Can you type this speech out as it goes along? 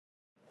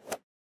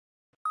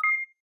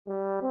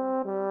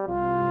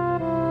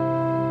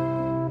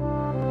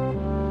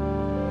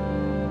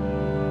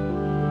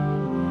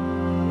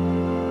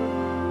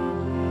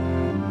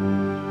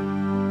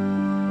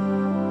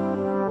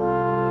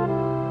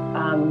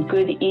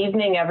Good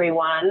evening,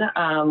 everyone.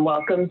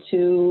 Welcome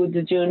to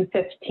the June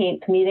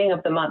 15th meeting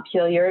of the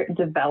Montpelier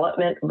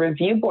Development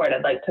Review Board.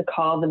 I'd like to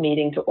call the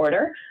meeting to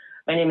order.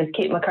 My name is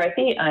Kate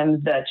McCarthy.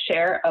 I'm the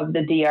chair of the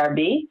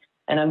DRB,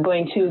 and I'm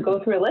going to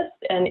go through a list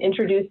and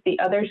introduce the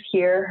others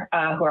here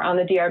who are on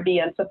the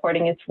DRB and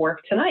supporting its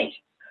work tonight.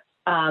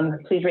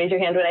 Please raise your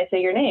hand when I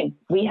say your name.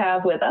 We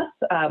have with us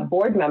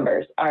board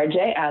members,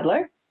 RJ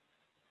Adler.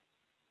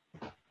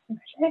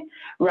 Okay.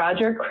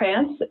 Roger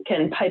Krantz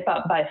can pipe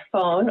up by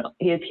phone.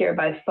 He is here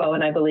by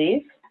phone, I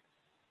believe.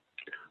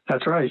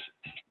 That's right.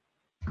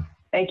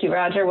 Thank you,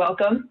 Roger.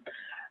 Welcome.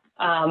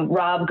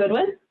 Rob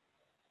Goodwin.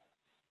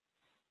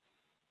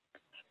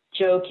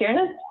 Joe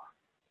Kiernan.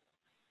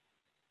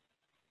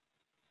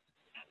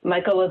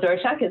 Michael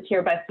Lazorchak is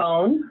here by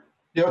phone.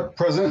 Yep,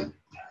 present.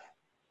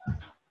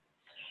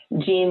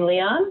 Jean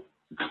Leon.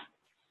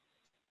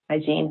 Hi,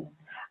 Jean.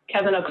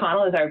 Kevin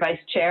O'Connell is our vice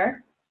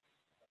chair.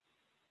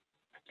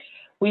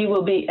 We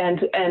will be,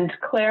 and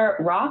Claire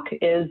Rock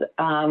is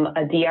a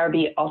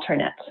DRB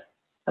alternate.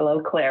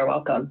 Hello, Claire,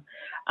 welcome.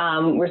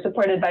 We're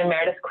supported by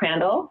Meredith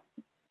Crandall,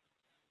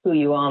 who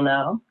you all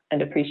know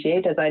and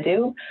appreciate as I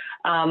do.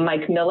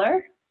 Mike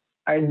Miller,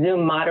 our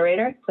Zoom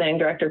moderator, planning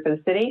director for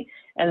the city.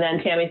 And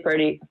then Tammy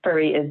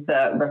Furry is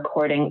the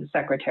recording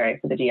secretary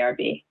for the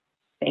DRB.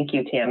 Thank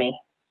you, Tammy.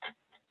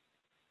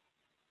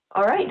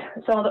 All right,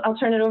 so I'll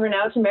turn it over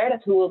now to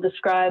Meredith, who will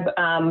describe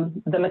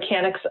the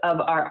mechanics of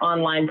our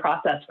online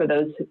process for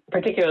those,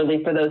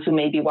 particularly for those who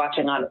may be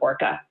watching on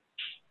Orca.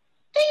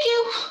 Thank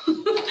you.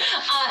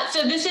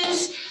 So this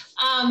is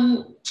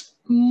a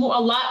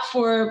lot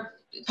for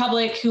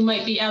public who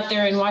might be out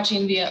there and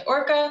watching via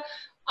Orca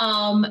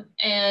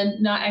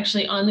and not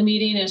actually on the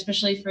meeting, and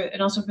especially for,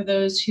 and also for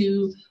those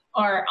who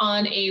are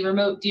on a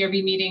remote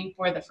DRB meeting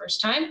for the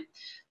first time.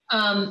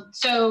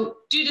 So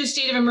due to the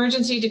state of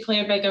emergency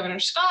declared by Governor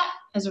Scott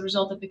as a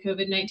result of the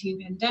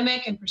COVID-19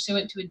 pandemic and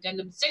pursuant to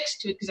Addendum 6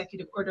 to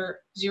Executive Order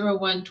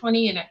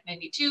 0120 and Act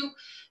 92,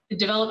 the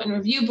Development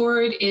Review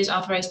Board is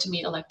authorized to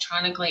meet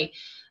electronically.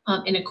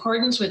 In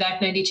accordance with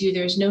Act 92,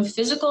 there is no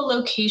physical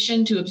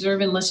location to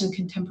observe and listen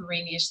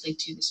contemporaneously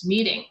to this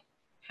meeting.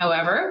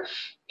 However,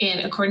 in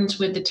accordance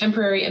with the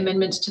temporary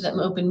amendments to the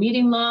open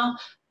meeting law,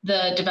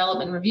 the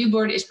Development Review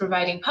Board is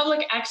providing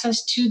public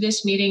access to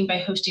this meeting by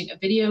hosting a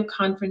video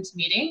conference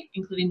meeting,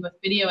 including both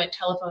video and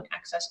telephone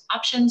access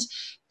options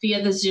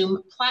via the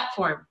Zoom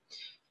platform.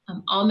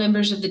 All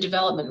members of the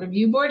Development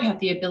Review Board have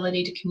the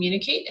ability to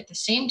communicate at the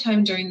same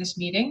time during this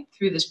meeting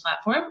through this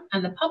platform,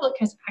 and the public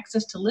has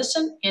access to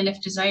listen and,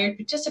 if desired,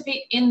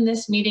 participate in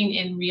this meeting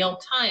in real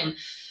time.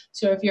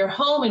 So if you're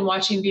home and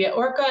watching via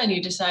Orca and you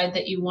decide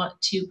that you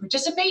want to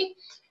participate,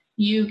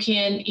 you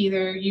can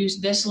either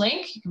use this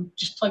link, you can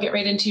just plug it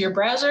right into your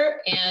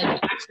browser and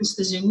access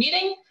the Zoom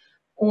meeting,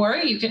 or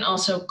you can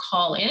also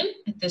call in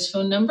at this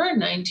phone number,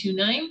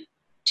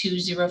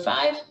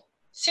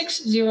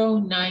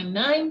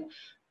 929-205-6099,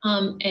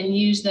 and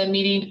use the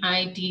meeting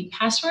ID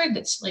password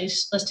that's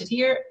listed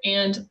here,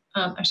 and,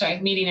 I'm sorry,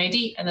 meeting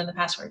ID and then the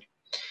password.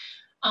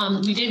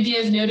 We did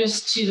give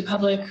notice to the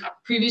public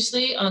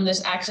previously on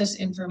this access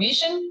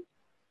information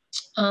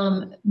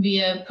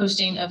via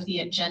posting of the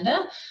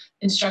agenda.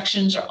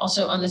 Instructions are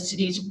also on the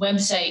city's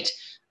website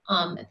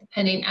at the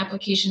pending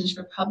applications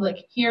for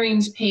public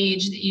hearings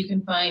page that you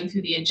can find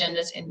through the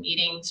agendas and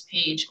meetings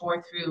page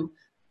or through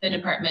the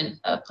Department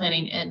of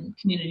Planning and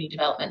Community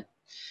Development.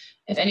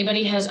 If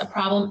anybody has a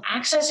problem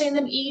accessing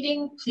the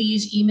meeting,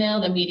 please email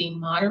the meeting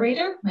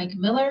moderator, Mike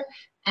Miller,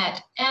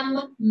 at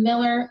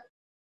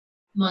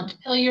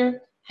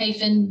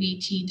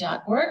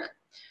mmiller@montpelier-bt.org.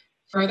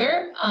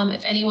 Further,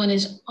 if anyone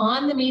is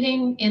on the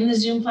meeting in the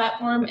Zoom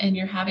platform and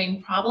you're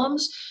having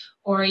problems,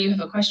 or you have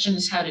a question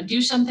as how to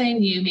do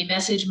something, you may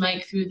message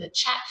Mike through the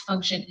chat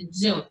function in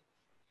Zoom.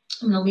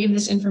 I'm going to leave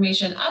this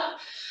information up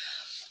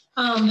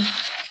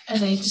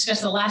as I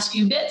discuss the last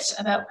few bits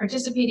about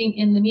participating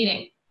in the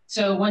meeting.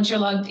 So once you're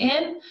logged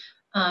in,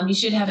 you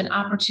should have an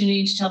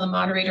opportunity to tell the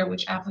moderator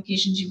which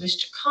applications you wish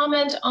to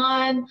comment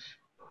on.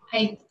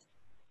 I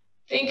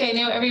think I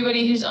know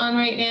everybody who's on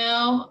right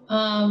now.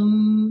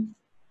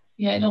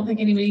 Yeah, I don't think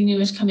anybody new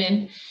has come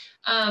in.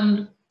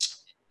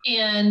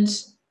 And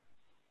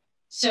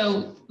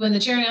so when the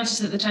chair announces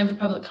that the time for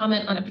public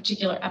comment on a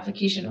particular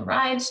application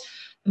arrives,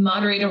 the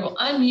moderator will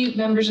unmute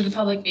members of the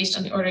public based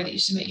on the order that you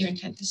submit your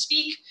intent to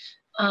speak.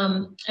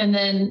 And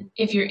then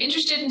if you're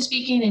interested in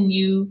speaking and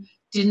you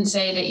didn't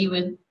say that you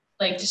would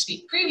like to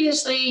speak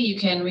previously, you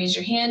can raise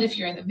your hand if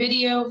you're in the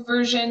video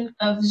version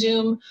of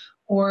Zoom,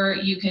 or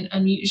you can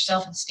unmute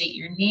yourself and state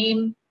your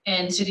name,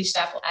 and city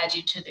staff will add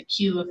you to the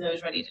queue of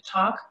those ready to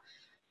talk.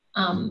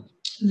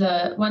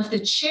 Once the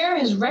chair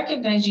has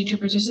recognized you to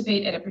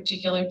participate at a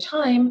particular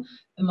time,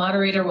 the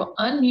moderator will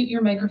unmute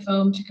your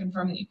microphone to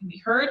confirm that you can be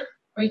heard,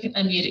 or you can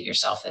unmute it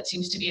yourself. That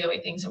seems to be the way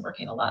things are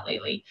working a lot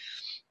lately.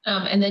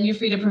 And then you're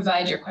free to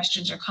provide your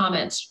questions or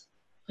comments.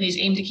 Please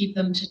aim to keep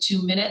them to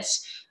 2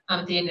 minutes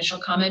at the initial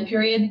comment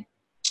period.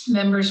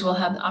 Members will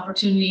have the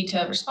opportunity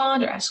to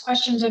respond or ask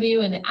questions of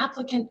you, and the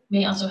applicant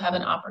may also have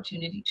an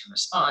opportunity to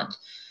respond.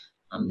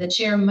 The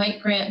chair may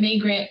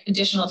grant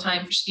additional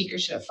time for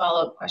speakers who have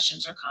follow-up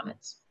questions or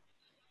comments.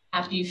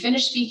 After you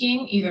finish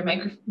speaking, either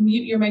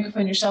mute your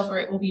microphone yourself or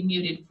it will be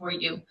muted for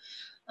you.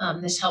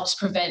 This helps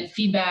prevent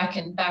feedback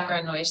and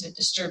background noise that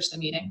disturbs the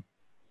meeting.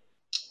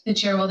 The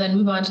chair will then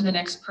move on to the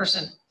next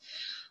person.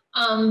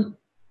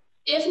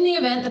 If in the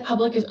event the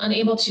public is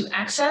unable to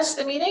access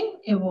the meeting,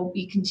 it will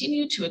be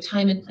continued to a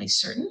time and place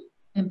certain.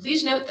 And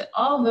please note that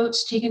all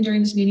votes taken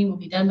during this meeting will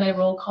be done by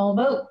roll call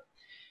vote.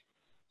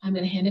 I'm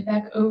going to hand it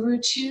back over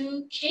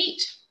to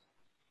Kate.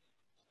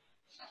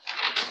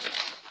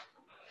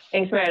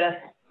 Thanks, Meredith.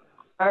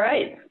 All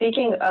right,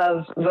 speaking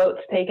of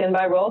votes taken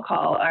by roll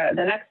call,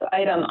 the next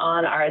item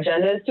on our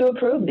agenda is to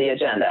approve the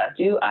agenda.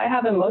 Do I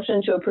have a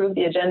motion to approve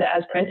the agenda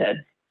as printed?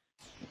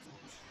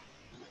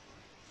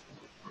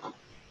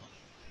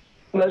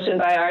 Motion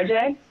by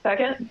RJ,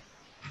 second?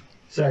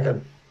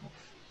 Second.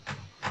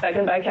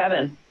 Second by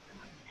Kevin.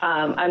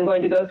 I'm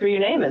going to go through your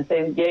name and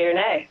say yay or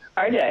nay.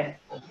 RJ?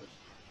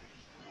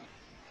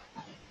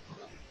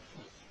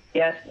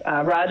 Yes.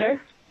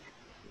 Roger?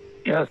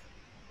 Yes.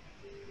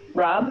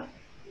 Rob?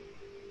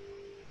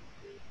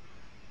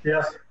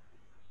 Yes.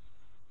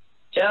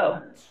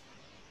 Joe?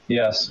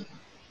 Yes.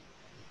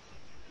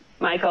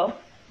 Michael?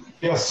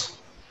 Yes.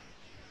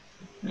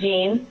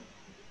 Jean?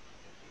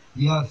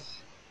 Yes.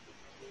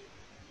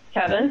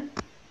 Kevin?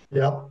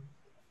 Yep.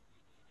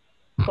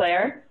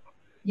 Claire?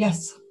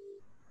 Yes.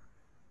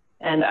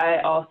 And I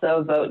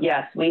also vote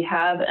yes. We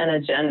have an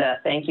agenda.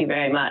 Thank you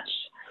very much.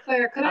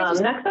 Claire, could I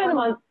just next item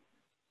on.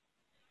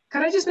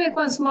 could I just make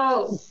one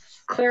small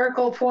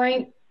clerical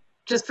point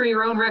just for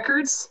your own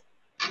records?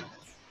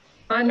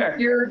 On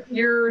Sure.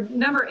 your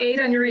number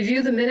 8 on your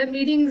review the minute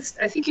meetings,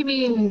 I think you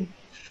mean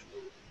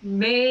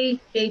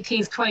May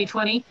 18th,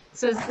 2020.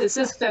 It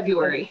says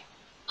February.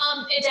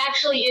 It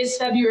actually is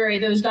February.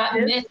 Those got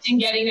missed in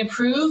getting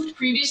approved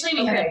previously.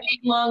 We had a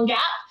big long gap.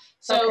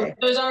 So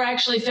those are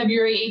actually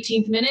February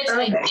 18th minutes.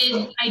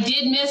 I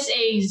did miss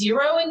a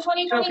 0 in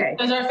 2020.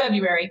 Those are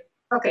February.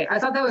 Okay, I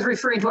thought that was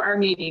referring to our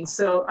meeting,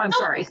 so I'm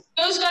sorry.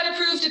 Those got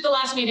approved at the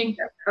last meeting.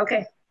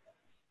 Okay.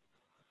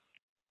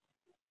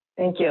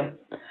 Thank you.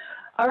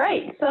 All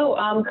right, so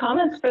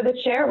comments for the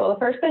chair. Well, the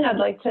first thing I'd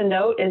like to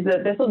note is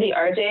that this will be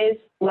RJ's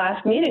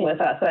last meeting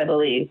with us, I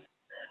believe.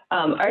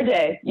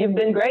 RJ, you've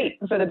been great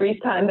for the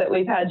brief time that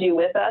we've had you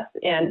with us,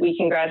 and we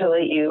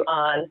congratulate you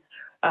on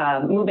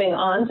moving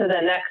on to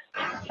the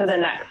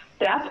next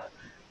step.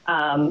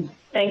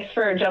 Thanks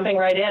for jumping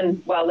right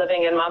in while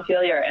living in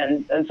Montpelier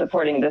and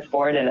supporting this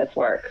board and its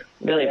work.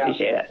 Really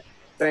appreciate it.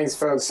 Thanks,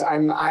 folks.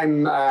 I'm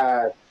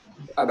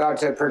about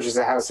to purchase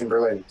a house in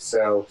Berlin,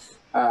 so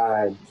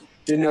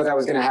didn't know that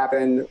was going to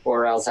happen,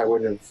 or else I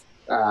wouldn't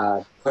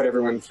have put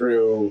everyone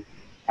through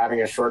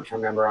having a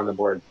short-term member on the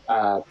board.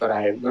 But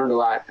I learned a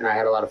lot, and I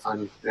had a lot of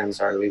fun, and I'm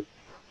sorry to leave.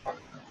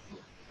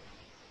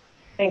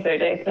 Thanks,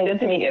 RJ. It's been good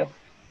to meet you,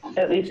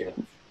 at least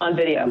on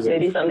video.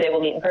 Maybe someday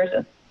we'll meet in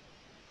person.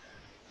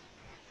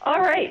 All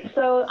right,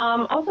 so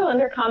also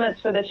under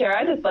comments for the chair,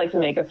 I'd just like to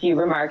make a few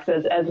remarks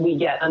as we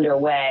get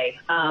underway.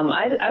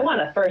 I want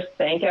to first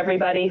thank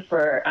everybody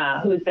for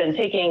who's been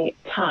taking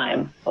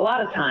time, a lot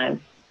of time,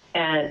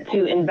 and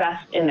to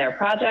invest in their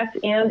project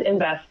and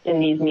invest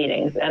in these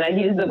meetings. And I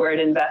use the word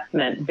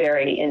investment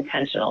very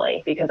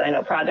intentionally because I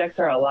know projects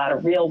are a lot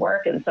of real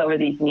work and so are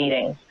these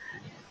meetings.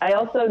 I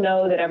also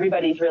know that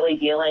everybody's really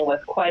dealing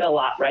with quite a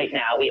lot right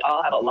now. We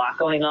all have a lot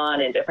going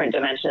on in different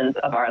dimensions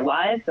of our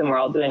lives and we're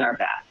all doing our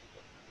best.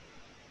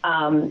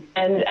 And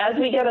as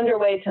we get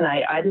underway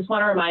tonight, I just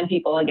want to remind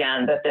people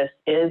again that this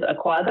is a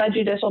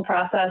quasi-judicial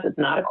process. It's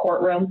not a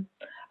courtroom.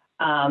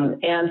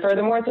 And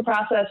furthermore, it's a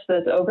process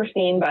that's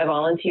overseen by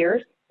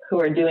volunteers who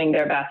are doing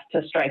their best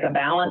to strike a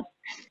balance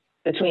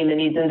between the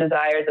needs and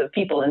desires of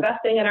people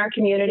investing in our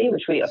community,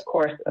 which we of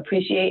course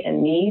appreciate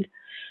and need,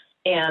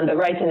 and the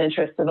rights and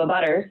interests of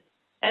abutters.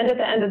 And at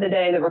the end of the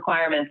day, the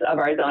requirements of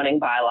our zoning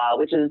bylaw,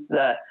 which is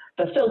the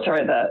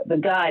filter, the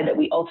guide that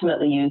we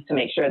ultimately use to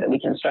make sure that we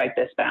can strike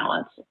this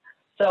balance.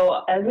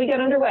 So as we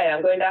get underway,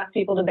 I'm going to ask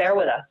people to bear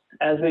with us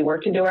as we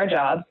work to do our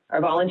jobs,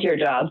 our volunteer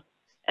jobs.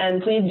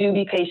 And please do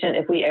be patient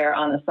if we err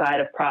on the side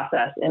of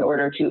process in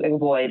order to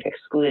avoid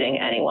excluding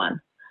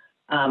anyone.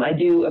 I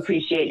do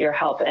appreciate your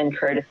help and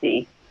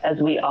courtesy as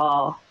we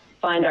all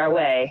find our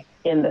way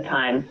in the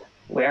times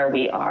where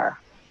we are.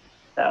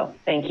 So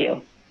thank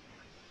you.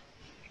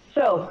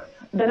 So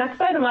the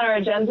next item on our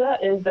agenda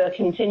is the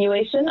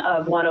continuation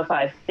of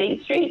 105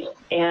 State Street.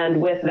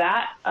 And with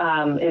that,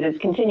 it is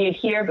continued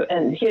here,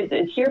 and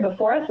it's here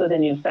before us with a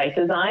new site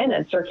design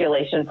and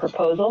circulation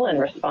proposal in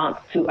response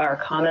to our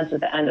comments at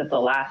the end of the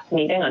last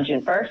meeting on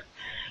June 1st.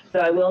 So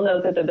I will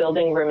note that the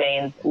building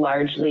remains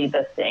largely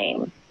the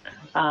same.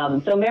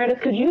 So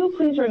Meredith, could you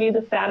please review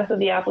the status of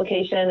the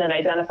application and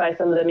identify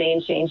some of the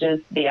main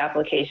changes to the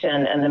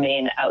application and the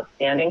main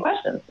outstanding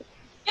questions?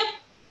 Yep.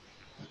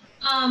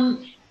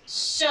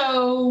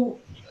 So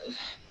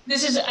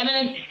this is,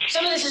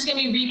 some of this is going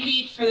to be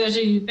repeat for those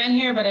of you who've been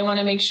here, but I want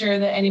to make sure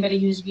that anybody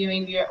who's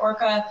viewing via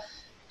Orca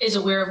is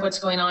aware of what's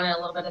going on and a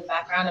little bit of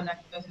background. I'm not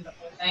going to go through the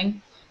whole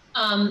thing.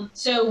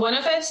 So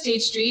 105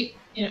 State Street,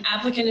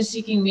 applicant is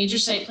seeking major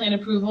site plan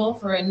approval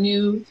for a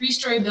new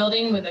 3-story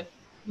building with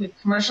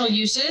commercial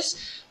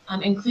uses,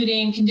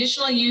 including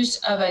conditional use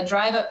of a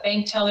drive-up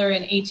bank teller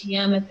and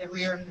ATM at the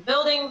rear of the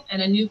building,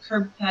 and a new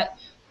curb cut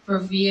for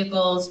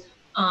vehicles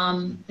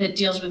that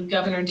deals with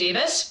Governor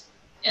Davis.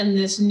 And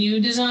this new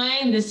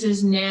design, this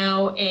is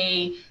now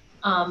a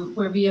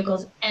where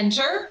vehicles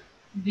enter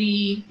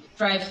the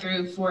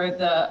drive-through for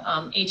the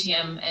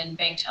ATM and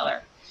bank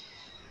teller.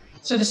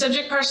 So the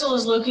subject parcel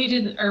is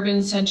located in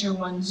Urban Center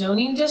 1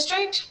 zoning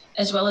district,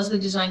 as well as the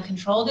design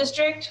control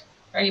district.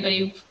 For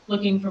anybody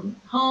looking from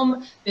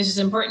home, this is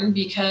important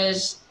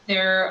because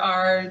there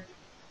are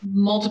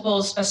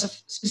multiple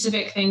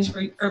specific things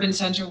for Urban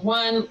Center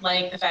 1,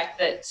 like the fact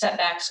that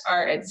setbacks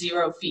are at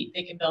 0 feet.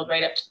 They can build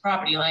right up to the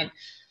property line.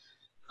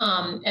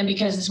 And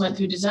because this went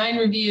through design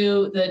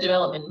review, the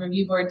Development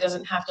Review Board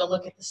doesn't have to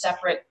look at the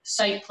separate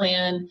site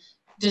plan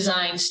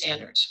design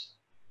standards.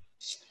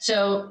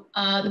 So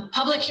the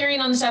public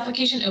hearing on this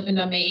application opened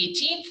on May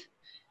 18th,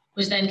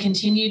 was then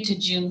continued to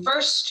June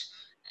 1st,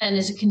 and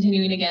is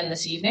continuing again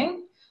this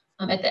evening.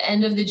 At the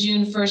end of the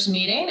June 1st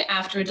meeting,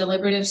 after a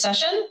deliberative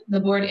session, the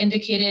board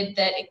indicated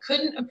that it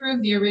couldn't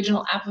approve the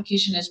original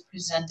application as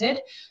presented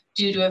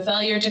due to a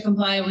failure to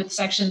comply with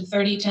Section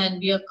 3010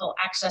 vehicle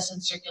access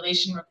and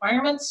circulation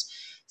requirements,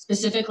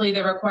 specifically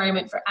the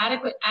requirement for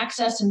adequate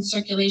access and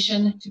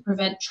circulation to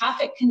prevent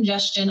traffic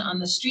congestion on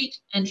the street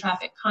and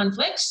traffic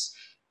conflicts,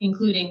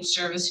 including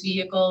service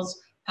vehicles,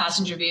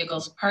 passenger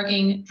vehicles,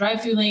 parking,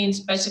 drive-through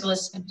lanes,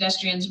 bicyclists, and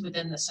pedestrians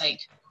within the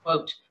site.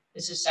 Quote,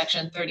 this is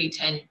Section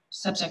 3010,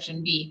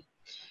 subsection B.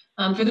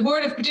 For the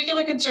board, of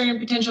particular concern,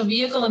 potential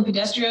vehicle and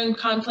pedestrian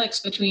conflicts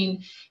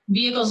between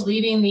vehicles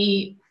leaving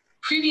the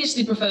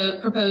previously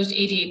proposed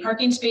ADA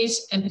parking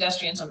space and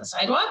pedestrians on the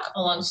sidewalk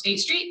along State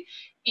Street,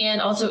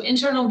 and also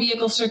internal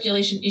vehicle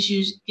circulation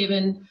issues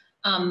given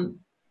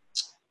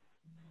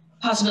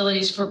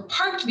possibilities for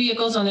parked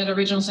vehicles on that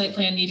original site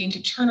plan needing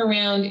to turn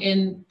around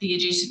in the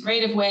adjacent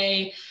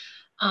right-of-way.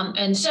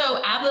 And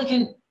so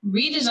applicant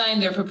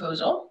redesigned their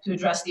proposal to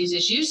address these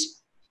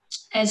issues,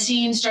 as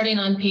seen starting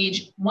on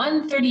page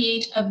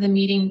 138 of the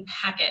meeting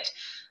packet.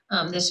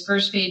 This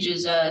first page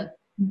is a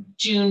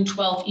June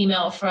 12th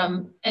email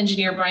from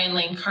engineer Brian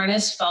Lane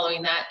Carnes.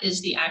 Following that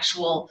is the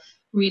actual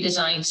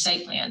redesigned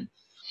site plan.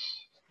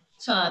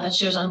 So that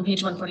shows on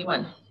page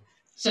 141.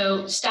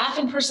 So staff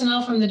and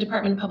personnel from the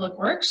Department of Public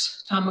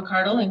Works, Tom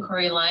McCardle and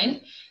Corey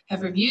Line,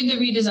 have reviewed the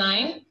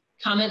redesign.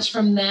 Comments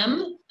from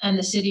them and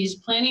the city's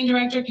planning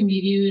director can be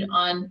viewed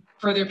on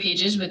further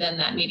pages within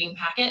that meeting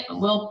packet.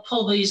 We'll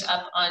pull these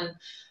up on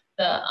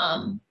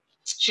the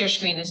share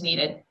screen as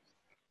needed.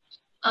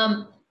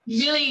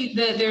 Really,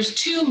 there's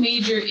two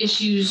major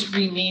issues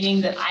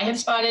remaining that I have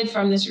spotted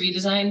from this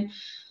redesign.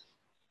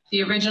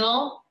 The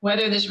original,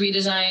 whether this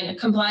redesign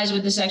complies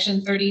with the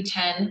Section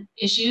 3010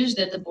 issues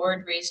that the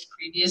board raised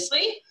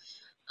previously.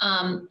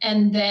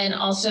 And then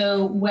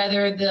also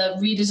whether the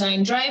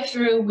redesigned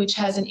drive-through, which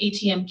has an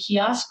ATM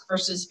kiosk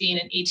versus being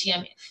an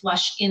ATM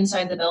flush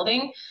inside the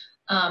building,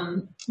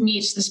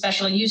 meets the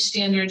special use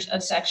standards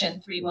of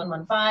Section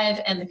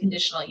 3115 and the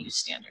conditional use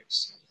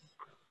standards.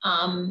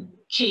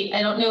 Kate,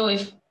 I don't know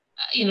if,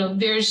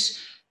 there's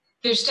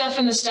stuff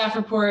in the staff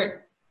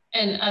report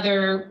and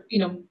other,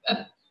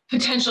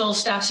 potential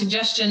staff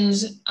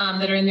suggestions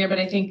that are in there, but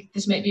I think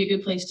this might be a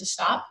good place to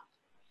stop.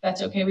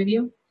 That's okay with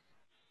you?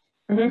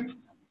 Mm-hmm.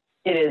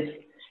 It is.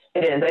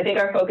 It is. I think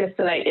our focus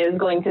tonight is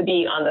going to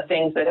be on the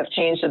things that have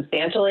changed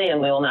substantially, and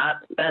we will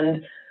not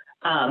spend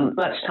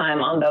much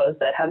time on those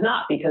that have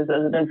not, because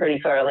those have been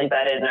pretty thoroughly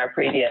vetted in our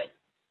previous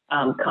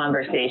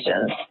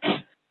conversations.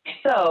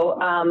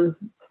 So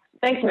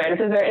thanks,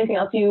 Meredith. Is there anything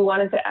else you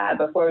wanted to add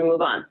before we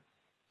move on?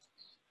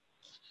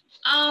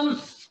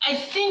 I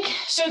think,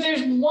 so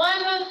there's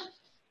one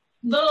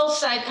little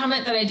side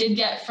comment that I did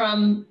get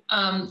from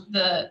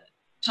the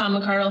Tom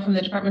McCardle from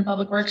the Department of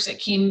Public Works that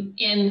came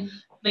in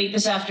late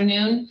this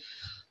afternoon.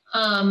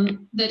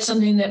 That's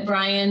something that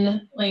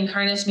Brian Lane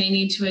Carnes may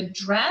need to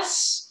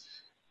address,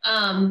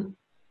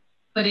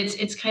 but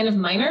it's kind of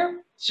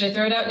minor. Should I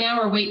throw it out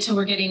now or wait till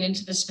we're getting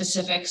into the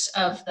specifics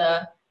of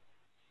the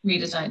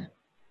redesign?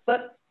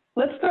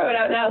 Let's throw it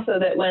out now so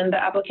that when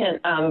the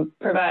applicant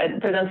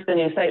presents the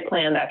new site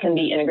plan, that can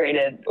be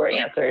integrated or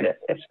answered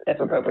if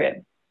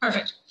appropriate.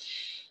 Perfect.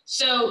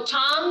 So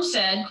Tom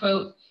said,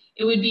 quote,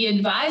 it would be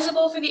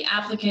advisable for the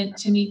applicant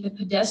to meet the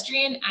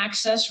pedestrian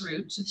access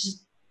route, so this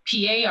is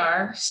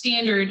PAR,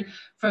 standard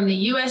from the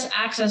U.S.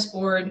 Access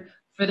Board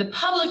for the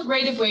public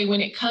right-of-way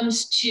when it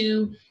comes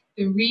to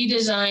the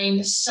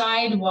redesigned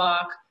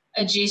sidewalk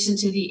adjacent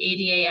to the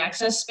ADA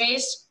access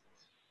space.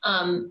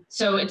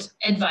 So it's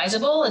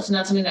advisable. It's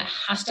not something that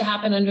has to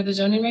happen under the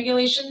zoning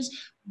regulations,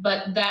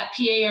 but that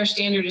PAR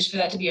standard is for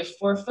that to be a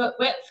 4-foot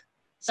width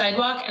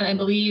sidewalk. And I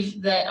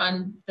believe that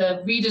on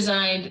the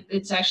redesigned,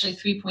 it's actually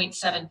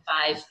 3.75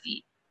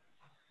 feet.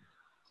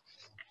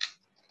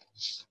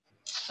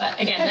 But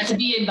again, that's to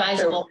be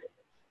advisable.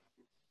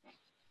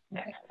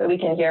 Okay, so we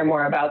can hear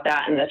more about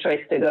that and the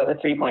choice to go with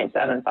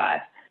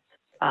 3.75.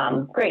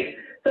 Great.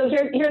 So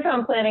here's how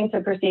I'm planning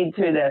to proceed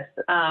through this.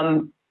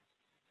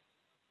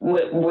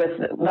 With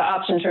the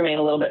option to remain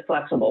a little bit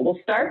flexible. We'll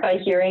start by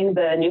hearing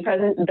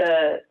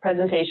the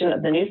presentation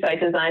of the new site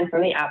design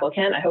from the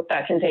applicant. I hope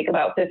that can take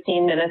about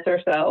 15 minutes or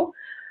so.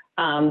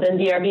 Then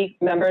DRB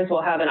members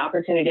will have an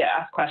opportunity to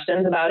ask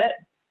questions about it.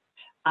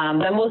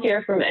 Then we'll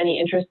hear from any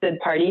interested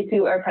parties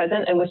who are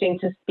present and wishing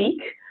to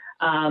speak,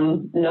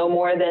 no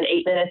more than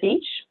 8 minutes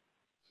each.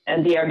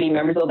 And DRB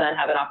members will then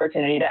have an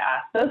opportunity to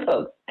ask those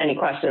folks any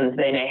questions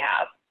they may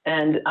have.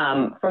 And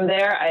from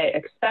there, I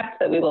expect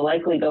that we will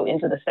likely go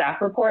into the staff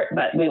report,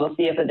 but we will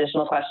see if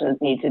additional questions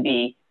need to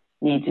be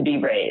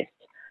raised.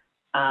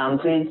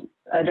 Please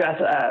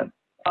address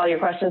all your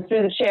questions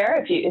through the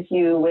chair if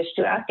you wish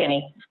to ask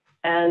any.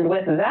 And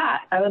with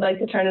that, I would like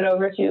to turn it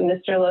over to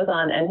Mr.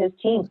 Lozon and his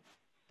team.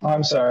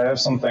 I'm sorry, I have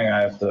something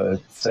I have to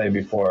say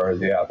before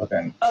the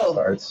applicant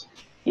starts.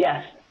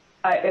 Yes,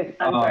 I'm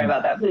sorry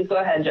about that. Please go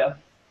ahead, Joe.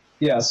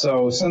 Yeah,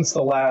 so since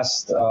the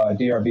last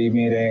DRB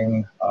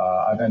meeting,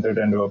 I've entered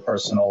into a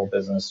personal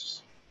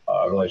business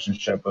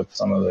relationship with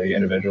some of the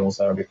individuals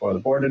that are before the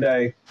board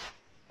today.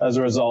 As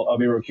a result, I'll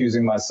be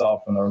recusing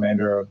myself from the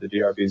remainder of the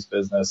DRB's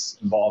business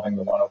involving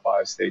the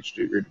 105 State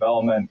Street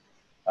redevelopment,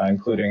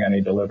 including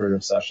any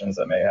deliberative sessions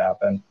that may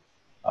happen.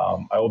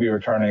 I will be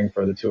returning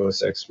for the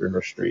 206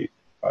 River Street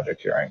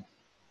project hearing.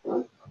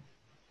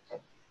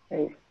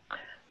 Great.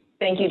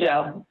 Thank you,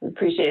 Joe.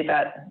 Appreciate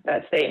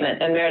that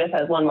statement. And Meredith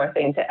has one more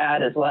thing to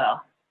add as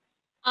well.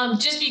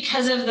 Just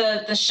because of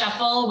the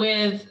shuffle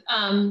with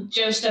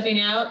Joe stepping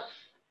out,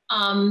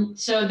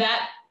 so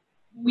that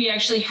we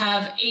actually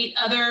have 8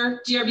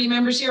 other DRB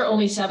members here,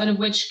 only 7 of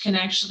which can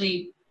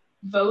actually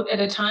vote at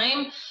a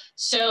time.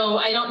 So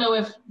I don't know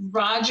if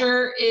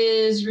Roger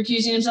is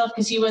recusing himself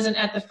because he wasn't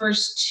at the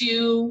first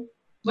 2,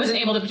 wasn't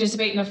able to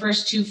participate in the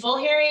first 2 full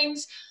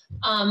hearings,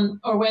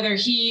 or whether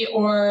he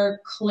or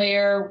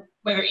Claire,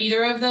 whether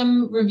either of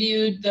them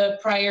reviewed the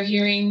prior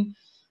hearing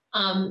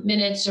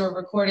minutes or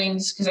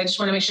recordings, because I just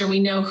want to make sure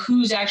we know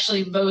who's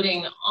actually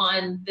voting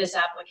on this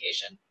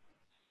application.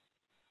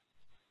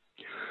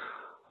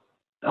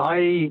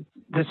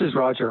 This is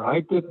Roger. I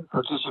didn't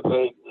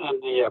participate in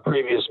the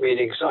previous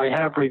meetings. I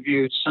have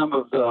reviewed some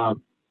of the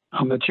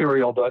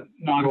material, but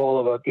not all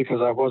of it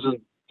because I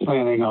wasn't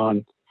planning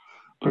on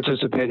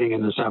participating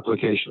in this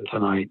application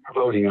tonight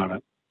or voting on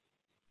it.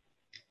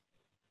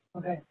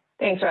 Okay.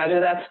 Thanks, Roger.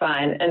 That's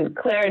fine. And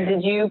Claire,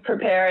 did you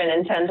prepare and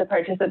intend to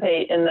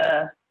participate in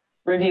the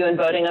review and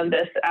voting of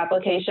this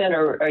application,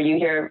 or are you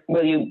here?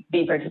 Will you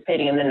be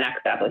participating in the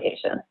next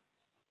application?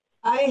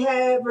 I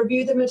have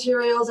reviewed the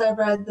materials. I've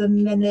read the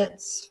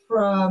minutes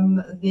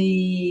from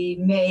the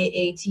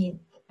May 18th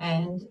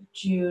and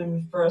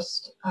June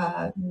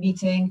 1st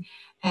meeting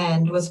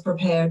and was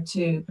prepared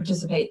to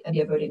participate and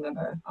be a voting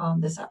member on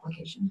this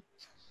application.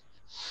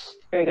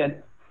 Very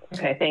good.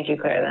 Okay, thank you,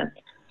 Claire, then.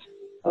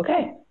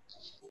 Okay.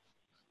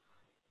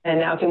 And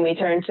now can we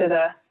turn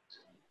to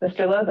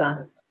Mr.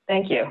 Lozon?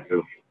 Thank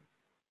you.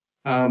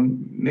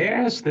 May I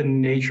ask the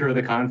nature of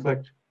the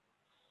conflict?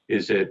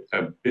 Is it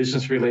a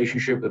business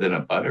relationship with an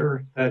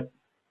abutter that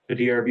the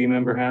DRB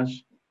member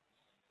has?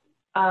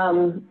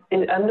 I'm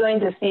going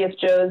to see if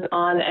Joe's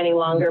on any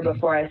longer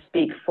before I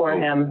speak for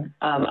him.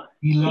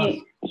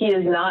 He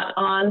is not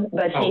on,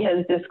 but he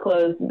has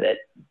disclosed that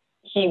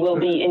he will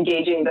be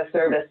engaging the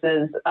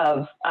services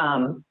of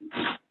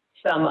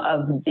some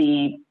of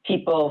the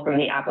people from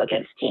the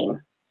applicant's team.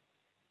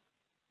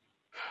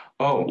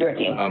 Oh, your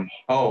team.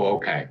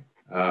 Okay.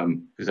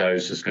 Because I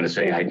was just going to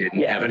say I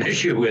didn't have an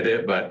issue with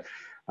it, but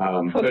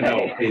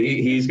no,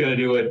 he's going to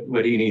do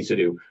what he needs to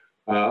do.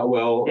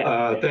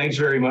 Thanks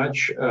very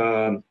much.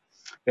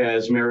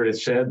 As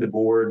Meredith said, the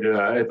board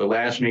at the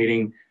last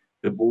meeting,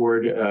 the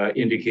board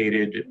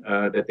indicated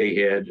that they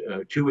had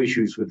 2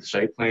 issues with the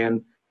site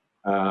plan.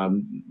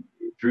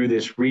 Through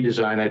this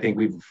redesign, I think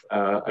we've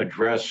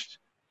addressed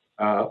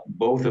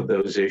both of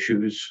those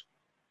issues.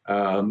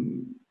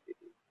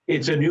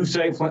 It's a new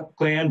site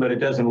plan, but it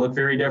doesn't look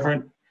very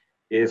different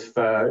if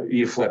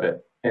you flip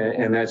it.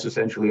 And that's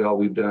essentially all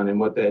we've done. And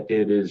what that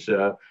did is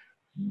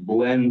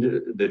blend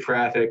the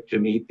traffic to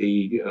meet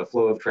the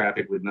flow of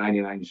traffic with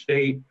 99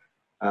 State.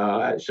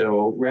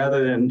 So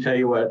rather than tell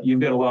you what, you've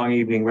got a long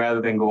evening,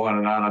 rather than go on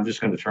and on, I'm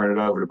just going to turn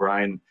it over to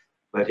Brian,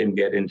 let him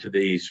get into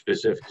the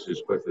specifics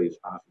as quickly as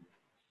possible.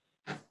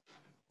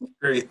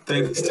 Great,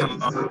 thanks,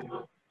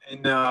 Tom.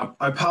 And I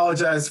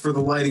apologize for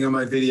the lighting on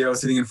my video,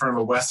 sitting in front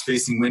of a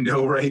west-facing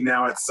window right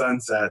now at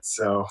sunset,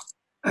 so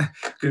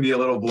could be a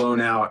little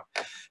blown out.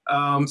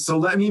 So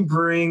let me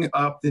bring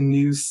up the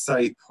new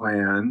site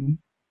plan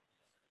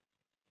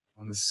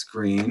on the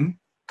screen.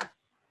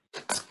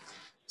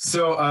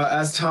 So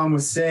as Tom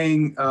was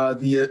saying,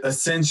 the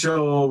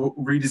essential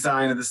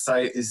redesign of the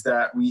site is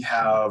that we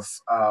have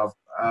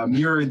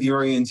mirrored the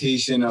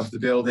orientation of the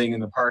building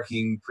and the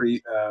parking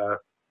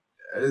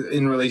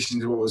in relation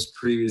to what was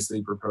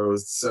previously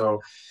proposed. So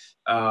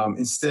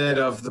instead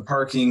of the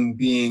parking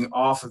being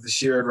off of the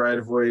shared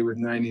right-of-way with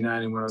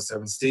 99 and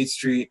 107 State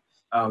Street,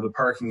 the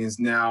parking is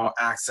now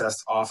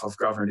accessed off of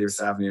Governor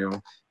Davis Avenue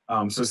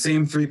So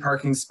same 3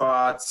 parking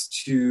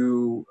spots,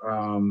 2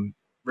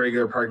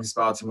 regular parking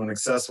spots and 1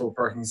 accessible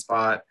parking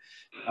spot.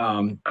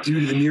 Due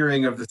to the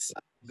mirroring of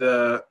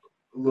the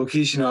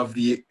location of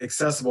the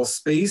accessible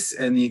space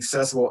and the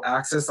accessible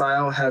access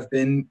aisle have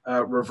been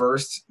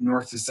reversed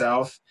north to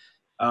south.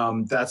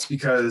 That's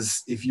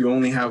because if you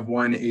only have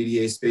 1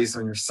 ADA space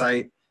on your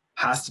site,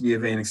 has to be a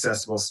van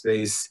accessible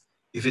space.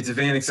 If it's a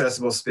van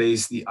accessible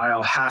space, the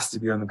aisle has to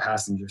be on the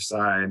passenger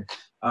side.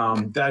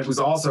 That was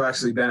also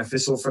actually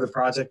beneficial for the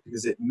project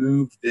because it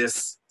moved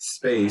this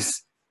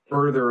space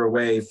further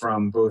away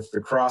from both the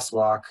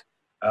crosswalk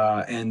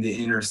and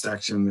the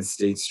intersection with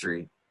State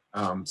Street.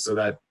 So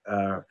that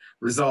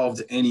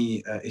resolved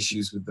any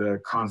issues with the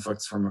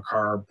conflicts from a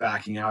car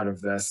backing out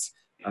of this,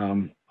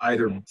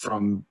 either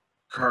from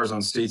cars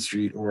on State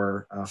Street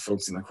or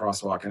folks in the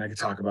crosswalk. And I could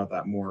talk about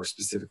that more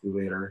specifically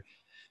later.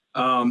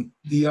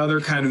 The other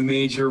kind of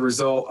major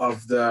result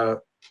of the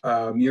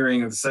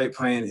mirroring of the site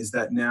plan is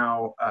that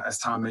now, as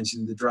Tom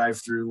mentioned, the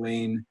drive-through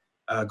lane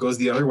goes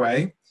the other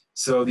way.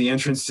 So the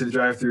entrance to the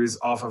drive-through is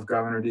off of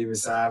Governor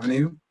Davis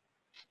Avenue,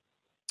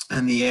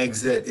 and the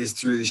exit is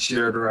through the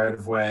shared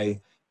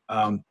right-of-way.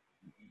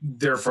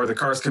 Therefore, the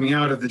cars coming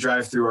out of the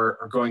drive-through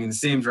are going in the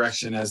same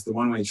direction as the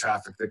one-way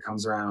traffic that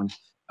comes around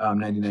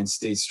 99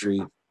 State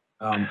Street.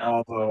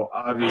 Although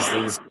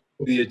obviously this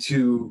will be a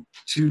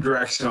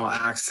two-directional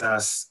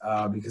access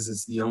because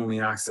it's the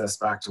only access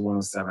back to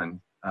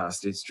 107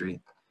 State Street.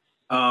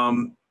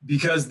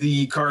 Because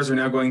the cars are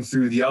now going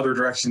through the other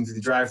direction through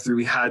the drive-through,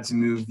 we had to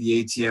move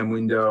the ATM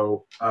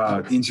window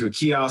into a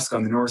kiosk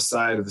on the north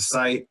side of the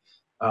site,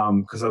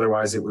 because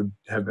otherwise it would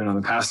have been on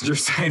the passenger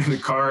side of the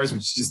cars,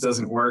 which just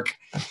doesn't work.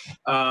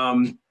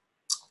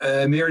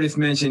 Meredith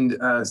mentioned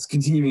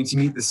continuing to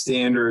meet the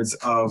standards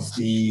of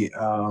the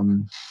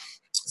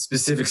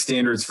specific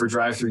standards for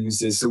drive-through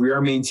uses. So we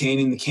are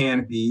maintaining the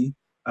canopy,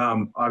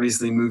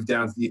 obviously moved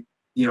down to the,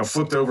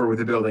 flipped over with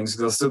the building. So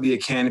there'll still be a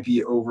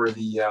canopy over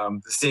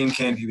the same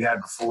canopy we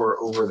had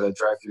before over the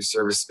drive-through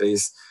service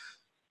space.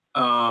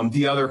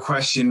 The other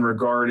question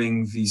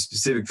regarding the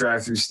specific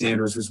drive-through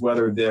standards was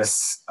whether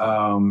this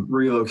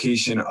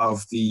relocation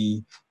of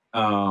the,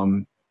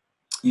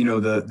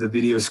 the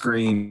video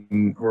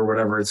screen or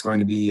whatever it's going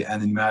to be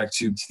and the pneumatic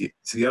tube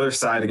to the other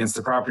side against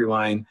the property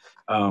line,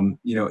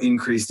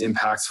 increased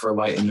impacts for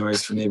light and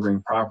noise for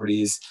neighboring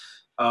properties.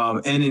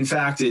 And in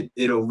fact,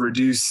 it'll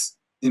reduce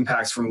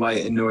impacts from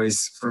light and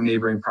noise from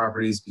neighboring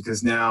properties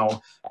because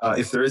now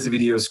if there is a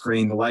video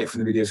screen, the light from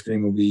the video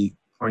screen will be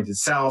pointed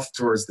south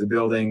towards the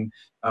building,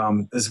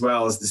 as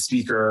well as the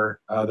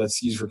speaker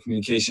that's used for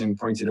communication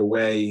pointed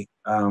away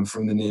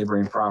from the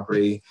neighboring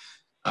property.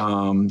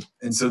 And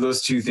so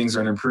those two things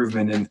are an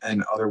improvement,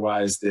 and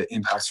otherwise the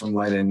impacts from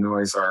light and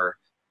noise are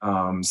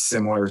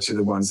similar to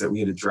the ones that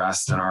we had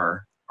addressed in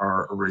our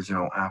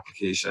original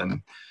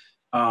application.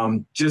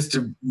 Just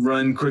to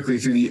run quickly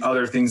through the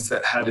other things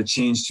that had to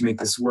change to make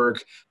this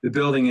work. The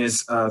building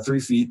is 3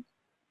 feet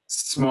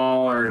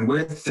smaller in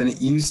width than it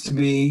used to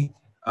be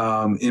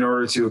in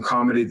order to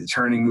accommodate the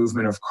turning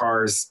movement of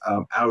cars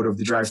out of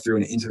the drive-through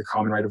and into the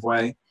common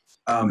right-of-way.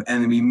 And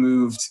then we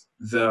moved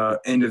the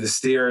end of the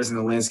stairs and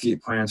the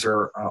landscape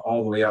planter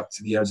all the way up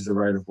to the edge of the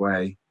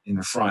right-of-way in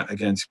the front,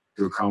 again,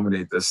 to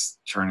accommodate this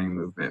turning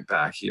movement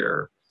back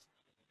here.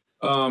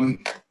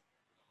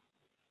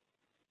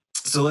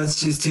 So let's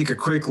just take a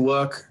quick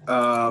look.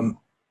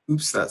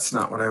 Oops, that's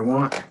not what I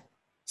want.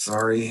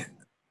 Sorry.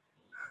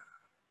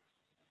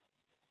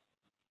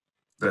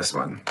 This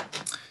one.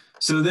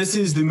 So this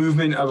is the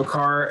movement of a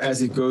car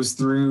as it goes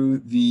through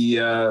the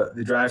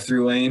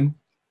drive-through lane.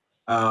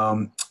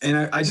 And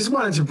I just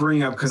wanted to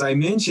bring up, because I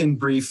mentioned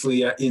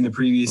briefly in the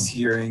previous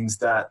hearings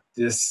that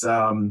this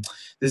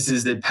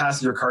is the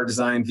passenger car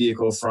design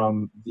vehicle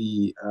from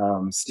the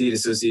State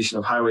Association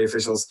of Highway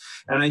Officials.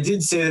 And I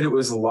did say that it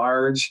was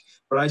large,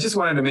 but I just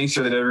wanted to make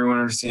sure that everyone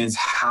understands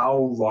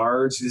how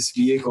large this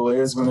vehicle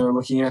is when they're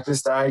looking at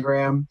this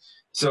diagram.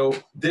 So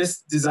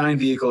this design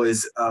vehicle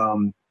is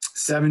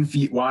 7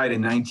 feet wide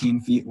and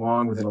 19 feet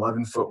long with an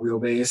 11-foot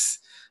wheelbase.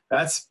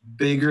 That's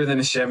bigger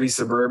than a Chevy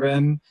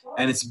Suburban,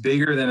 and it's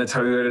bigger than a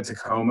Toyota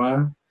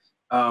Tacoma.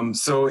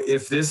 So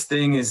if this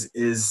thing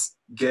is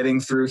getting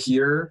through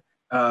here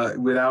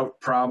without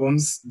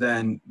problems,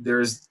 then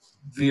there's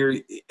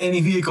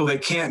any vehicle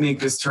that can't make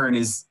this turn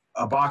is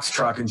a box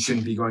truck and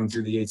shouldn't be going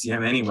through the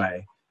ATM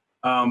anyway.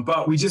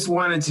 But we just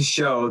wanted to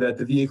show that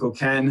the vehicle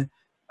can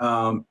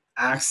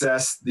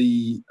access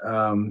the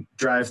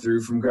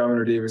drive-through from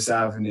Governor Davis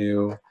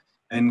Avenue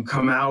and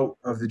come out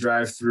of the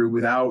drive-through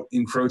without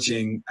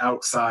encroaching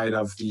outside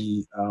of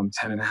the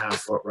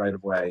 10.5-foot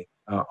right-of-way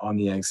on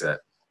the exit.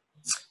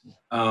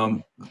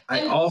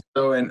 I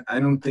also, and I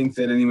don't think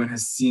that anyone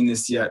has seen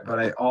this yet, but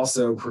I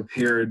also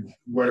prepared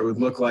what it would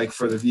look like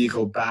for the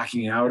vehicle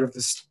backing out of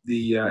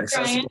the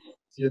accessible.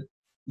 Brian?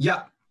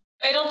 Yeah.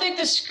 I don't think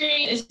the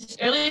screen is,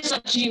 or at least it's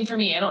not changing for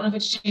me. I don't know if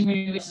it's changing for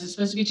you. Is it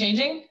supposed to be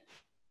changing?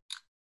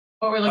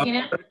 What we're looking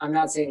at? I'm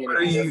not seeing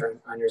anything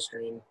different on your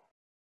screen.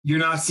 You're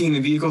not seeing the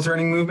vehicle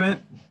turning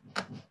movement?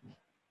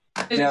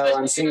 No,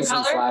 I'm seeing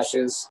some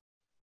flashes.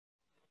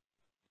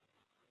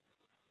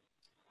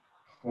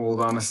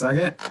 Hold on a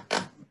second.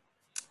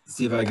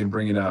 See if I can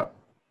bring it up.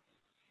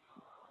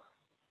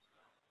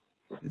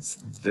 It's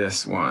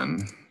this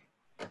one.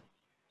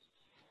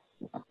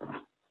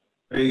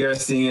 Are you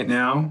guys seeing it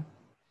now?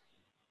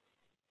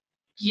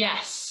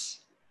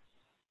 Yes.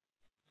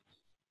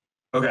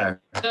 Okay.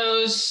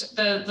 Those,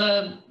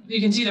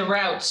 you can see the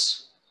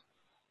routes.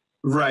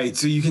 Right.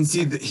 So you can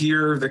see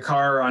here the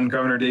car on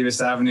Governor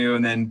Davis Avenue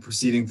and then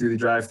proceeding through the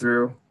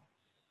drive-through.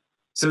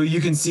 So you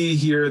can see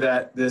here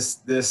that this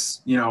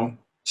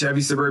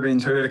Chevy Suburban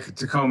Toyota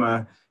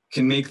Tacoma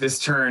can make this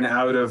turn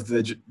out of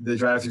the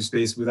drive-through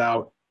space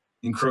without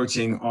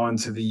encroaching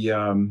onto the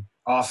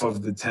off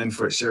of the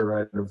 10-foot share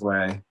right of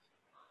way.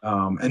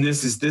 And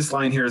this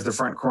line here is the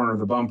front corner of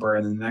the bumper,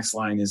 and then the next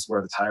line is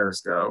where the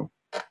tires go.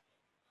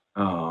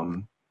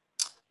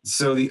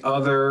 So the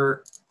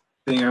other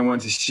thing I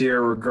want to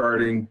share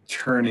regarding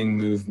turning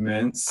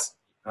movements,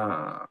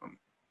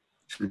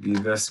 which would be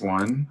this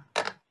one.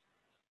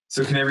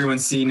 So can everyone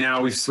see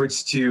now we've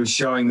switched to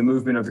showing the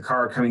movement of the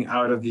car coming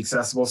out of the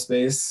accessible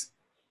space?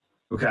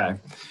 Okay.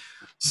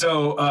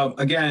 So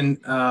again,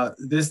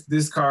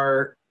 this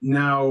car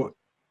now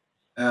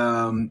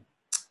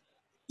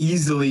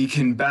easily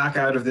can back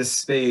out of this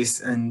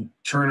space and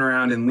turn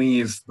around and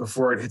leave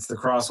before it hits the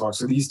crosswalk.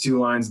 So these two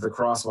lines of the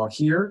crosswalk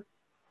here.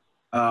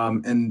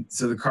 And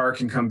so the car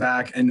can come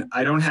back, and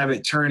I don't have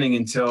it turning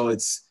until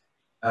it's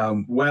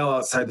well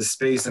outside the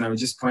space. And I would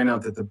just point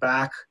out that the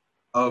back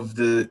of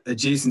the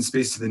adjacent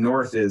space to the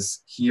north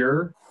is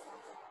here.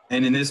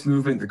 And in this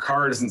movement, the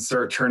car doesn't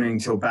start turning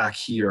until back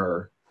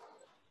here.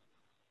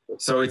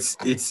 So it's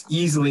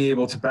easily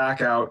able to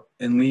back out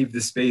and leave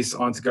the space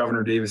onto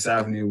Governor Davis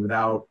Avenue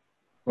without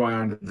going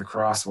onto the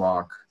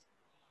crosswalk,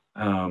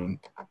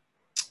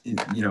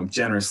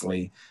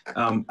 generously.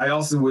 I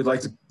also would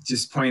like to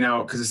just point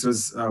out, because this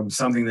was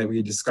something that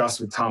we discussed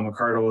with Tom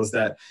McCardle, is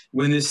that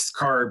when this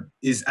car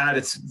is at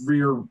its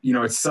rear,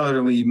 its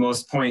southerly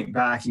most point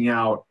backing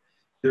out,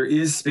 there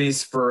is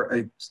space for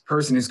a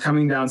person who's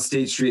coming down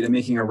State Street and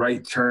making a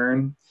right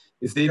turn.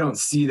 If they don't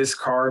see this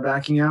car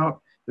backing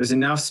out, there's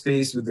enough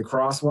space with the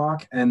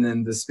crosswalk and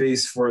then the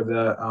space for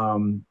the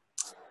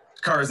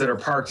cars that are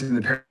parked in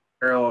the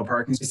parallel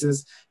parking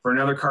spaces for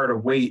another car to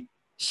wait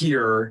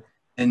here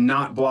and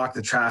not block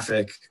the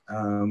traffic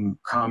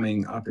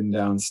coming up and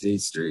down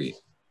State Street.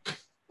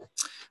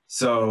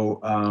 So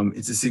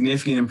it's a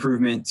significant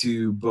improvement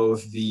to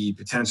both the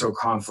potential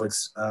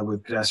conflicts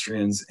with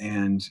pedestrians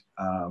and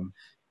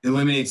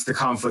eliminates the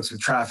conflicts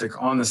with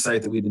traffic on the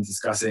site that we've been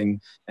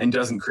discussing and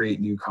doesn't create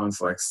new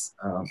conflicts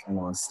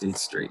along State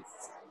Street.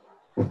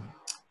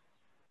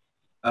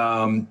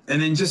 And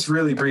then just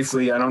really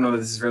briefly, I don't know that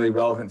this is really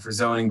relevant for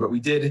zoning, but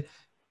we did,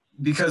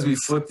 because we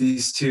flipped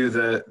these two,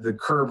 the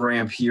curb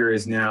ramp here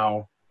is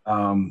now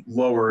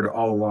lowered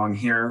all along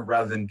here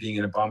rather than being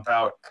in a bump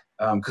out,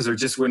 because there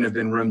just wouldn't have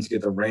been room to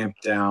get the ramp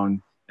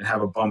down and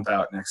have a bump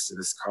out next to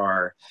this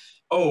car.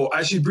 Oh,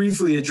 I should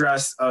briefly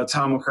address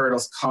Tom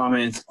McCardle's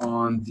comment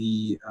on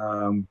the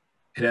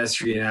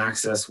pedestrian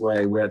access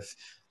way width.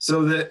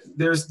 So that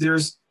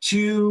there's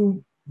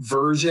two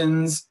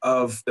versions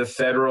of the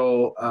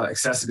federal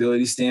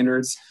accessibility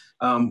standards.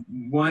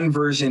 One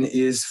version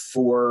is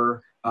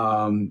for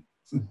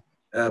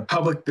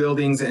public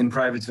buildings and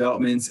private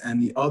developments,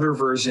 and the other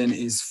version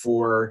is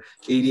for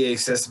ADA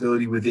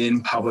accessibility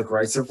within public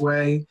rights of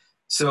way.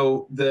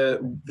 So the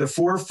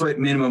 4-foot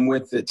minimum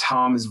width that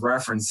Tom is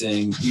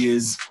referencing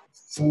is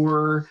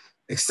for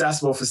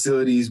accessible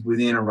facilities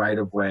within a right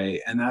of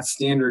way, and that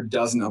standard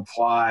doesn't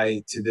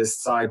apply to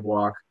this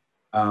sidewalk,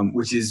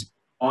 which is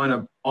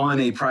on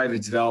a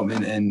private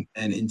development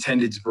and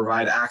intended to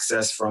provide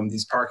access from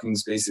these parking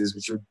spaces,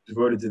 which are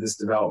devoted to this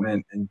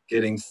development and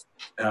getting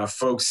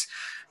folks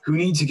who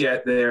need to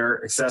get there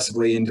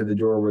accessibly into the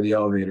door where the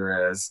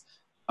elevator is.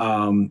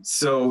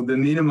 So the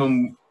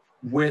minimum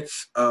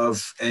width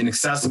of an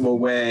accessible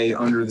way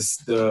under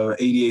the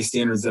ADA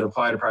standards that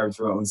apply to private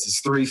developments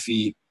is 3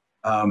 feet,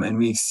 and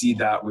we exceed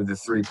that with the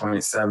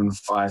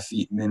 3.75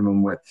 feet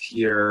minimum width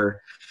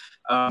here.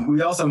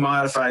 We also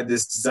modified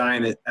this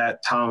design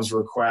at Tom's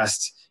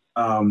request.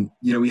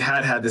 We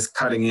had this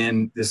cutting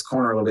in this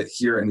corner a little bit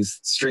here, and we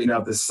straightened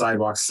out this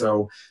sidewalk.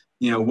 So,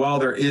 while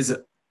there is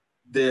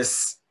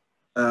this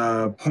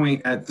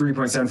point at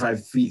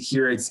 3.75 feet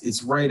here,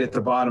 it's right at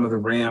the bottom of the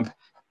ramp.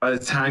 By the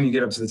time you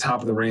get up to the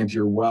top of the ramp,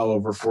 you're well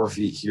over 4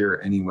 feet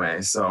here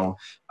anyway. So,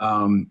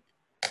 our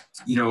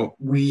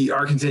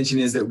contention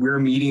is that we're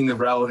meeting the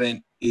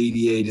relevant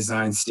ADA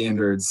design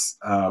standards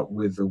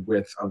with the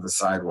width of the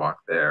sidewalk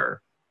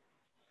there.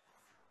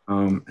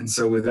 And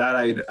so with that,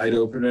 I'd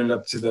open it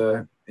up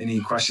to any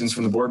questions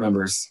from the board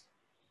members.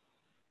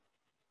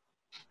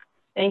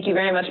 Thank you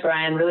very much,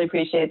 Brian. Really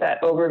appreciate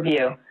that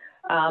overview.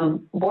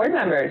 Board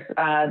members,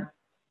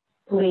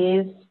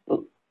 please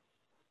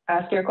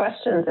ask your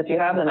questions if you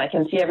have them. I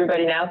can see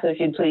everybody now, so if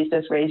you'd please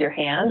just raise your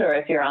hand, or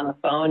if you're on the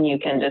phone, you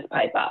can just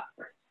pipe up.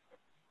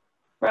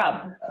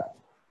 Rob.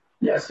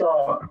 Yes, so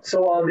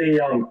on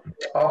the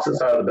opposite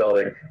side of the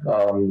building,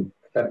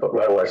 10-foot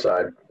right-of-way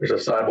side, there's a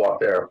sidewalk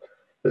there.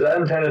 Is that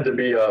intended to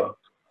be a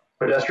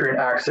pedestrian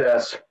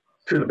access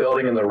to the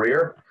building in the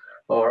rear,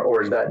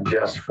 or is that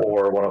just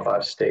for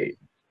 105 State?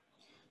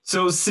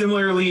 So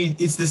similarly,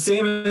 it's the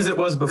same as it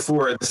was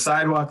before. The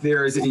sidewalk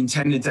there is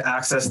intended to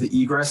access the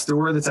egress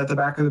door that's at the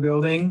back of the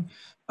building.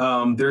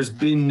 There's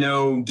been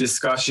no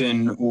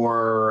discussion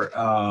or,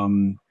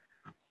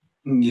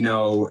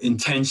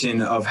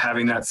 intention of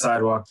having that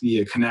sidewalk be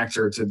a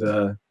connector to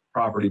the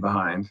property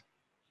behind.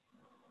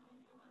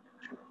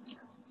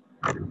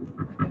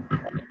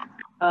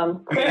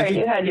 Claire,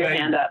 you had your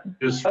hand up.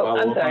 I'm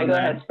sorry, go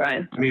ahead,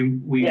 Brian. I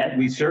mean,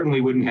 we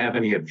certainly wouldn't have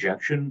any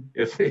objection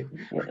if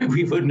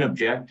we wouldn't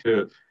object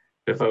to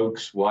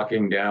folks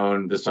walking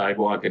down the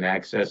sidewalk and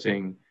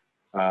accessing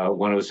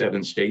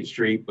 107 State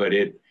Street, but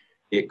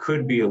it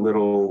could be a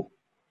little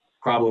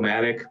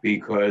problematic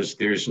because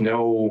there's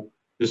no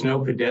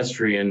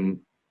pedestrian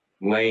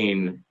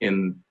lane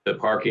in the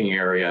parking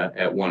area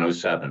at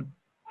 107.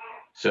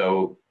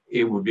 So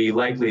it would be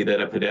likely that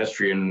a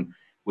pedestrian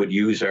would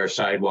use our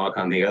sidewalk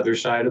on the other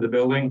side of the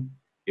building.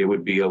 It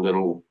would be a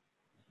little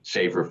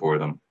safer for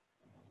them.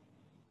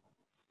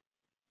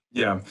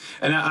 Yeah,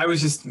 and I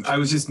was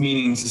just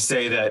meaning to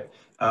say that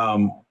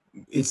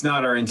it's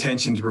not our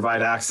intention to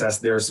provide access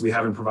there, so we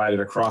haven't provided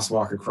a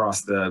crosswalk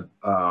across the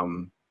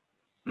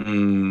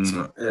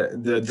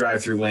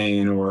drive-through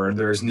lane, or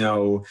there's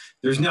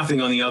nothing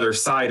on the other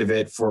side of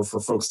it for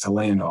folks to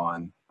land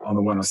on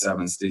the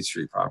 107 State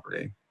Street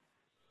property.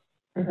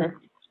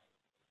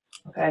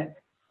 Mm-hmm. Okay,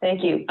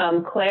 thank you.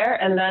 Claire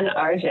and then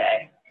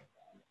RJ.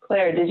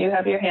 Claire, did you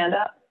have your hand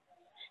up?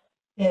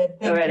 Yeah,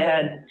 go right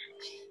ahead.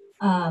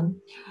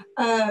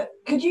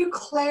 Could you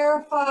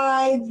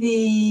clarify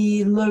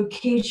the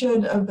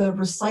location of the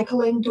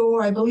recycling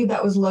door? I believe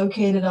that was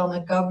located on the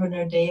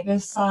Governor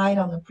Davis side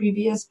on the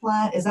previous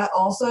plan. Is that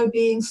also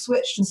being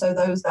switched? And so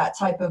that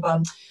type of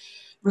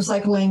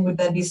recycling would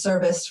then be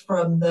serviced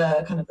from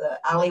the kind of the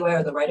alleyway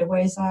or the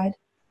right-of-way side?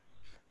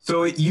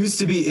 So it used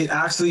to be,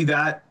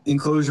 that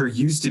enclosure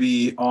used to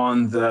be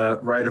on the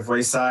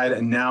right-of-way side,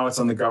 and now it's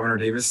on the Governor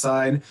Davis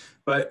side.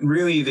 But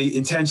really the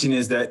intention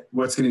is that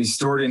what's going to be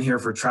stored in here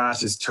for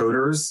trash is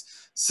toters.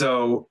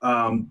 So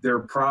they're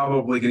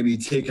probably going to be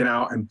taken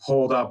out and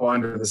pulled up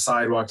onto the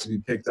sidewalk to be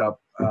picked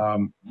up,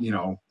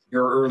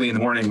 early in the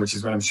morning, which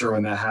is when I'm sure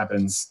when that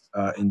happens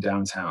in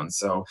downtown.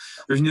 So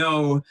there's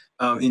no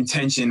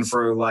intention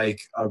for like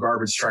a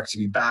garbage truck to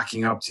be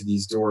backing up to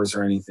these doors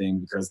or anything,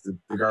 because the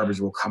garbage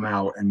will come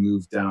out and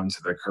move down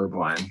to the curb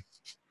line.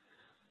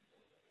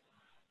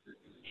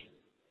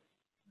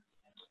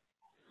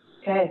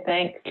 Okay,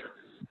 thanks.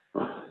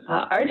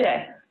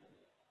 RJ.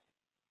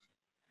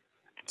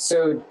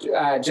 So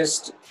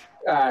just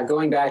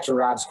going back to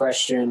Rob's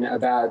question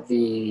about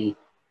the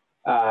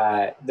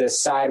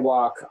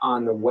sidewalk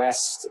on the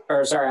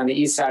on the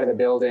east side of the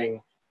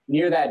building,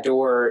 near that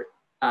door,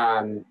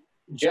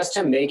 just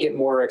to make it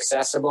more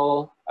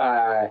accessible,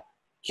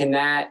 can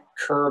that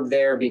curb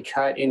there be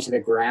cut into the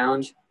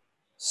ground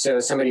so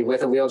somebody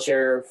with a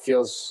wheelchair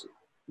feels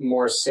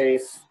more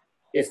safe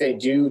if they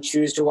do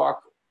choose to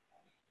walk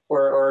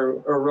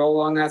or roll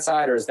along that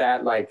side, or is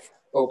that like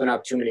open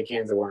up too many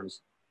cans of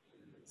worms?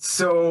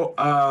 So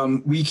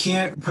we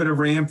can't put a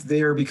ramp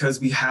there because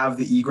we have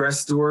the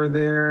egress door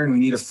there, and we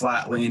need a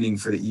flat landing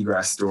for the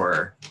egress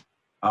door.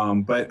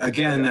 But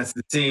again, it's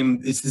the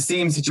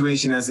same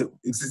situation it's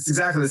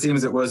exactly the same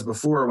as it was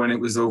before when it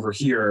was over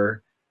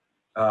here.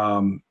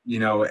 And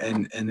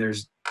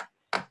there's,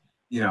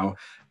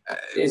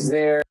 is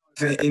there,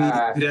 if any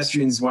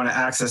pedestrians want to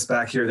access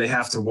back here, they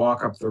have to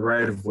walk up the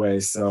right of way.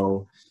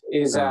 So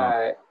is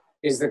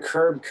the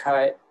curb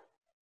cut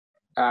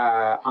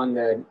on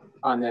the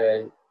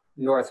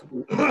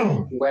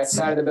northwest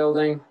side of the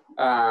building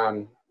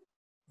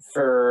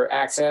for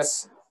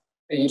access?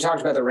 You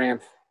talked about the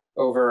ramp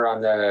over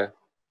on the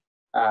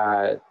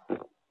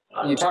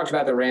you talked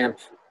about the ramp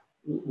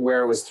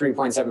where it was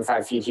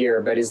 3.75 feet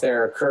here, but is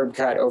there a curb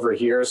cut over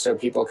here so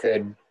people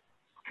could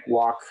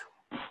walk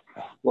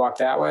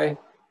that way?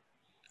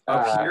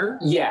 Up here?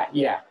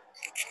 Yeah.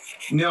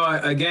 No,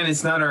 again,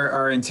 it's not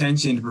our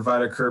intention to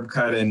provide a curb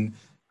cut, and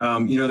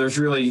there's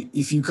really,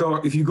 if you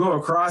go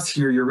across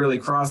here, you're really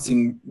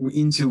crossing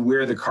into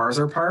where the cars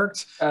are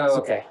parked. Oh,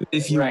 okay. So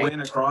if you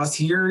went across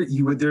here,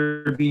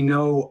 there'd be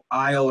no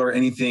aisle or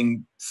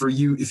anything for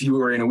you if you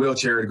were in a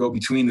wheelchair to go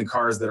between the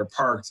cars that are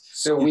parked.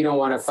 So we don't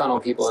want to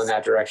funnel people in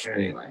that direction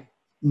anyway.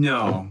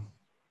 No.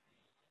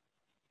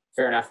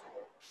 Fair enough.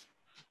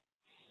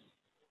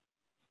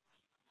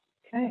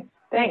 Okay,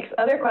 thanks.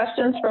 Other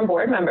questions from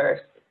board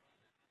members?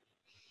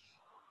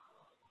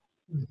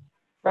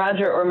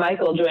 Roger or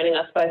Michael joining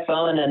us by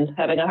phone and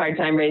having a hard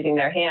time raising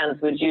their hands,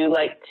 would you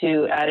like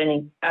to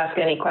ask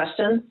any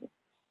questions?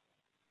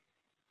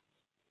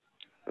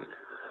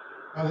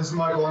 This is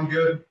Michael. I'm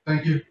good.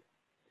 Thank you.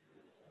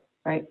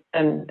 Right.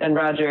 And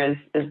Roger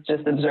is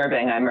just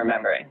observing, I'm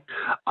remembering.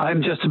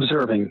 I'm just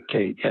observing,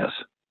 Kate. Yes.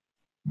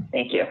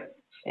 Thank you.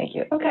 Thank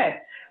you. Okay.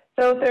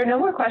 So if there are no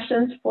more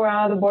questions for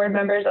the board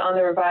members on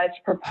the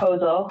revised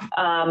proposal,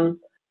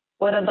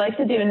 what I'd like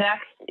to do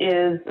next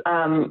is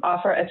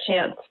offer a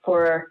chance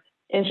for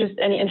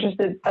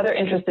other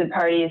interested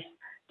parties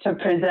to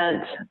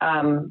present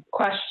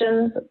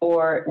questions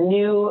or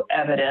new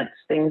evidence,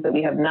 things that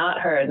we have not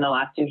heard in the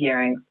last two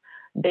hearings,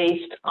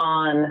 based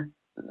on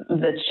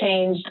the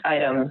changed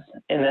items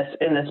in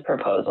this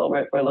proposal.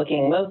 We're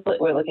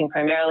looking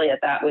primarily at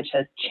that which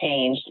has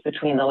changed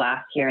between the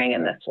last hearing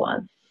and this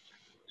one.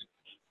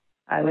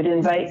 I would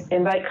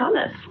invite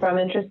comments from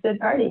interested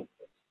parties.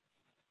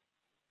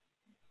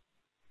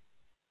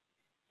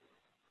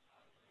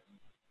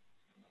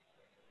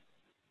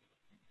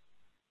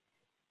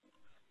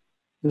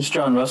 This is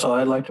John Russell.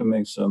 I'd like to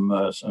make some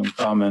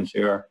comments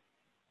here.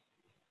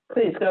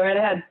 Please go right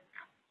ahead.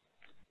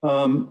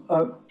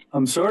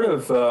 I'm sort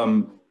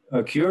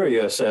of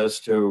curious as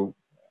to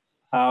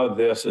how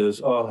this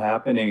is all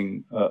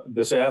happening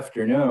this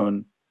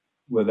afternoon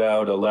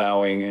without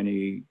allowing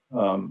any,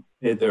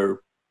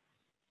 either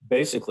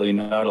basically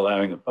not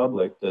allowing the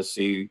public to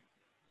see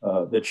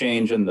the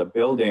change in the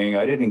building.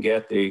 I didn't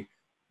get the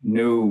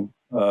new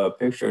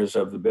pictures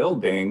of the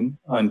building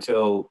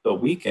until the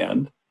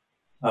weekend.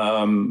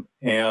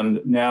 And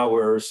now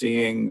we're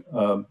seeing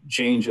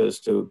changes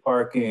to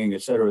parking,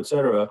 et cetera,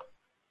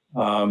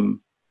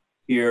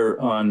 here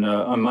on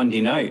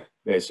Monday night,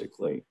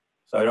 basically.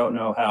 So I don't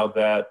know how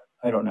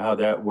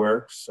that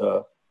works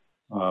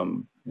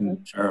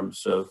in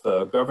terms of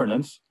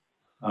governance.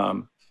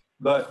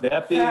 But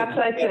that be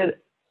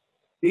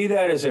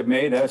that as it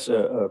may, that's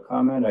a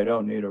comment. I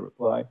don't need a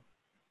reply.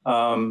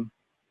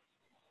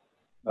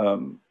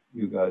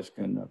 You guys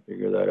can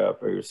figure that out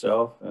for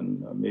yourself,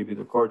 and maybe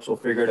the courts will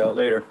figure it out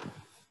later.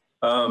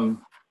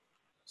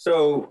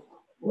 So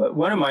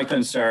one of my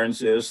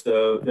concerns is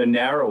the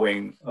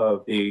narrowing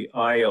of the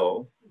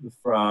aisle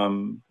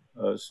from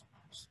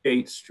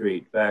State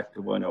Street back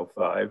to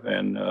 105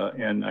 and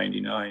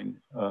 99,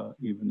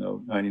 even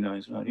though 99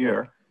 is not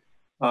here.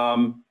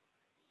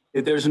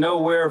 There's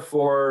nowhere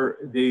for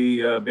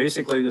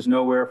basically there's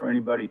nowhere for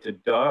anybody to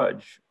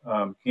dodge.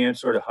 Can't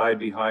sort of hide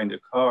behind the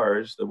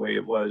cars the way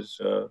it was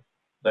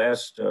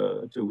last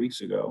 2 weeks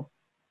ago.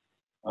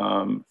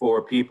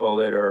 For people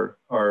that are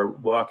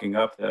walking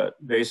up that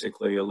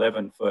basically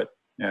 11-foot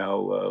now,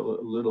 a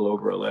little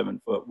over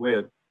 11-foot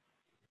width.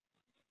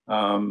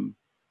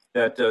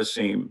 That does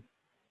seem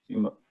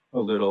a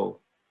little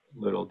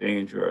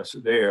dangerous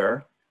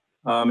there.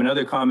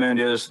 Another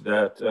comment is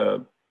that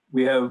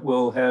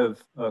we'll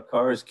have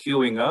cars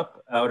queuing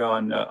up out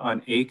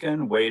on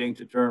Aiken, waiting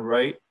to turn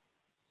right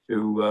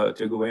to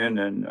go in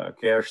and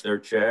cash their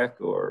check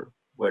or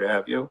what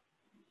have you.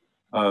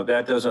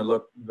 That doesn't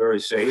look very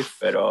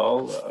safe at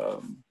all.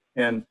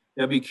 And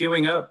they'll be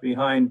queuing up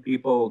behind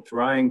people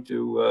trying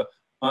to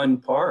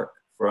unpark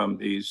from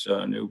these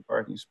new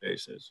parking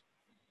spaces.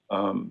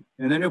 And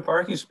the new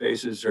parking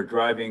spaces are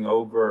driving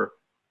over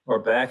or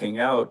backing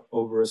out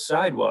over a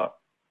sidewalk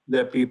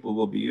that people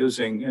will be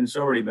using. And it's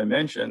already been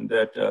mentioned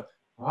that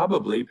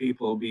probably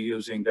people will be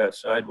using that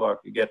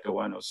sidewalk to get to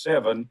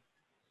 107,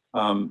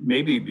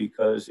 maybe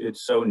because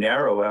it's so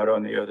narrow out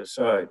on the other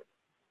side.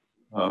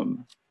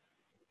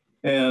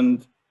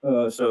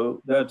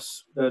 So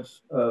that's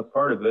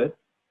part of it.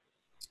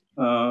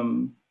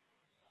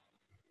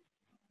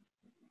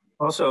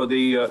 Also,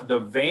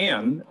 the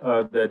van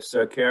that's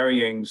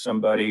carrying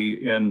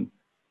somebody in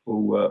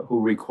who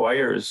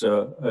requires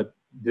a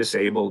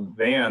disabled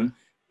van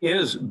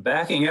is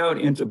backing out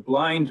into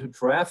blind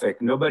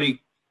traffic.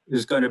 Nobody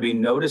is going to be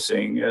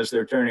noticing as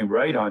they're turning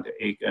right onto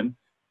Aiken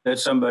that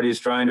somebody's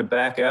trying to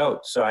back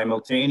out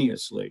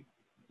simultaneously.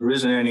 There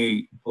isn't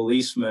any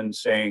policeman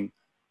saying,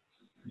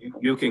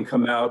 you can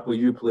come out, will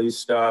you please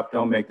stop,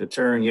 don't make the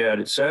turn yet,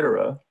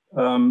 etc.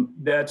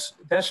 That's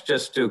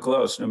just too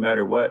close, no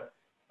matter what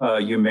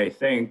you may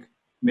think.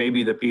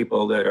 Maybe the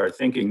people that are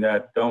thinking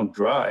that don't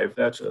drive,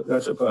 that's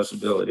a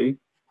possibility,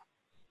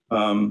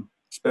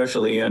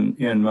 especially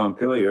in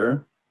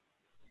Montpelier.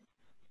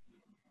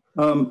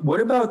 What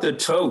about the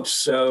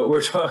totes?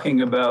 We're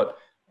talking about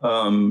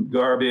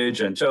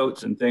garbage and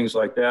totes and things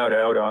like that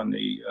out on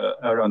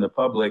the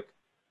public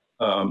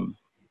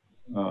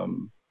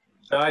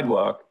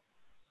sidewalk.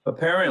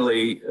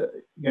 Apparently,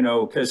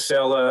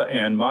 Casella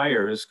and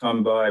Myers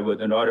come by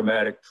with an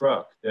automatic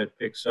truck that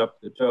picks up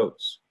the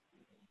totes.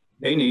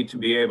 They need to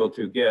be able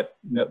to get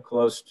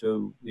close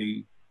to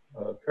the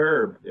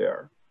curb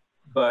there.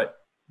 But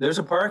there's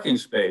a parking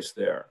space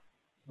there,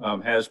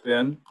 has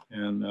been,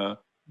 and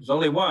there's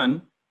only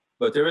one,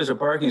 but there is a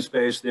parking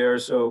space there.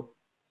 So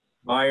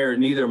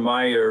neither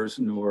Myers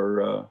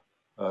nor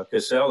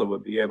Casella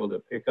would be able to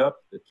pick up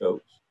the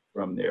totes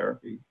from there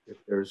if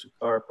there's a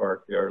car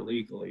parked there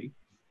legally.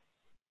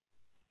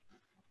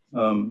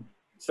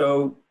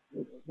 So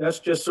that's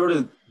just sort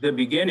of the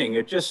beginning.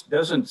 It just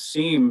doesn't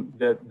seem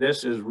that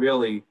this is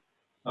really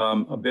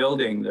a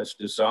building that's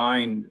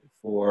designed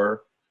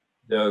for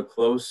the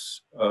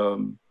close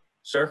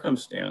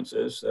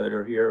circumstances that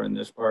are here in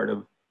this part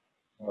of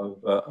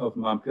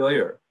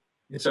Montpelier.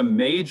 It's a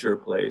major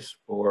place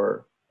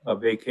for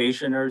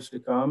vacationers to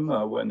come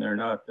when they're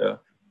not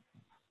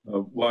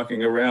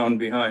walking around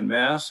behind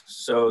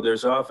masks. So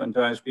there's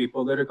oftentimes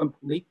people that are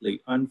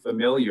completely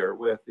unfamiliar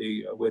with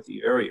the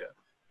area.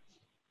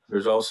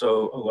 There's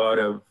also a lot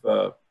of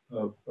I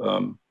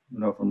don't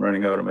know if I'm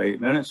running out of my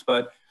 8 minutes,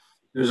 but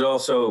there's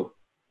also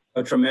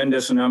a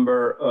tremendous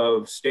number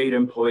of state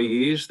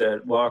employees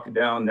that walk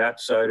down that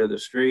side of the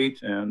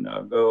street and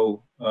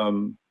go,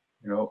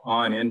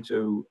 on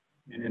into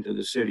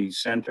the city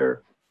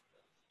center.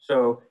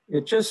 So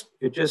it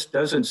just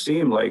doesn't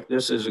seem like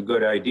this is a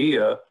good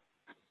idea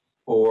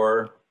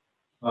for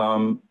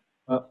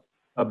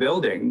a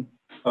building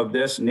of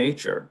this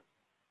nature.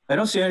 I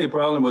don't see any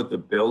problem with the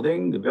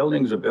building. The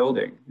building's a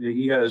building.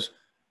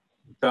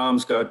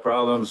 Tom's got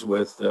problems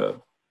with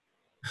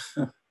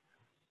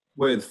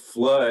with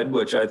flood,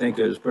 which I think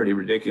is pretty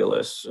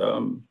ridiculous.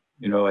 I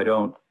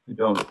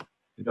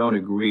don't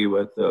agree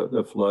with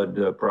the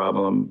flood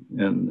problem,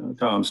 and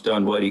Tom's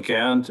done what he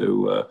can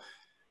to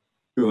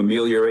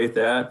ameliorate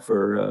that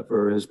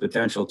for his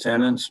potential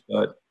tenants,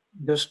 but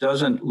this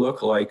doesn't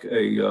look like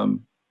a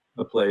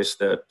place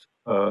that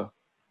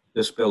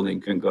this building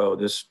can go.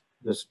 This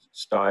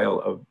style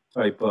of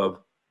type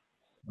of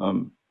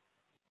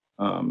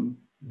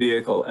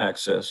vehicle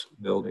access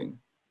building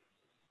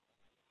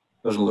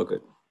doesn't look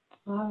it.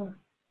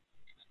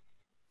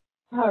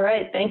 All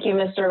right, thank you,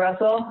 Mr.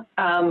 Russell.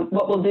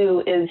 What we'll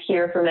do is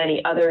hear from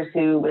any others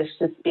who wish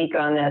to speak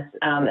on this,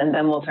 and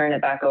then we'll turn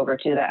it back over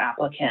to the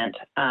applicant.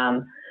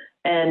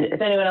 And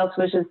if anyone else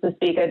wishes to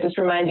speak, I just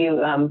remind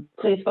you,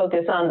 please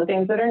focus on the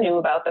things that are new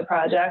about the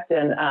project.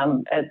 And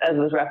as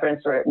was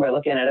referenced, we're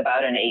looking at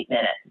about an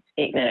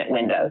 8-minute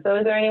window. So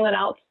is there anyone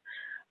else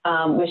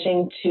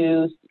wishing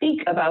to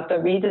speak about the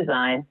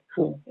redesign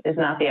who is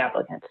not the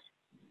applicant?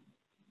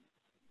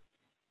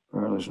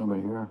 Apparently there's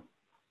nobody here.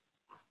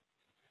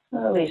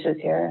 Alicia's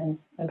here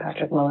and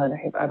Patrick Mullen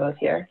are both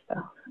here.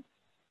 So.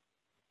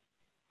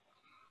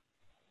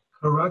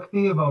 Correct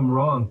me if I'm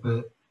wrong,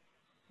 but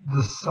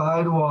the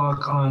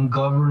sidewalk on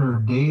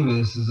Governor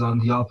Davis is on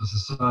the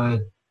opposite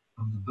side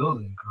of the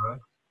building,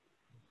 correct?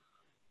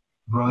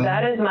 Brian?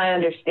 That is my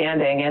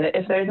understanding. And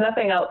if there's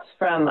nothing else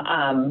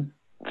from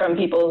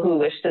people who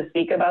wish to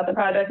speak about the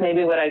project,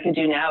 maybe what I could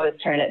do now is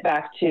turn it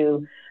back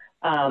to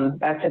Tom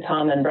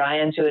and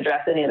Brian to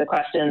address any of the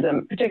questions.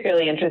 I'm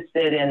particularly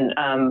interested in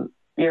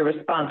your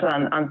response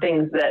on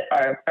things that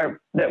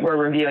that we're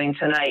reviewing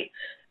tonight.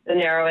 The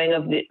narrowing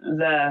of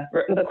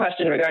the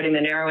question regarding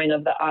the narrowing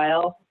of the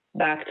aisle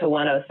back to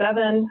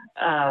 107,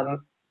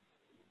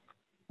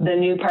 the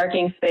new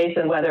parking space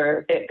and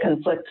whether it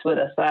conflicts with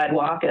a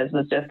sidewalk, as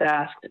was just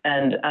asked,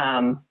 and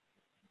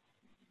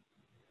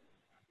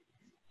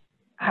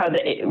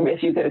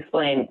if you could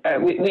explain,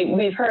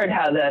 we've heard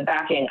how the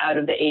backing out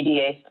of the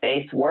ADA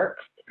space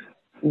works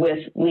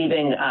with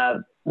leaving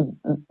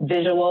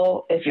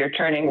visual if you're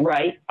turning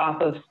right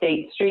off of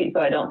State Street,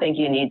 so I don't think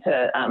you need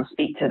to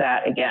speak to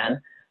that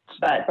again.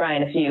 But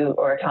Brian,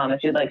 or Tom,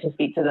 if you'd like to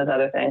speak to those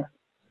other things.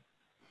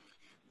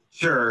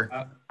 Sure.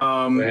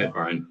 Go ahead,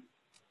 Brian.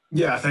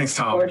 Yeah, thanks,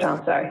 Tom. Or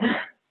Tom, sorry.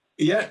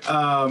 Yeah.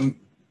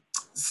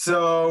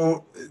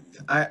 So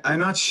I'm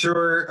not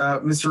sure.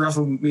 Mr.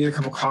 Russell made a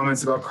couple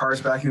comments about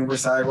cars backing over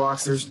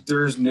sidewalks.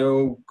 There's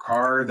no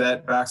car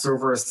that backs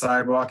over a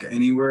sidewalk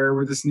anywhere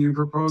with this new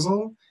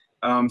proposal.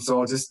 So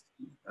I'll just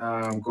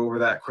go over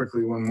that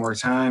quickly one more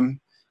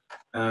time.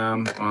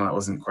 Well, that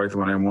wasn't quite the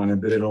one I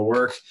wanted, but it'll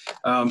work.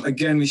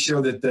 Again, we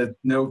show that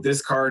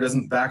this car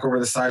doesn't back over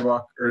the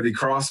sidewalk or the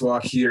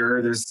crosswalk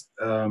here. There's,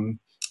 and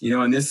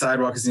this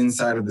sidewalk is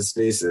inside of the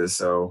spaces.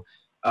 So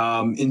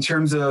in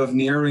terms of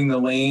narrowing the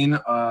lane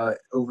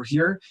over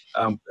here,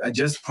 I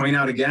just point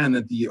out again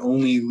that the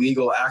only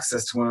legal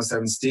access to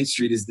 107 State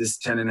Street is this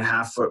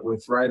 10.5 foot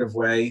width right of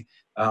way.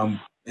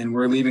 And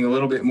we're leaving a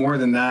little bit more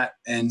than that,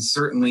 and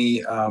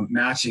certainly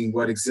matching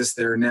what exists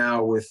there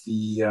now with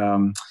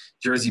the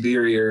Jersey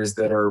barriers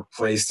that are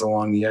placed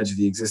along the edge of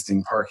the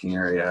existing parking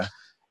area.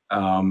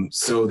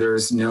 So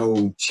there's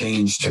no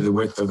change to the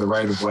width of the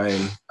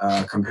right-of-way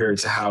compared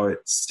to how it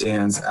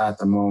stands at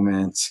the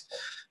moment.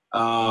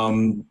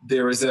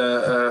 There was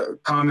a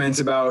comment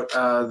about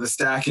the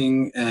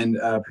stacking and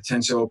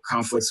potential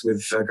conflicts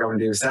with Governor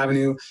Davis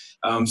Avenue.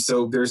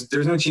 So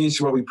there's no change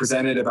to what we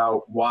presented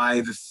about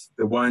why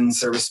the one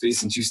service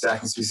space and two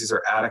stacking spaces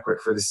are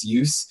adequate for this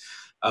use.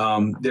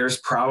 There's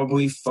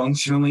probably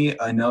functionally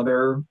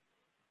another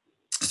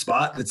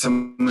spot that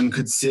someone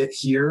could sit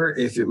here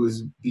if it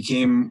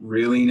became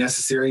really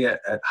necessary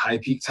at high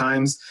peak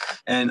times.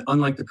 And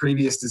unlike the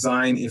previous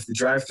design, if the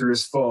drive-through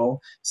is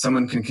full,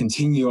 someone can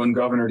continue on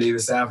Governor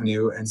Davis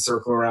Avenue and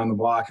circle around the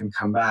block and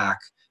come back,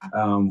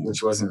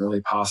 which wasn't really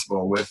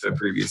possible with the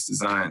previous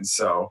design.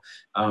 So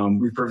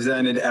we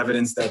presented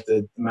evidence that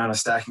the amount of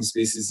stacking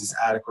spaces is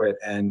adequate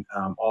and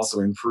also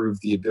improve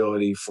the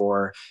ability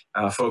for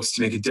folks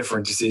to make a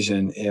different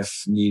decision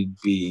if need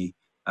be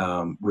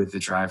with the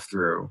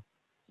drive-through.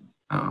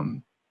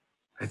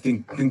 I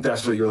think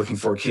that's what you're looking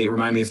for. Kate,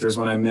 remind me if there's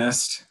one I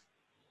missed.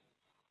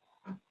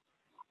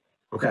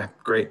 Okay,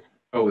 great.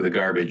 Oh, the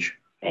garbage.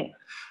 Thanks.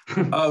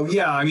 Oh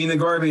yeah, I mean the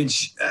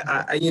garbage.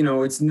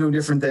 It's no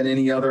different than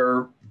any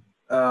other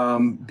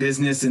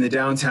business in the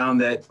downtown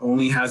that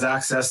only has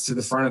access to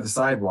the front of the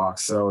sidewalk.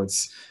 So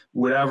it's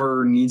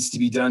whatever needs to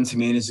be done to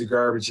manage the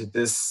garbage at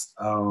this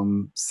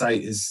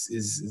site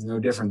is no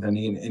different than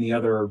any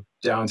other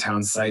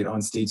downtown site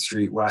on State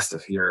Street west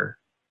of here.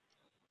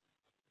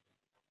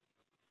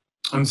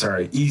 I'm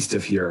sorry, east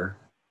of here,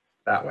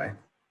 that way.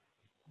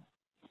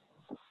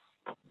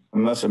 I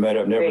must admit,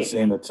 I've never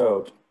seen the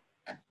tote.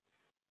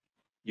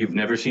 You've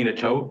never seen a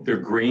tote? They're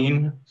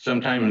green.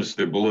 Sometimes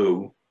they're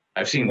blue.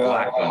 I've seen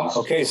black ones.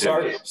 Okay,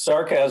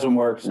 sarcasm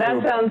works. That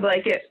too. sounds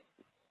like it.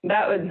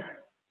 That would.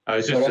 I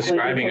was just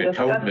describing a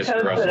tote,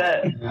 Mr.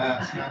 Russell.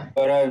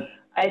 But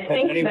I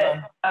think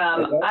that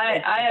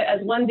I,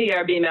 as one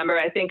DRB member,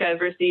 I think I've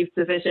received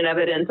sufficient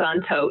evidence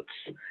on totes.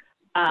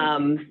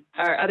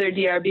 Are other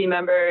DRB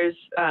members,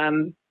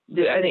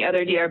 do any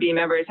other DRB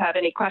members have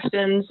any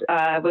questions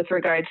with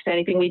regards to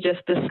anything we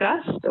just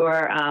discussed,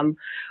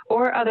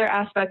 or other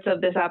aspects of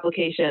this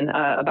application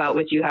about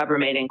which you have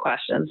remaining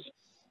questions?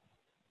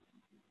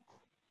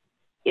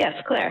 Yes,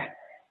 Claire.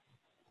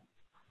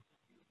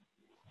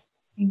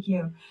 Thank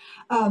you.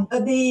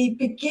 At the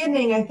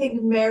beginning, I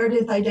think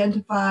Meredith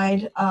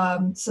identified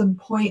some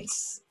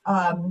points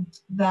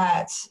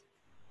that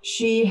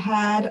she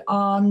had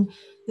on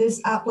this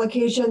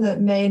application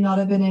that may not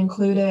have been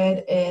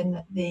included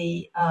in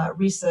the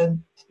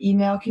recent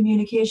email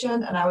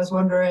communication. And I was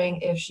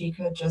wondering if she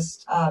could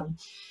just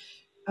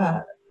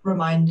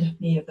remind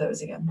me of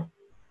those again.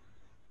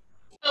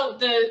 Oh,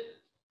 the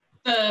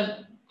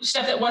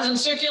stuff that wasn't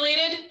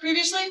circulated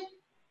previously? Is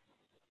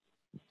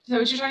that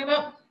what you're talking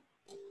about?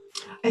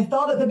 I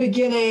thought at the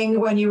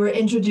beginning when you were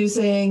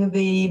introducing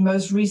the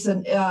most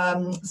recent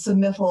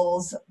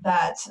submittals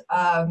that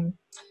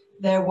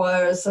there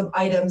were some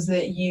items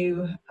that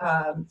you,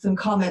 some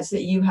comments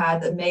that you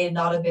had that may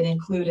not have been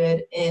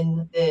included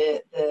in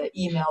the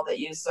email that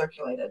you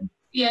circulated.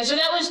 Yeah, so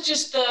that was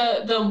just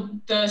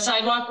the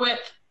sidewalk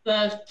width,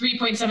 the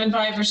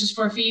 3.75 versus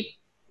 4 feet.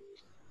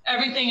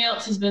 Everything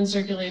else has been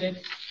circulated.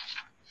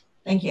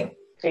 Thank you.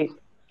 Great.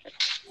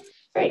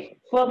 Great.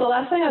 Well, the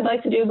last thing I'd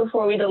like to do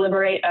before we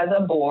deliberate as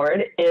a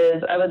board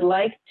is I would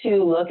like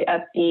to look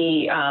at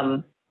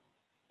the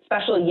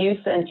special use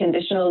and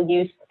conditional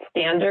use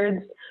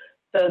standards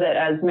so that,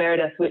 as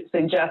Meredith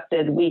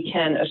suggested, we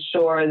can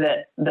assure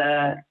that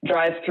the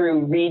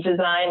drive-through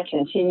redesign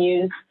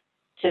continues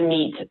to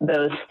meet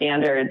those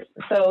standards.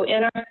 So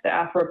in our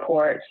staff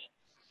report,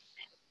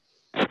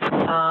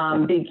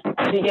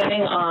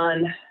 beginning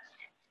on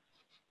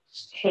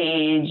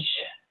page,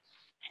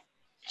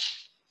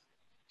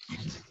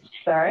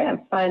 sorry,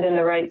 I'm finding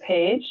the right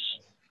page.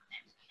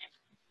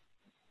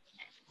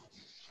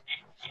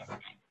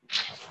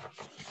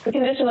 The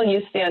conditional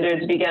use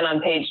standards begin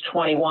on page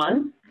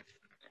 21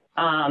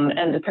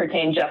 and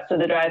pertain just to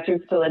the drive-through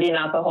facility,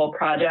 not the whole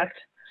project.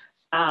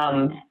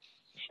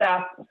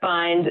 Staff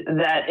find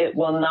that it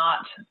will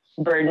not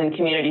burden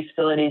community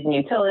facilities and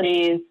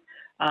utilities.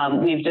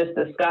 We've just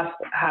discussed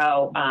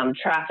how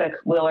traffic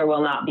will or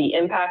will not be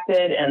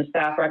impacted, and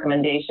staff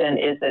recommendation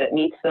is that it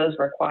meets those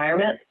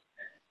requirements.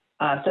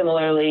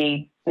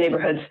 Similarly,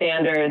 neighborhood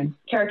standards,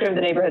 character of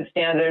the neighborhood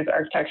standards,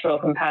 architectural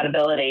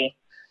compatibility,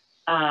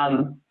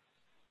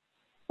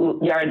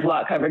 yards,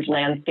 lot coverage,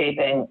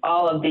 landscaping,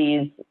 all of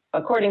these,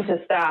 according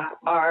to staff,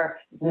 are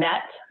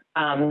met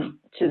to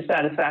the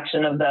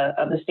satisfaction of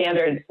the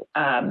standards.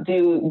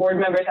 Do board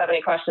members have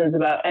any questions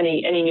about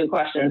any new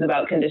questions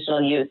about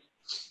conditional use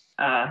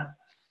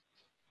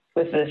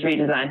with this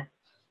redesign?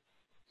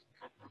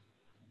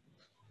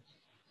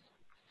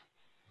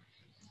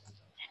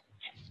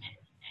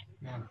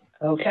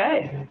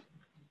 Okay.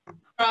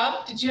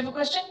 Rob, did you have a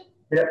question?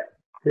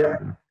 Yeah.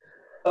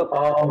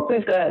 Oh,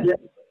 please go ahead.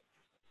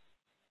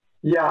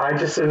 Yeah, I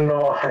just didn't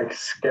know. I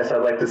guess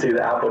I'd like to see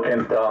the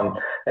applicant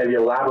maybe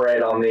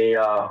elaborate on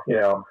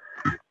the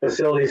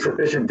facility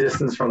sufficient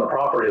distance from the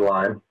property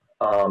line.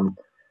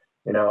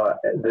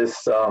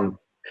 This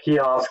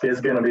kiosk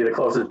is going to be the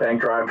closest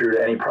bank drive-through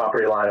to any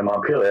property line in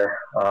Montpelier.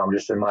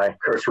 Just in my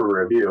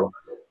cursory review,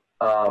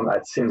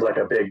 that seems like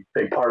a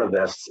big part of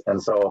this,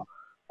 and so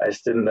I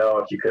just didn't know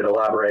if you could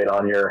elaborate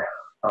on your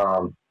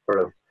sort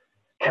of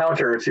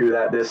counter to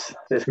that. This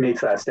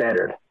meets that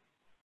standard.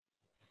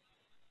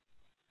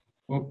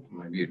 Oh,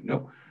 my mute.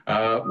 No.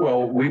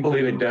 Well, we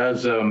believe it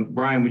does.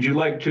 Brian, would you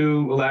like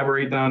to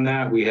elaborate on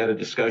that? We had a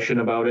discussion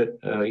about it.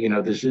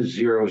 This is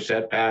zero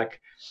setback.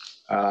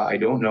 I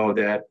don't know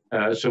that.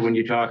 So when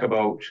you talk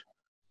about,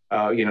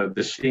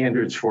 the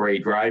standards for a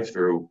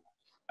drive-through,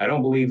 I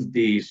don't believe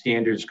the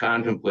standards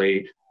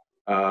contemplate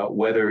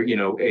whether,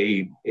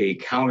 a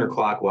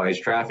counterclockwise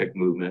traffic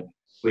movement,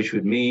 which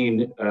would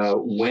mean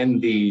when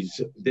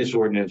this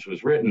ordinance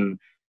was written,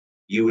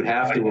 you would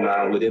have to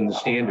allow within the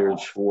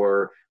standards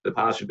for the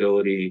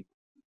possibility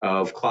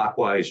of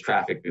clockwise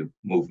traffic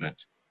movement,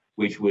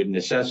 which would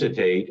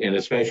necessitate, and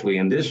especially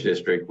in this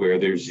district where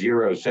there's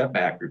zero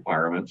setback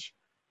requirements,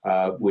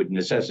 would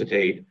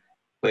necessitate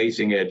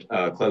placing it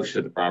close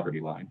to the property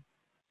line.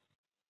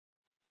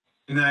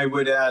 And I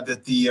would add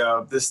that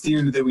the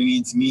standard that we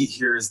need to meet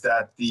here is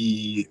that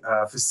the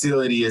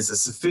facility is a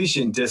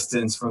sufficient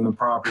distance from the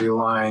property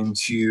line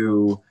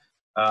to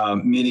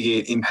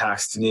mitigate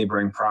impacts to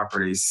neighboring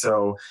properties.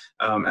 So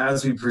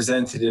as we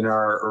presented in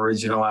our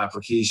original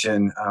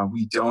application,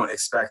 we don't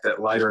expect that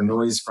light or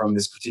noise from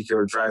this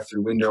particular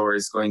drive-through window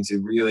is going to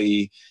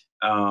really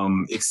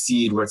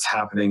exceed what's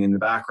happening in the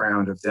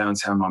background of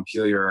downtown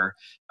Montpelier,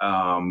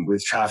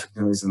 with traffic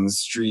noise on the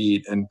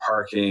street and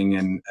parking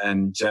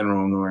and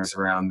general noise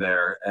around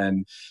there.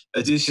 And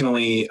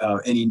additionally,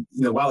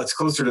 while it's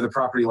closer to the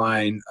property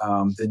line,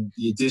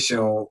 the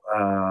additional,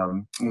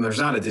 well, there's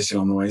not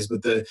additional noise,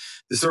 but the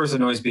source of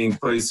noise being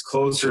placed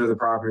closer to the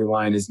property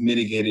line is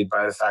mitigated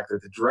by the fact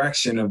that the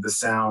direction of the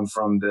sound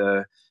from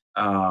the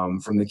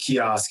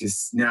kiosk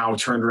is now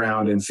turned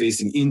around and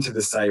facing into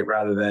the site,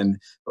 rather than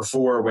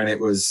before when it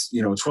was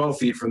 12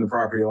 feet from the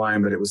property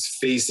line, but it was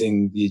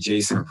facing the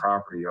adjacent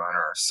property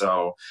owner.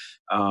 So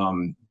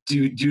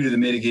due to the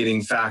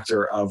mitigating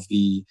factor of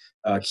the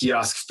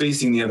kiosk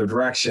facing the other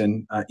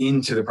direction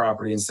into the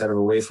property instead of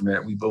away from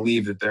it, we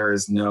believe that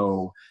there's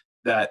no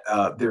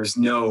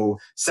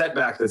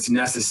setback that's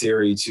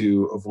necessary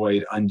to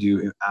avoid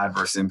undue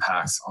adverse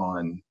impacts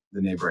on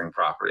the neighboring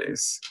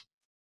properties.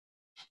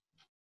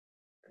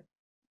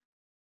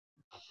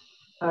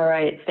 All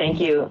right, thank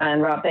you.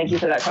 And Rob, thank you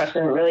for that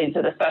question related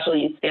to the special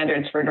use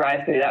standards for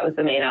drive-through. That was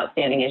the main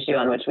outstanding issue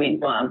on which we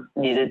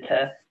needed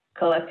to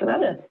collect some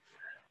evidence.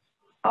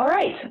 All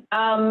right,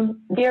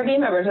 DRB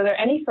members, are there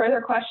any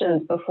further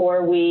questions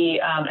before we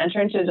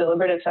enter into a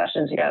deliberative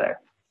session together?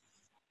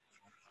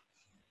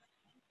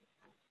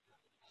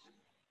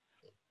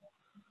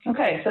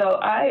 Okay, so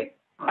I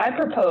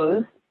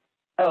propose,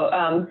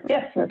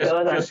 yes, Mr.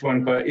 Lozano. Just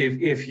one, but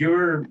if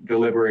you're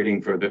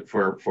deliberating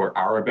for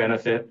our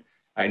benefit,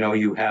 I know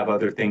you have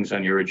other things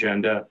on your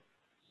agenda.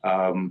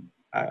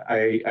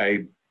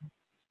 I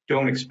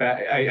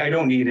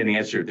don't need an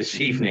answer this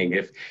evening.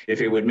 If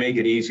it would make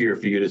it easier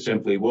for you to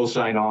simply, we'll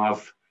sign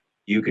off,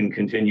 you can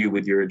continue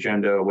with your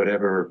agenda,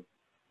 whatever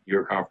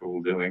you're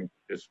comfortable doing.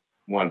 Just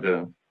wanted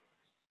to.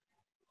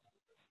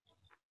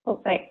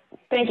 Well,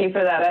 thank you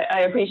for that.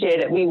 I appreciate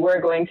it. We were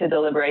going to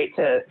deliberate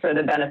for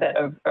the benefit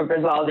of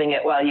resolving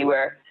it while you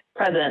were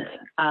present.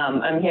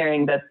 I'm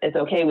hearing that it's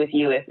okay with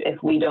you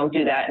if we don't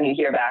do that and you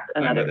hear back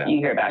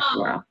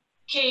tomorrow.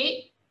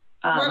 Kate,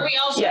 weren't we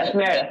also yes,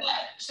 Meredith.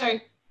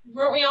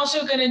 Weren't we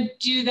also going to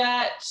do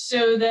that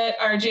so that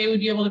RJ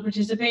would be able to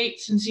participate,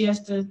 since he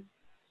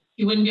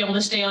wouldn't be able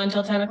to stay on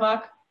until 10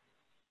 o'clock?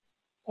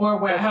 Or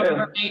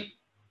however late?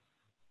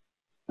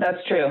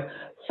 That's true.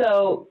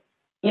 So,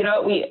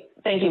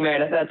 thank you,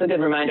 Meredith. That's a good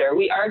reminder.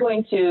 We are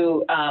going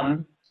to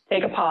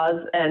take a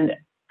pause, and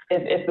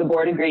if the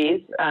board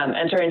agrees,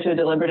 enter into a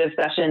deliberative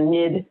session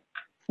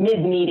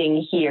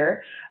mid-meeting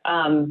here.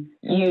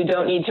 You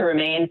don't need to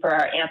remain for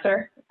our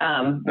answer.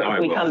 If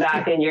we come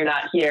back and you're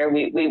not here,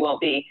 we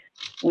won't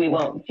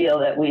feel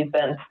that we've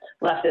been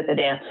left at the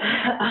dance.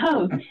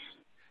 I'll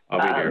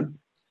be here.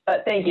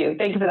 But thank you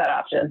for that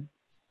option.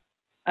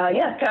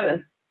 Yes,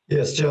 Kevin.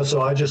 Yes, Joe.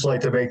 So I'd just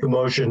like to make the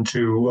motion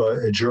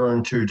to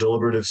adjourn to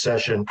deliberative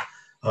session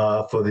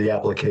for the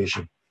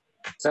application.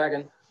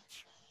 Second.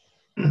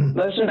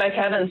 Motion by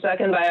Kevin,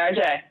 second by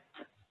RJ.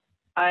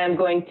 I am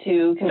going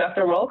to conduct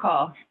a roll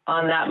call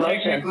on that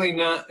motion. Technically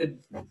not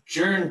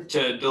adjourned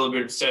to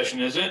deliberative session,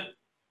 is it,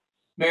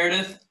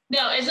 Meredith?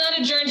 No, it's not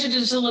adjourned to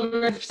just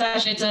deliberative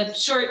session. It's a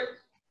short.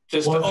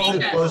 Just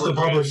close the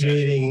public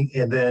meeting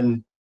and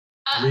then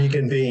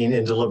reconvene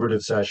in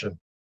deliberative session.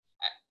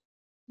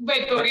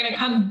 Right, but we're going to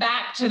come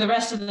back to the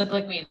rest of the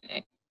public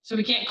meeting. So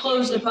we can't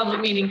close the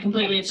public meeting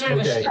completely. It's sort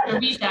of a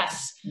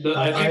recess.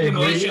 I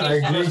agree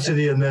to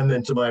the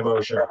amendment to my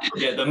motion.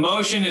 Yeah, the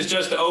motion is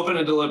just to open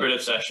a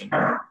deliberative session.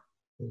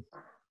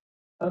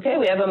 Okay,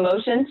 we have a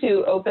motion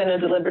to open a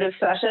deliberative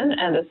session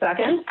and a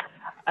second.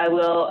 I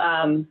will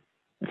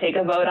take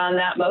a vote on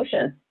that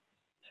motion.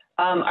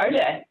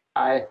 RJ?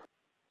 Aye.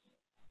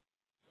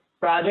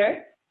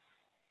 Roger?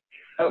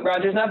 Oh,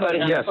 Roger's not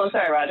voting on this one.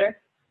 Sorry,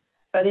 Roger.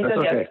 But he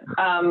says yes.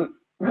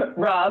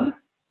 Rob?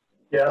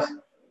 Yes.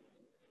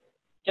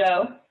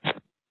 Joe?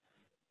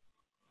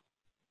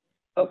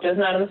 Oh, Joe's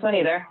not on this one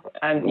either.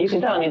 You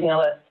can tell I'm using a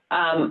list.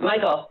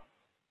 Michael?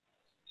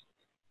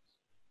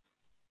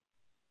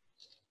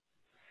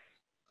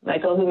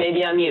 Michael, who may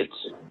be on mute.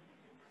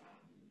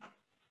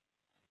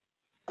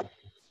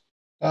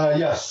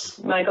 Yes.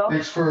 Michael?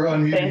 Thanks for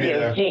unmuting me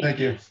there. Thank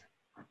you.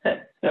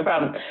 No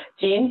problem.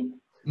 Jean?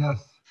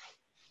 Yes.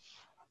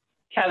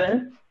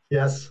 Kevin?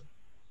 Yes.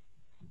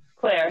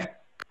 Claire?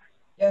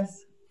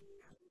 Yes.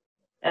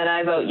 And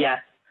I vote yes.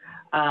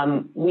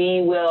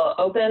 We will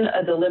open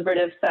a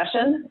deliberative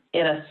session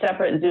in a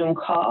separate Zoom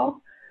call.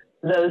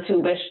 Those who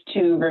wish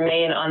to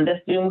remain on this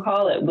Zoom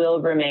call, it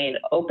will remain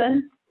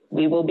open.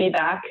 We will be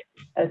back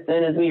as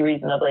soon as we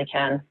reasonably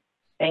can.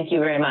 Thank you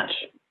very much.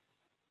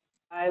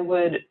 I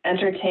would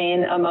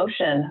entertain a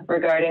motion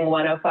regarding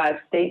 105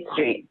 State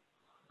Street.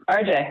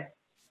 RJ.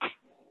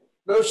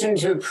 Motion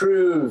to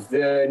approve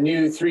the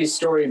new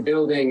 3-story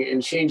building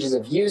and changes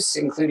of use,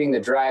 including the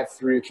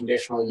drive-through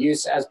conditional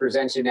use as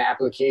presented in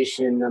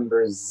application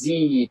number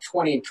Z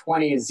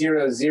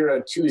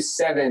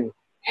 2020-0027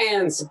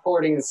 and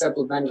supporting the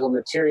supplemental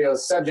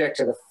materials subject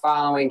to the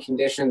following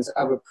conditions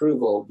of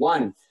approval.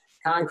 1,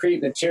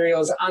 concrete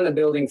materials on the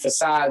building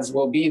facades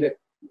will be the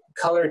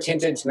color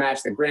tinted to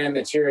match the granite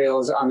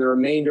materials on the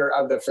remainder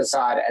of the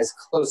facade as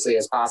closely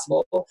as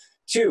possible.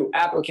 2,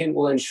 applicant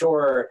will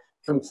ensure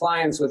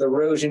compliance with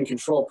erosion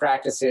control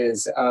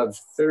practices of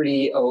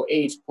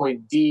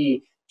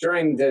 3008.d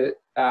during the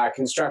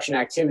construction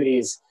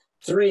activities.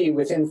 3,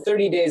 within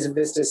 30 days of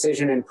this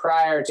decision and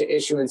prior to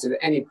issuance of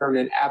any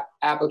permit,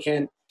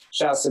 applicant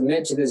shall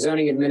submit to the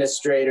zoning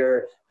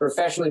administrator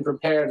professionally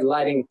prepared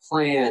lighting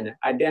plan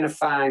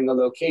identifying the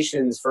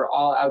locations for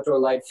all outdoor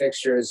light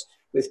fixtures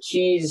with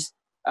key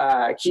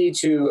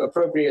to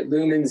appropriate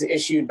lumens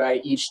issued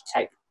by each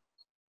type.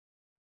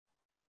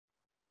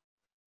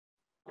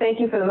 Thank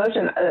you for the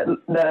motion.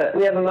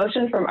 We have a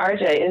motion from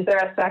RJ. Is there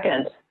a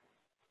second?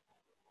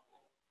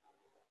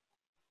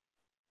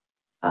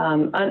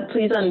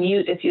 Please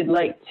unmute if you'd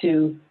like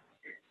to.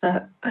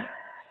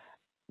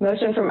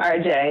 Motion from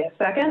RJ.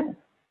 Second?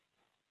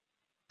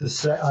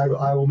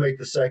 I will make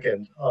the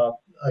second.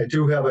 I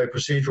do have a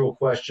procedural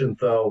question,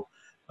 though.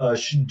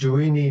 Do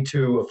we need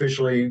to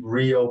officially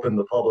reopen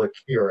the public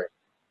hearing?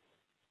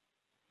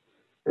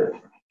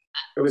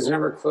 It was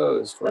never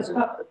closed, was it?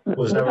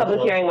 The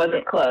public hearing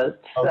wasn't closed,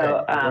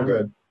 okay,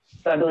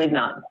 so I believe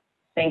not.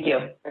 Thank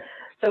you.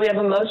 So we have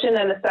a motion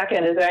and a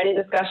second. Is there any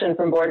discussion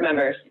from board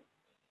members?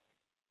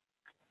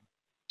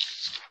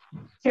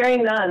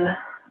 Hearing none,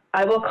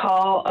 I will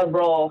call a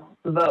roll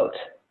vote.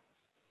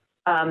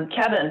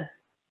 Kevin?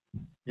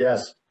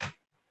 Yes.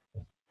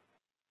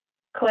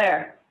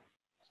 Claire?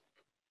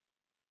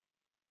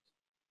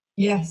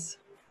 Yes.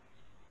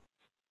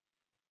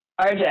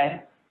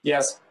 RJ?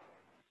 Yes.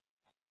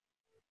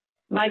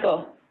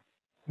 Michael?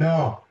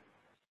 No.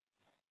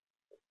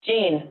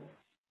 Jean?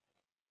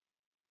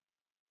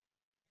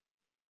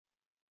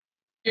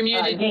 You're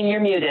muted. Jean, you're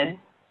muted.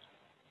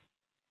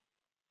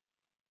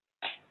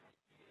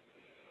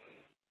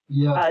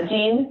 Yes.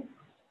 Jean?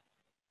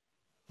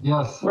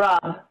 Yes.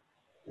 Rob?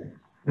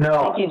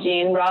 No. Thank you,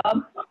 Jean.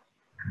 Rob?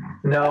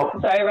 No.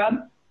 Sorry,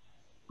 Rob?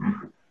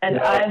 And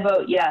No. I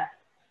vote yes.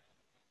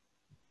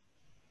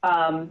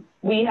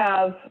 We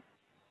have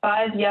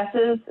 5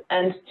 yeses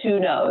and 2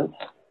 noes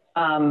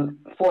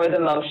for the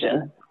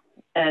motion,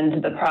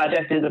 and the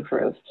project is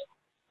approved.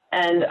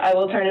 And I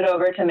will turn it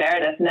over to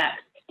Meredith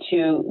next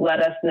to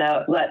let us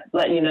know,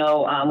 let you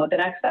know what the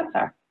next steps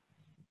are.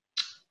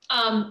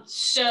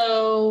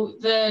 So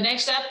the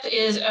next step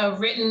is a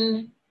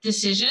written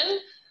decision.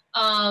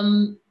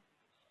 I'll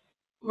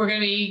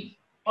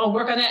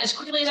work on that as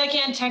quickly as I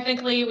can.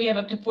 Technically, we have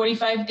up to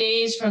 45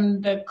 days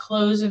from the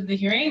close of the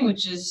hearing,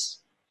 which is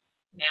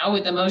now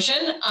with the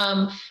motion.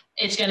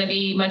 It's going to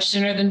be much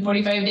sooner than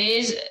 45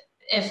 days,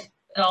 if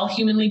at all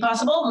humanly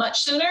possible,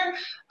 much sooner.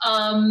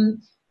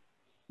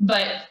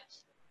 But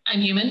I'm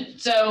human.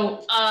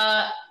 So,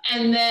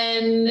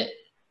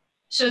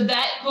 so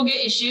that will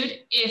get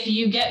issued. If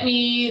you get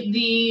me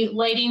the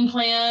lighting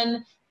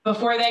plan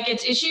before that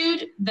gets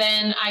issued,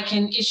 then I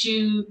can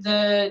issue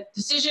the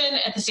decision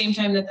at the same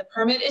time that the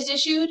permit is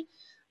issued.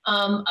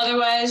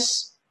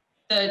 Otherwise,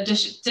 the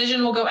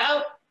decision will go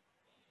out.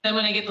 Then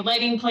when I get the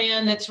lighting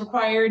plan that's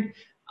required,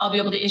 I'll be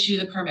able to issue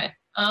the permit.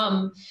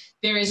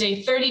 There is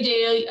a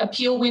 30-day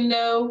appeal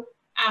window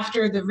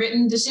after the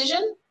written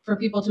decision for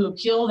people to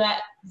appeal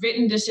that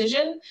written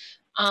decision.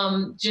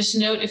 Just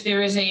note if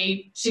there is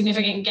a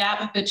significant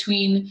gap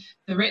between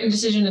the written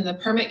decision and the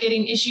permit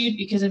getting issued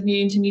because of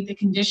needing to meet the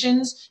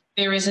conditions,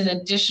 there is an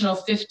additional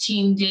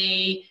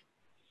 15-day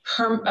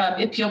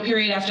appeal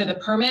period after the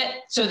permit.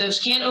 So those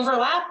can't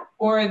overlap,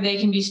 or they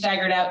can be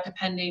staggered out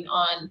depending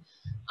on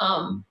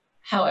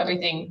how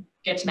everything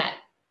gets met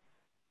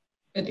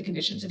with the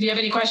conditions. If you have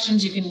any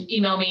questions, you can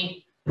email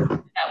me.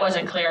 That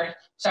wasn't clear.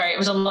 Sorry, it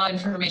was a lot of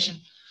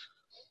information.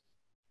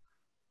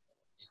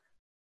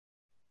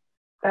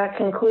 That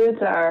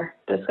concludes our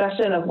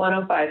discussion of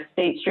 105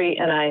 State Street,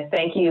 and I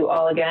thank you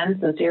all again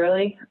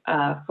sincerely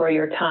for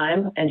your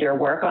time and your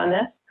work on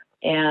this,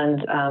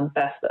 and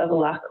best of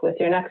luck with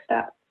your next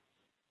step.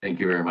 Thank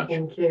you very much.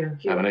 Thank you.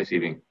 Have a nice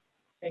evening.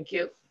 Thank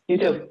you. You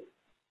too.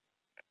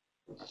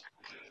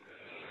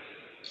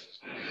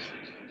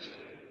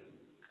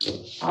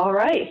 All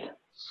right.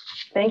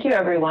 Thank you,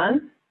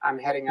 everyone. I'm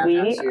heading out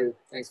now too.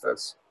 Thanks,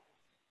 folks.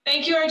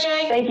 Thank you,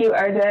 RJ. Thank you,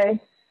 RJ.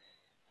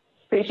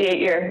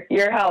 Appreciate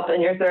your help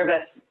and your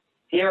service.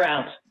 See you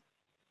around.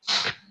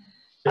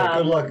 Yeah,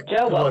 good luck.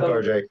 Joe, good welcome.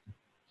 luck, RJ.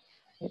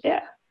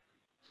 Yeah.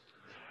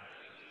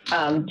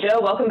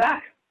 Joe, welcome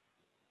back.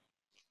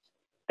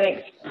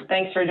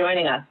 Thanks for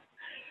joining us.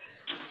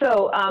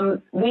 So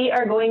we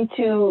are going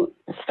to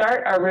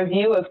start our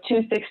review of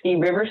 260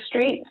 River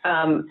Street.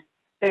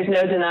 There's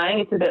no denying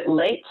it's a bit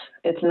late.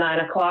 It's 9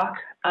 o'clock.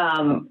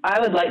 I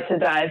would like to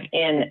dive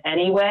in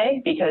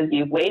anyway because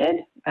you've waited.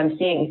 I'm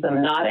seeing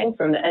some nodding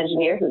from the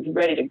engineer who's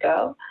ready to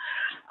go.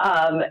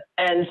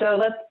 And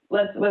so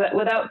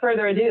without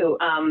further ado,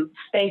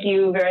 thank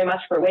you very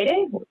much for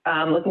waiting.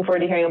 Looking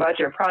forward to hearing about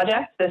your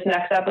project. This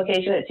next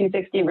application at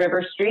 260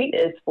 River Street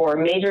is for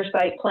major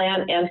site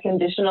plan and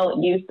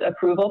conditional use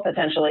approval,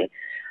 potentially,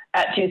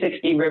 at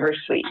 260 River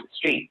Street.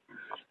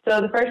 So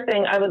the first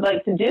thing I would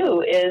like to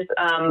do is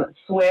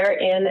swear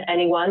in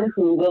anyone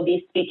who will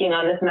be speaking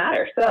on this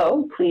matter.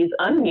 So please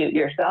unmute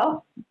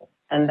yourself,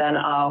 and then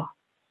I'll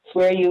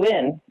swear you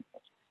in.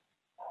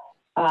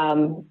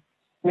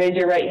 Raise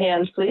your right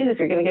hand, please, if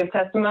you're going to give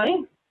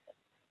testimony.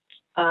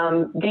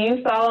 Do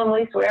you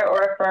solemnly swear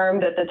or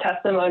affirm that the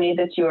testimony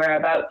that you are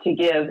about to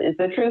give is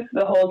the truth,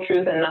 the whole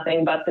truth, and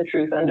nothing but the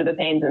truth under the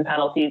pains and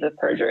penalties of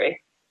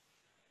perjury?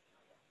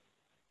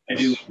 I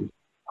do.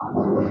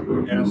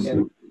 Yes.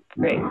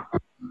 Great.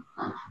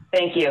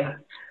 Thank you.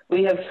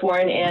 We have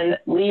sworn in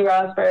Lee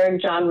Rosberg,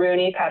 John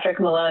Rooney, Patrick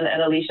Malone,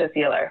 and Alicia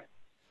Sealer.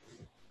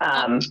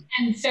 And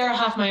Sarah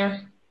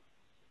Hoffmeyer.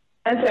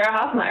 And Sarah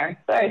Hoffmeyer.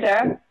 Sorry,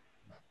 Sarah.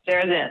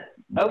 Sarah's in.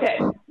 Okay.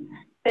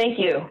 Thank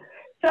you.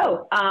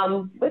 So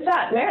with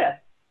that, Meredith,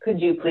 could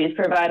you please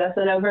provide us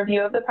an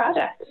overview of the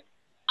project?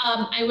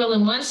 I will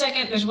in 1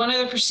 second. There's one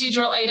other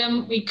procedural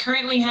item. We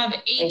currently have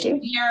 8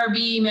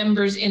 DRB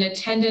members in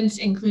attendance,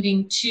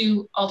 including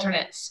 2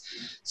 alternates.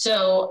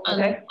 So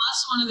unless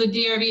one of the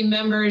DRB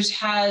members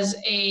has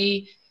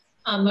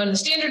one of the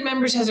standard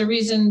members has a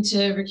reason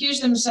to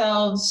recuse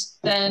themselves,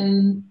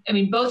 then, I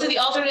mean, both of the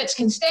alternates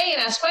can stay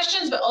and ask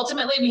questions, but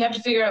ultimately we have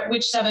to figure out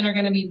which 7 are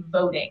going to be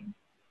voting.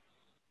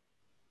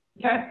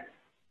 Okay.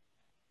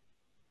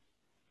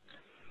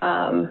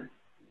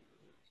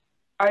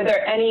 Are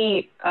there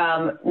any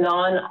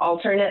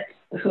non-alternates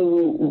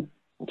who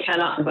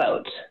cannot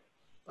vote?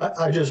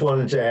 I just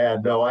wanted to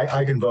add, no,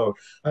 I can vote.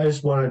 I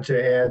just wanted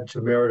to add to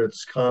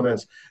Meredith's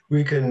comments.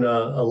 We can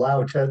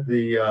allow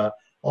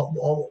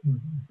all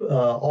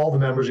the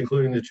members,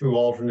 including the 2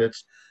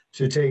 alternates,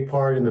 to take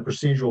part in the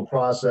procedural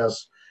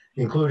process,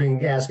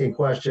 including asking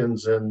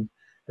questions and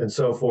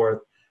so forth.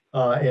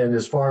 And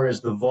as far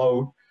as the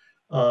vote,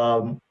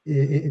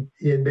 it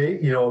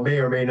may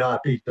or may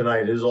not be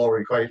tonight. It is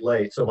already quite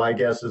late. So my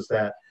guess is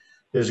that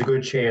there's a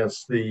good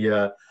chance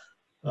the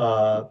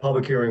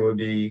public hearing would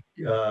be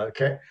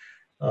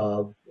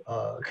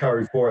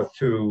carried forth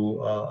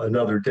to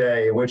another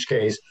day, in which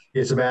case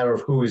it's a matter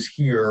of who is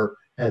here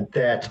at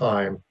that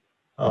time.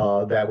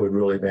 That would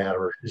really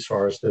matter as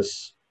far as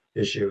this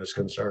issue is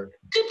concerned.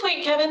 Good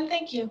point, Kevin.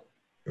 Thank you.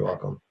 You're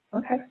welcome.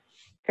 Okay,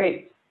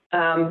 great.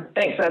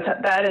 Thanks.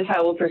 That is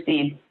how we'll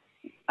proceed.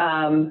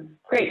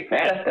 Great,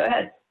 Meredith, go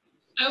ahead.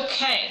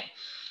 Okay.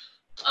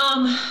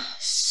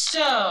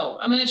 So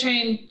I'm going to try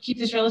and keep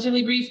this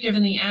relatively brief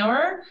given the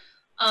hour.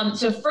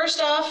 So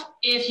first off,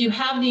 if you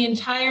have the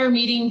entire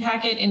meeting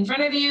packet in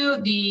front of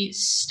you, the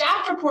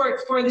staff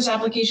report for this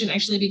application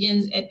actually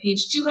begins at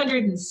page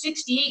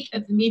 268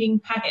 of the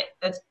meeting packet.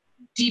 That's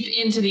deep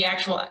into the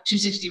actual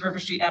 260 River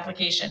Street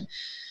application.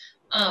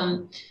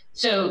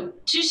 So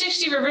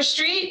 260 River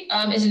Street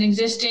is an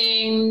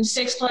existing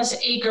 6+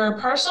 acre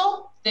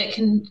parcel that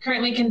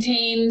currently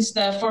contains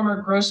the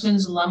former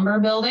Grossman's Lumber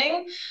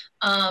Building,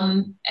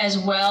 as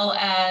well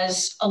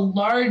as a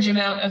large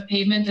amount of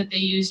pavement that they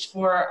used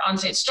for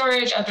on-site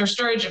storage, outdoor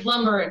storage of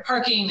lumber and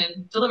parking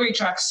and delivery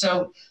trucks.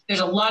 So there's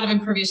a lot of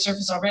impervious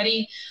surface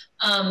already.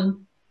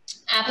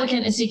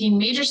 Applicant is seeking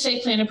major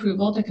site plan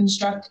approval to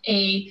construct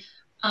a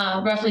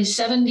roughly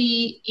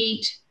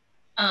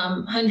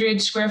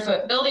 7,800 square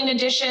foot building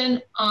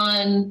addition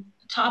on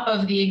top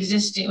of the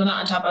existing, well, not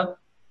on top of,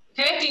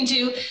 connecting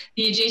to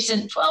the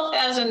adjacent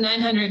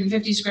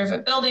 12,950 square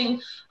foot building,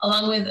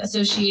 along with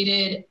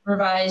associated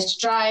revised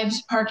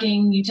drives,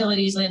 parking,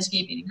 utilities,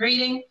 landscaping, and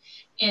grading,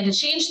 and to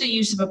change the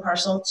use of a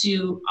parcel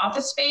to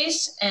office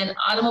space and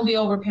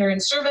automobile repair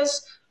and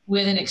service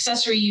with an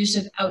accessory use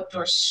of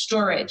outdoor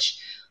storage.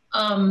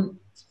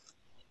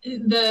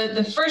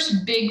 The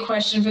first big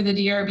question for the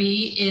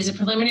DRB is a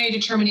preliminary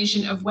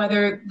determination of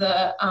whether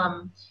the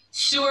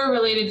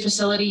sewer-related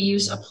facility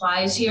use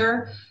applies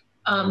here.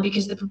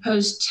 Because the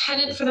proposed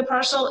tenant for the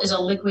parcel is a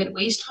liquid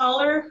waste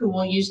hauler who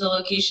will use the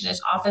location as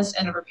office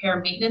and a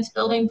repair maintenance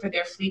building for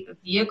their fleet of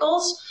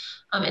vehicles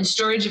and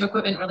storage of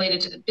equipment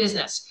related to the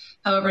business.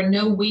 However,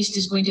 no waste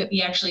is going to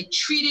be actually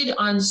treated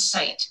on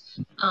site.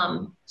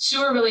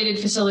 Sewer-related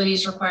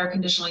facilities require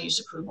conditional use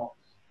approval.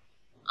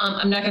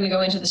 I'm not going to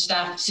go into the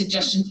staff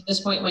suggestions at this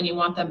point. When you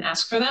want them,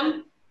 ask for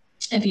them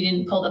if you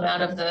didn't pull them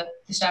out of the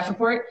staff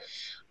report.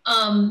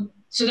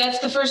 So that's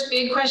the first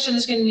big question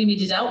that's going to need to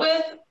be dealt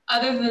with.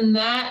 Other than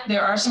that,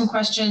 there are some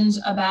questions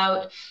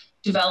about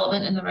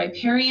development in the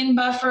riparian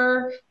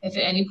buffer. If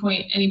at any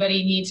point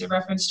anybody needs a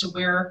reference to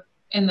where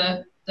in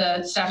the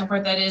staff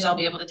report that is, I'll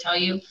be able to tell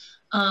you.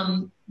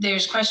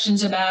 There's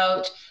questions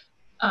about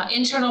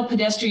internal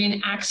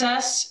pedestrian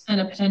access and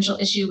a potential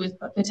issue with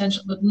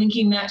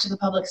linking that to the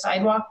public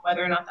sidewalk,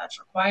 whether or not that's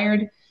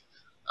required.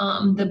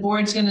 The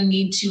board's going to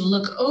need to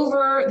look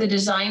over the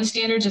design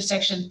standards of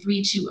section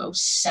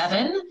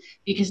 3207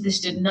 because this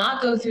did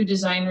not go through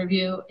design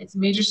review. It's a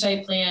major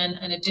site plan,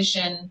 an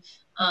addition,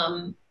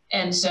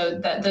 and so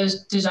that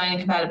those design and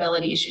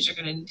compatibility issues are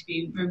going to need to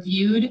be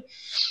reviewed.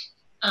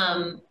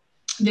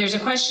 There's a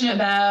question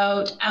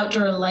about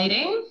outdoor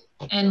lighting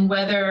and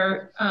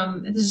whether,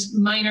 this is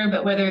minor,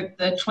 but whether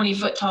the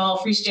 20-foot tall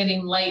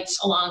freestanding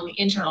lights along the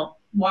internal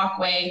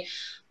walkway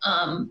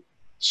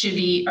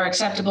are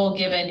acceptable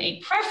given a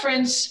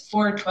preference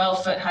for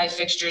 12-foot high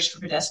fixtures for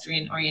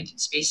pedestrian-oriented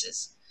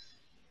spaces.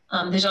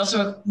 There's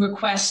also a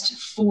request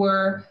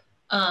for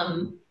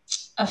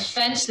a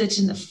fence that's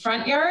in the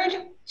front yard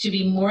to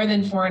be more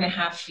than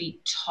 4.5 feet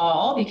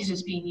tall because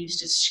it's being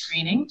used as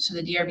screening. So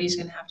the DRB is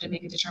going to have to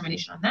make a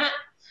determination on that.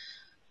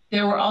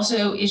 There were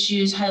also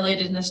issues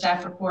highlighted in the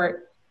staff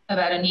report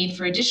about a need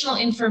for additional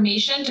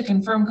information to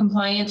confirm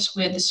compliance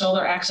with the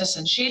solar access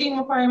and shading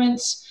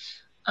requirements.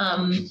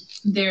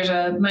 There's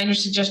a minor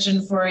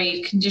suggestion for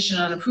a condition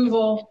on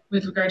approval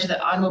with regard to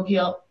the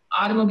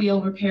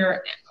automobile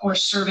repair or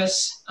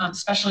service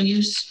special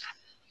use.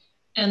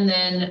 And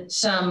then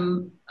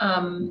some,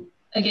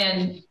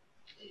 again,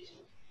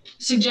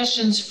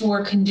 suggestions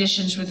for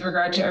conditions with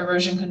regard to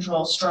erosion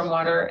control,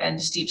 stormwater,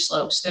 and steep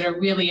slopes that are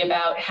really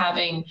about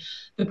having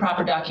the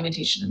proper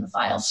documentation in the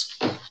files.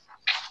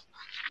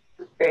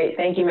 Great,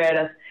 thank you,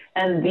 Meredith.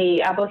 And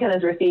the applicant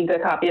has received a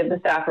copy of the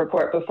staff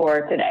report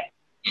before today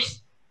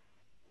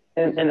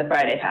in the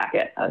Friday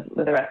packet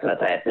with the rest of us,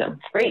 I assume.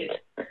 Great.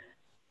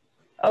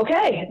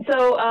 Okay,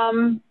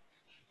 so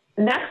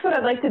next what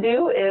I'd like to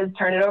do is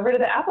turn it over to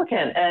the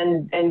applicant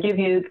and give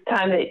you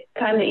time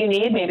that you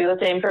need. Maybe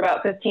let's aim for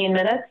about 15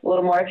 minutes, a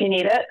little more if you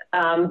need it,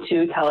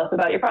 to tell us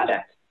about your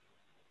project.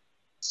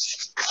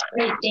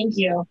 Great, thank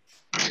you.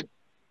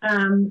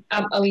 I'm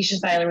Alicia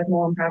Seiler with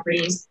Mullen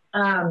Properties.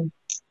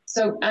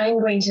 So I'm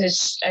going to,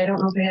 I don't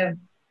know if I have,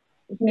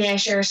 may I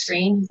share a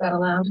screen? Is that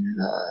allowed?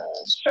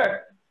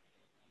 Sure.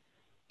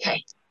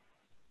 Okay.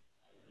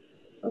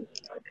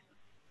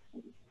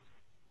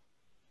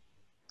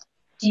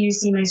 Do you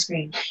see my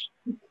screen?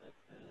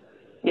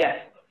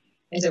 Yes.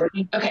 Is it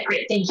working? Okay,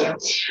 great, thank you.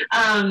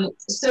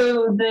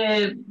 So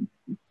the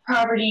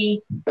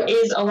property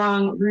is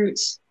along Route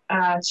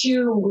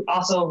 2,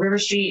 also River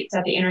Street. It's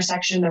at the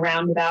intersection, the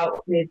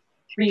roundabout with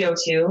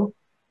 302.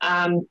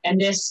 And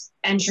this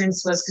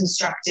entrance was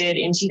constructed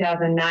in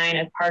 2009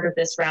 as part of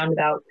this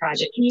roundabout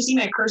project. Can you see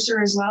my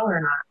cursor as well or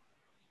not?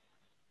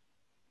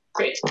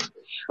 Great.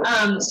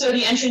 So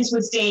the entrance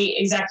would stay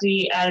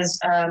exactly as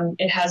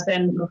it has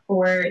been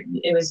before.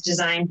 It was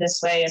designed this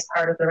way as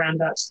part of the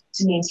roundabout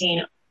to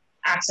maintain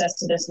access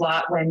to this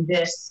lot when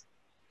this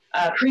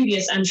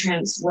previous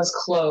entrance was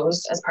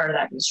closed as part of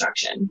that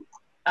construction.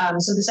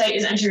 So the site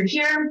is entered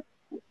here.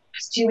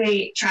 It's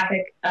two-way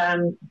traffic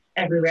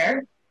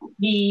everywhere.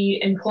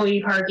 The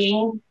employee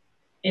parking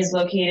is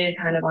located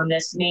kind of on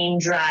this main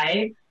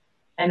drive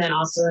and then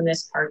also in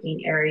this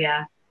parking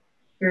area.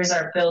 Here's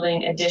our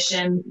building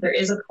addition. There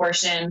is a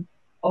portion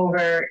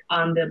over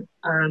on the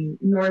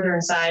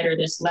northern side or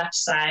this left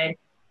side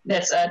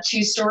that's a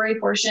two-story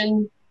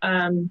portion,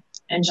 and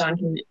John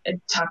can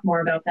talk more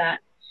about that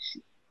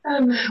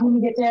when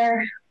we get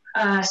there.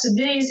 So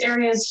these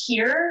areas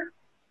here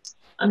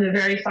on the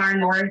very far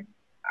north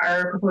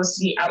are proposed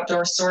to be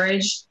outdoor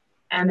storage,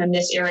 and then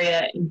this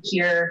area in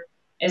here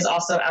is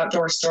also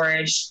outdoor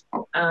storage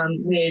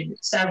with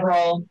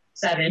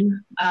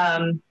seven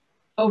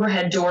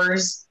overhead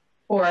doors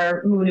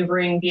for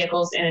maneuvering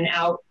vehicles in and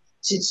out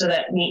so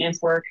that maintenance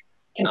work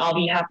can all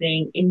be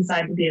happening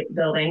inside the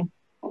building.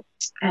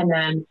 And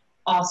then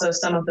also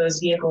some of those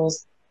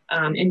vehicles,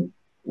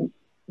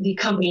 the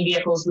company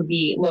vehicles would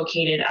be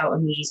located out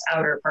in these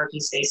outer parking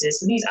spaces.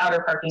 So these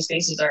outer parking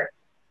spaces are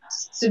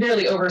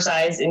severely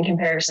oversized in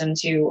comparison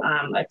to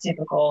a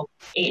typical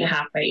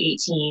 8.5 by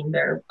 18.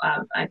 They're,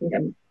 I think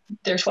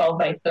they're 12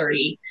 by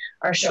 30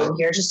 are shown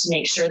here just to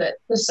make sure that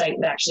the site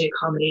would actually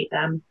accommodate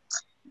them.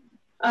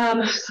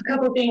 A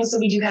couple of things. So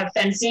we do have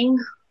fencing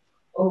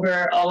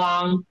over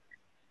along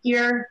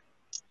here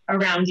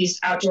around these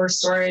outdoor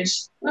storage.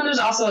 And there's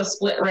also a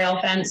split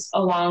rail fence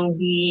along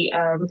the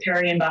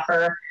riparian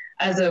buffer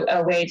as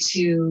a way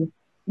to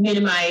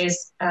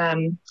minimize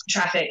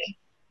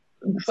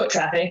foot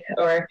traffic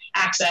or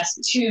access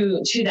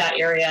to that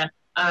area,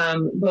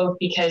 both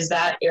because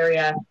that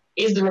area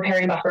is the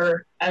riparian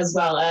buffer as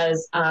well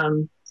as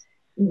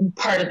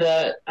part of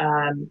the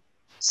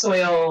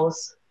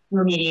soils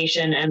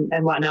remediation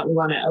and whatnot. We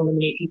want to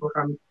eliminate people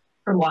from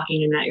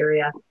walking in that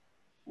area.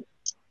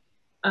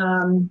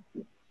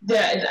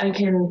 There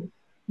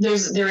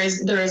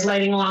is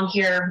lighting along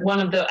here. One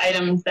of the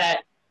items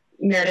that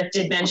Meredith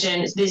did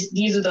mention is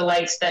these are the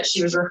lights that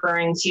she was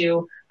referring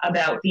to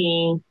about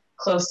being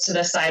close to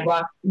the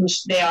sidewalk,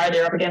 which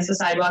they're up against the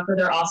sidewalk, but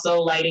they're also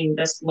lighting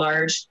this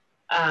large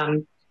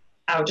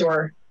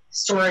outdoor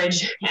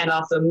storage and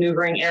also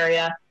maneuvering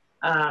area.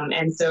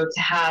 And so to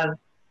have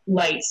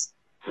lights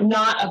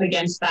not up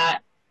against that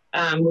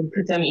would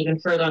put them even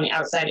further on the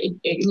outside.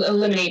 It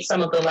eliminates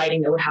some of the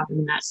lighting that would happen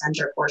in that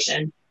center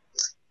portion.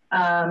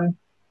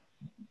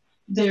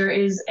 There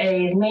is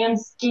a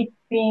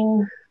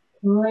landscaping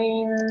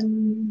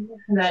plan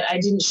that I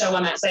didn't show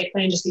on that site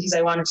plan just because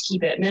I wanted to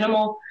keep it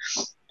minimal.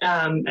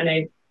 And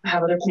I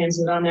have other plans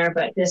with on there,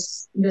 but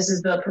this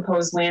is the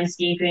proposed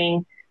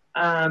landscaping.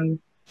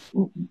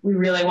 We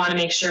really want to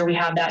make sure we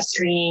have that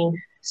screening.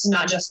 It's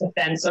not just the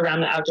fence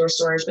around the outdoor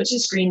storage, but to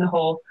screen the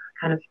whole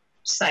kind of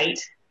site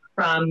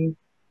from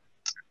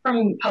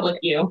public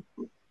view.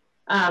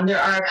 There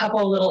are a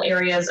couple little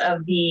areas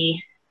of the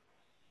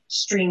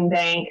stream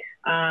bank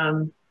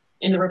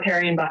in the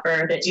riparian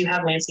buffer that do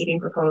have landscaping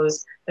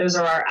proposed. Those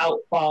are our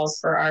outfalls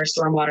for our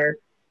stormwater.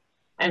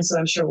 And so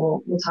I'm sure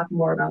we'll talk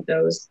more about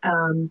those.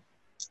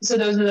 So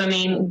those are the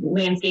main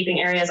landscaping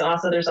areas.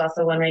 Also, there's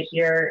also one right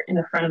here in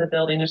the front of the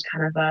building. There's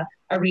kind of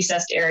a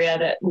recessed area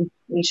that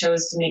we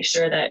chose to make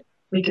sure that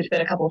we could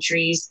fit a couple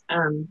trees,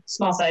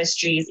 small sized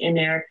trees in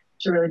there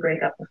to really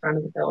break up the front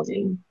of the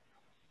building.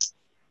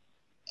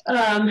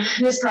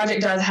 This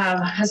project does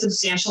have a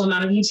substantial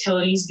amount of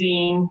utilities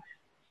being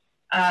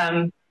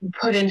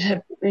put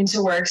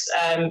into works,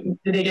 the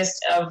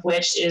biggest of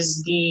which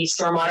is the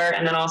stormwater,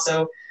 and then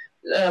also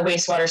the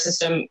wastewater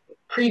system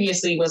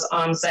previously was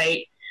on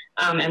site,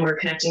 and we're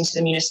connecting to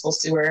the municipal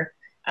sewer.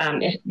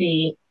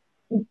 The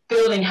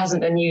building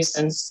hasn't been used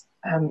since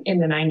in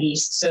the 90s,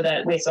 so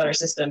that wastewater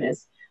system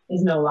is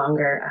no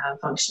longer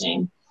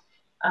functioning.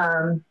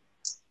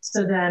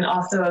 So then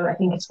also, I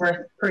think it's worth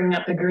bringing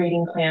up the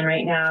grading plan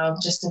right now,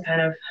 just to kind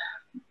of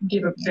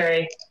give a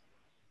very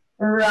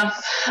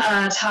rough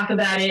talk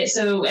about it.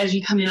 So as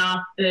you come in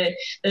off the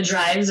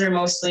drives are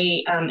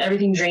mostly,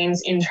 everything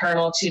drains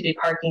internal to the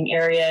parking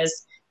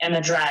areas and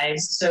the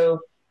drives. So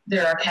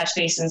there are catch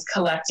basins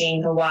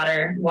collecting the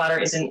water. Water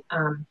isn't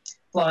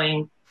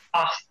flowing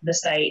off the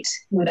site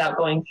without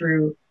going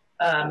through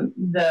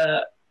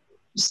the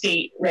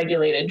state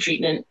regulated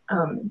treatment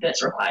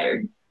that's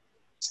required.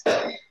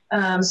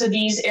 So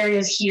these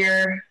areas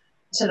here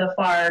to the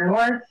far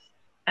north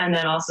and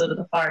then also to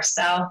the far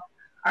south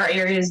are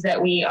areas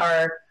that we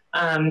are,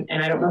 and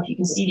I don't know if you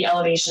can see the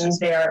elevations,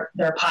 they're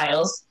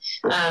piles.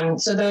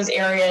 So those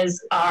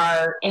areas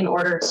are in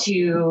order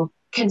to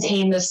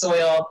contain the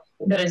soil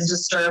that is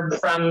disturbed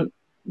from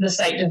the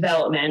site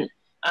development.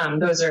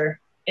 Those are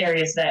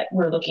areas that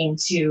we're looking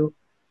to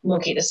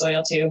locate the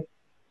soil to.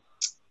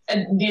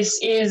 And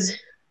this is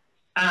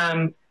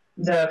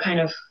the kind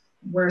of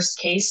worst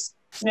case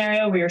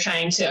scenario. We were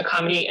trying to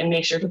accommodate and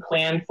make sure to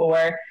plan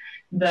for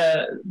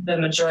the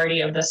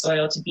majority of the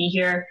soil to be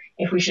here.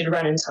 If we should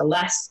run into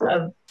less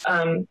of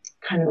kind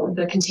of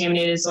the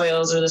contaminated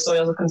soils or the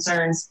soils of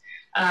concerns,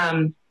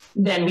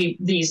 then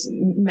these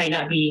might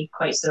not be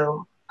quite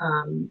so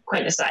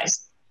quite the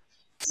size.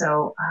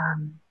 So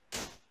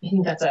I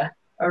think that's a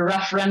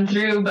rough run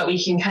through, but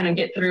we can kind of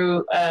get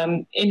through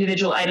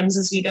individual items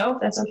as we go.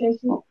 If that's okay.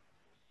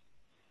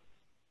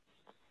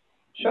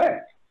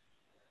 Sure,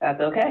 that's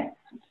okay.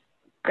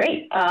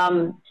 Great.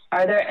 Are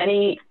there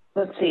any?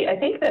 Let's see. I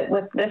think that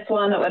with this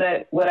one, what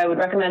I would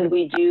recommend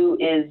we do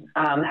is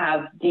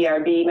have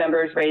DRB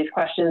members raise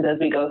questions as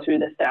we go through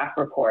the staff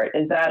report.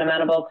 Is that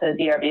amenable to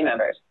DRB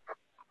members?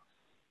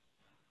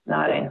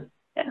 Nodding.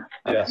 Yeah.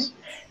 Okay. Yes.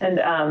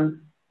 And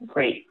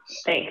great.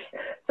 Thanks.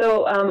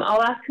 So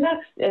I'll ask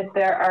next if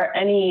there are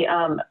any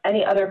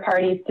other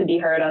parties to be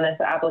heard on this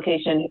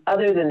application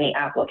other than the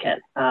applicant,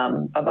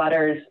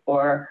 abutters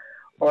or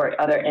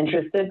other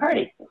interested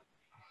parties.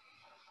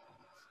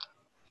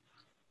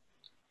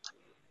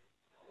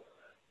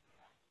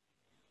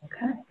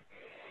 Okay.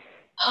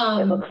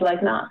 It looks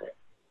like not.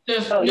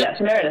 Oh,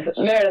 yes, Meredith.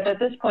 Meredith, at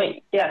this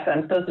point, yes,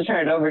 I'm supposed to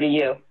turn it over to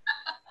you.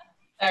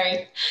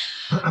 Sorry.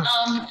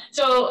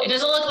 So it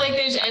doesn't look like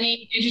there's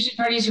any interested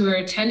parties who are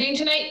attending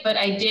tonight, but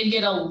I did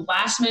get a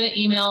last-minute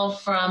email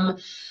from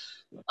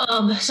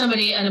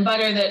somebody, an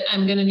abutter, that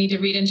I'm going to need to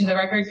read into the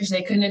record because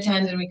they couldn't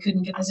attend and we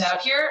couldn't get this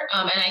out here.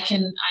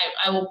 And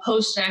I will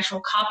post an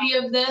actual copy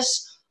of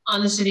this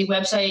on the city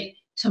website.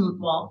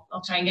 Well,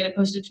 I'll try and get it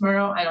posted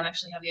tomorrow. I don't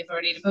actually have the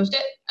authority to post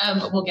it,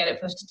 but we'll get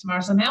it posted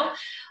tomorrow somehow.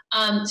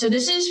 So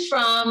this is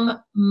from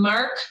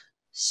Mark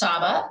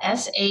Saba,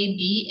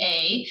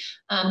 S-A-B-A,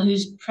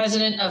 who's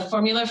president of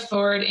Formula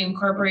Ford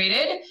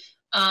Incorporated,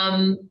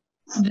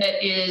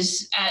 that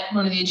is at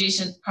one of the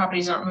adjacent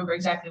properties. I don't remember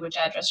exactly which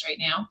address right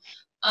now.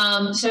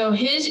 So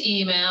his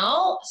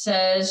email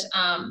says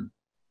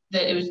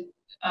that it was,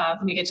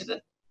 let me get to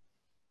the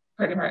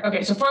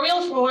okay, so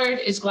Formula Ford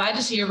is glad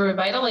to see a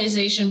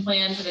revitalization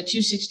plan for the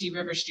 260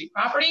 River Street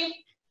property.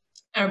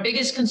 Our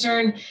biggest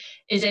concern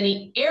is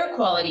any air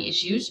quality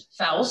issues,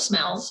 foul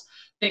smells,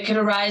 that could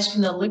arise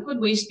from the liquid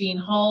waste being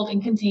hauled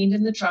and contained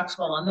in the trucks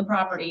while on the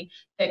property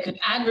that could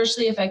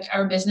adversely affect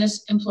our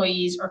business,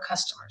 employees, or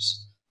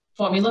customers.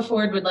 Formula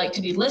Ford would like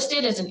to be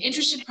listed as an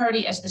interested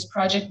party as this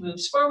project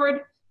moves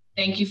forward.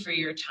 Thank you for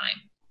your time.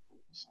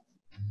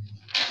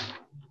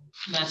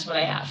 And that's what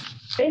I have.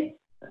 Okay.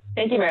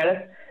 Thank you,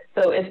 Meredith.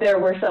 So if there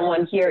were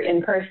someone here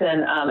in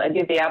person, I'd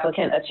give the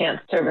applicant a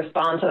chance to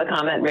respond to the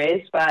comment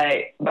raised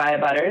by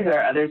abutters or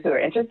others who are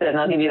interested, and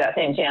I'll give you that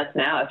same chance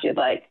now if you'd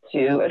like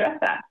to address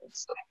that.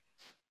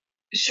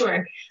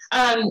 Sure.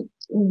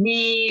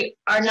 We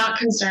are not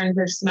concerned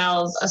with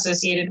smells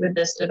associated with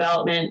this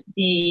development.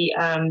 The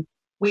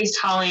waste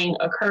hauling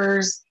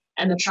occurs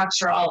and the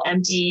trucks are all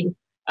emptied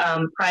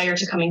prior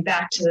to coming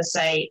back to the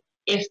site.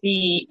 If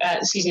the,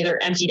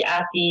 they're emptied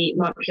at the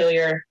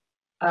Montpelier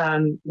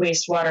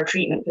wastewater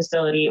treatment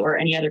facility or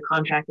any other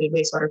contracted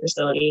wastewater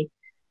facility.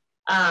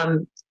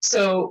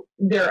 So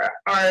there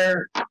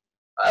are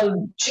a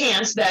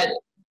chance that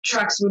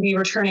trucks would be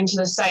returning to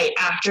the site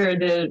after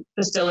the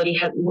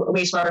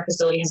wastewater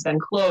facility has been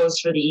closed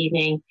for the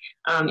evening,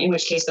 in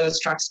which case those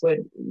trucks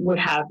would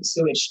have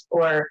sewage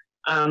or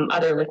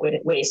other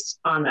liquid waste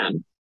on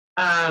them.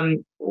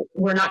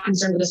 We're not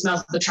concerned with the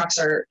smells. The trucks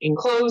are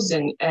enclosed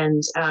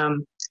and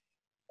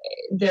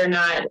they're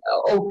not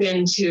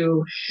open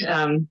to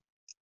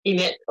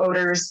emit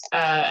odors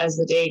as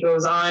the day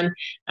goes on.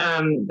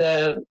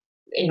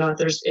 If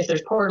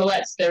there's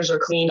portalets, those are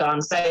cleaned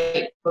on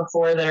site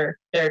before they're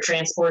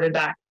transported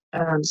back.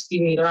 They're on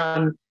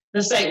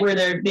the site where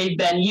they've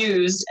been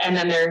used, and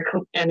then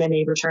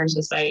they return to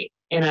the site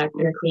in a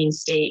clean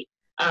state.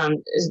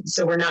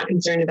 So we're not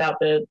concerned about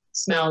the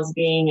smells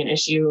being an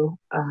issue,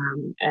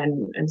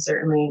 and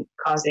certainly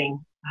causing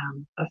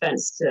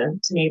offense to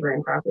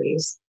neighboring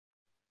properties.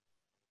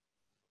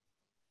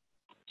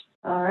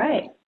 All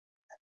right,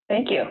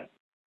 thank you.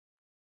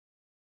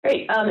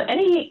 Great.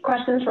 Any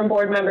questions from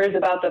board members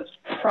about the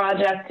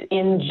project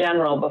in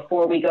general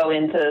before we go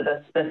into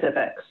the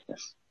specifics?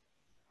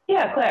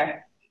 Yeah,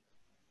 Claire.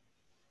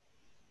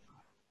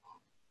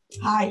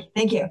 Hi,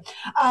 thank you.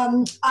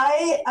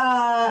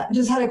 I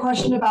just had a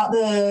question about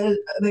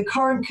the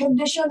current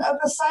condition of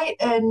the site,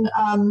 and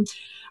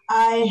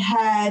I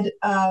had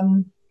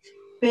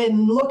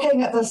been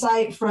looking at the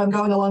site from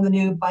going along the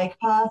new bike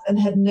path and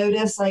had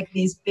noticed like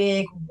these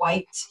big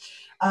white,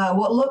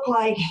 what looked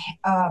like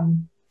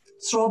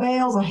straw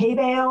bales or hay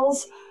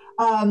bales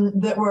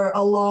that were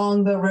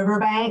along the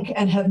riverbank,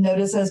 and have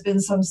noticed there's been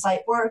some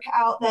site work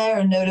out there,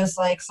 and noticed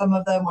like some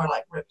of them were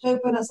like ripped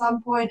open at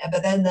some point,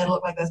 but then they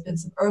look like there's been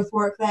some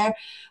earthwork there.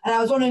 And I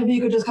was wondering if you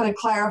could just kind of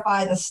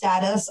clarify the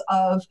status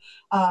of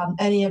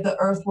any of the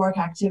earthwork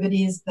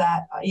activities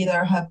that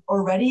either have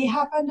already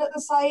happened at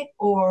the site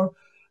or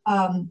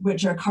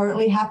which are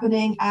currently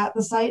happening at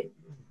the site.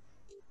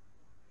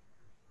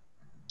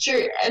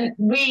 Sure, and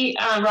we,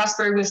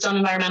 Rossberg with Stone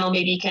Environmental,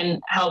 maybe can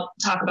help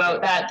talk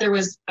about that. There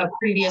was a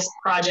previous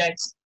project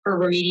for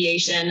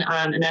remediation,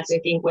 and that's, I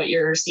think, what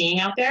you're seeing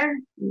out there.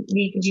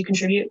 Lee, could you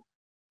contribute?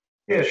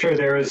 Yeah, sure.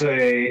 There was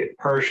a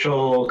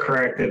partial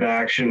corrective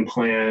action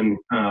plan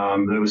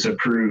that was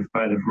approved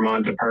by the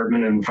Vermont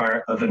Department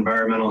of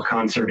Environmental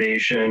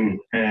Conservation,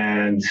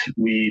 and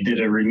we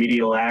did a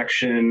remedial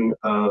action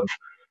of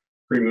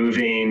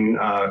removing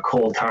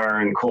coal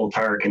tar and coal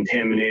tar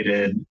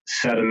contaminated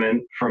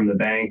sediment from the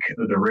bank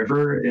of the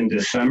river in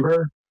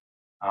December.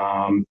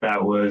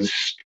 That was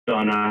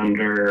done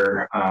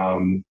under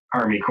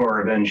Army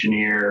Corps of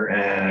Engineer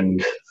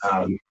and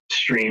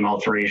stream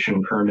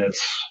alteration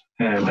permits,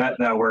 and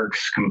that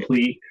work's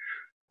complete.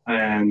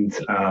 And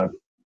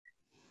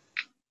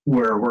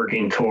we're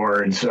working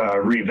towards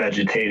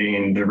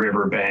revegetating the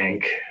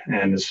riverbank.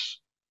 And as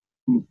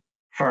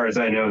far as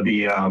I know,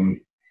 the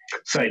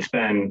site's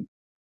been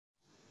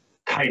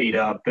tidied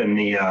up, and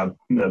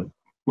the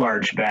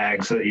large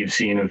bags that you've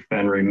seen have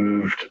been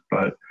removed.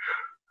 But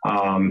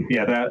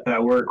yeah,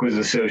 that work was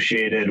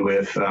associated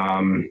with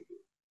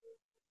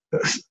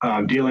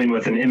dealing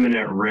with an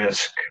imminent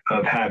risk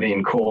of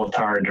having coal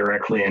tar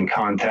directly in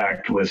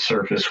contact with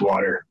surface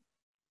water.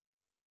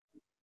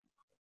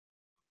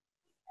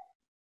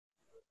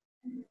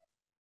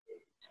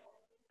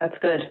 That's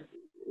good.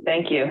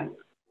 Thank you.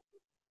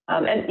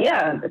 And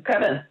yeah,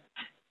 Kevin.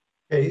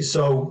 Hey,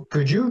 so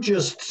could you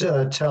just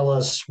tell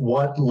us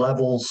what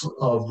levels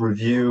of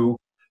review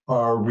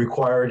are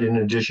required in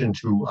addition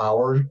to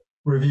our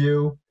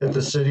review at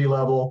the city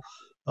level,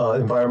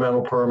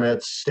 environmental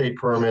permits, state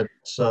permits,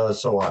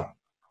 so on?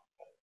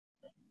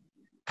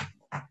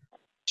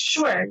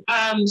 Sure.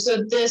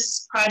 So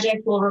this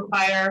project will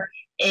require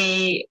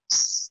a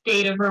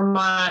state of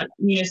Vermont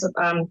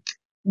municipal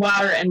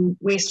water and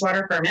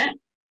wastewater permit.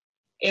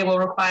 It will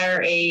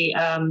require a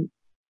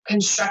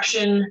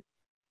construction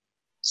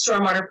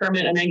stormwater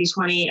permit, a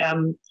 90/20,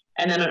 and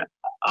then an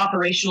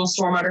operational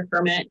stormwater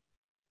permit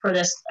for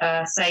this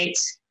site.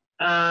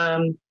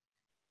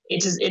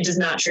 It does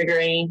not trigger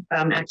any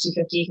Act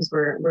 250 because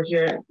we're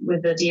here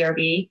with the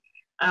DRB.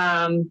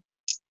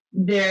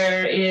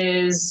 There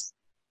is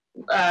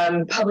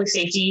public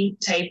safety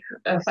type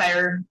of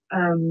fire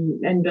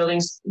and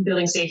building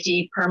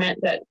safety permit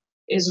that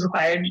is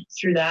required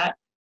through that.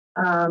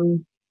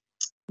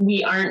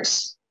 We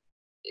aren't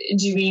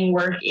doing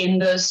work in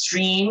the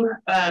stream,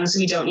 so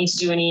we don't need to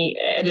do any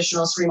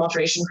additional stream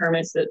alteration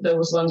permits.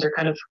 Those ones are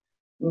kind of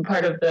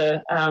part of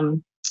the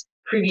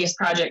previous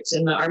projects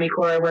in the Army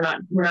Corps. We're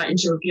not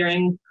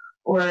interfering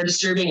or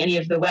disturbing any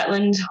of the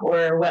wetland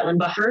or wetland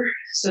buffer,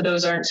 so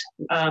those aren't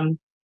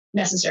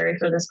necessary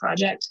for this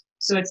project.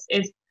 So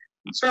it's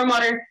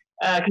stormwater,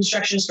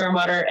 construction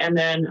stormwater, and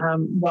then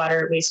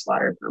water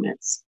wastewater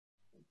permits.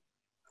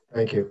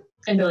 Thank you.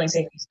 And building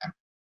safety.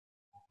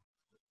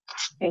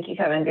 Thank you,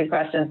 Kevin. Good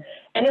question.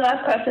 Any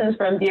last questions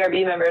from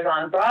DRB members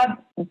on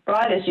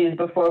broad issues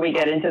before we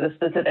get into the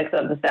specifics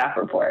of the staff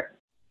report?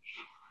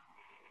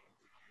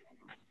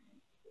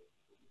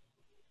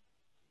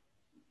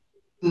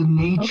 The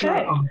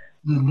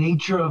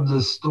nature of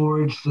the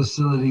storage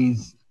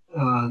facilities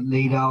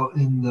laid out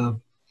in the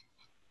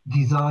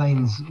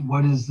designs.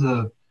 What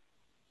are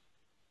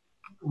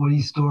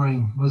you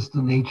storing? What's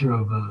the nature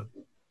of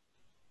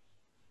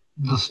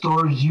the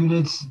storage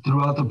units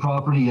throughout the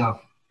property? Yeah.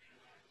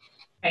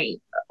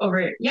 Right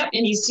over, yep,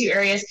 in these two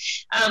areas.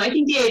 I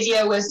think the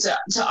idea was to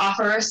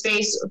offer a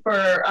space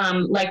for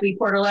like we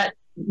portalet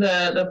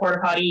the porta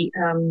potty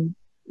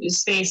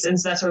space, and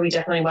so that's where we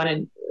definitely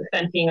wanted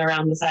fencing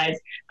around the sides.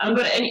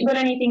 But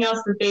anything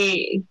else that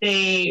they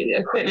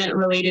equipment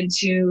related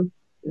to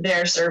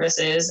their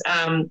services.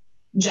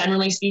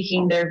 Generally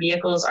speaking, their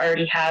vehicles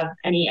already have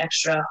any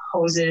extra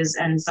hoses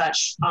and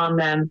such on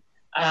them,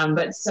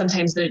 but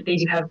sometimes they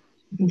do have.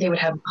 I think they would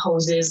have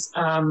hoses,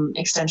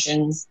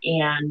 extensions,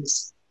 and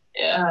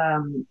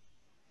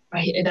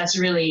that's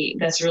really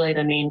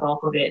the main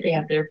bulk of it. They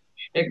have the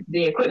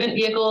equipment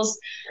vehicles,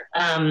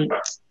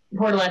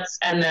 portalets,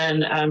 and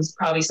then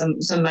probably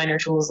some minor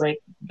tools like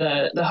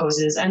the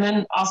hoses, and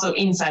then also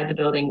inside the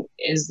building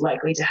is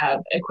likely to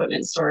have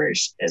equipment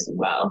storage as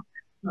well.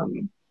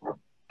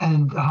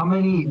 And how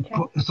many?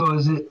 So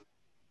is it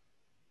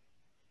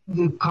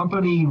the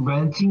company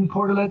renting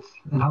portalets,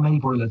 and how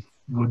many portalets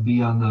would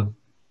be on the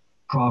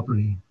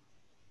property?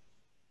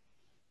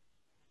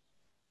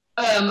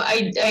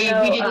 We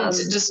didn't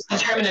just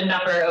determine a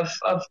number of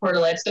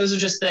portalets. Those are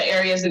just the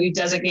areas that we've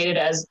designated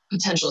as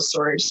potential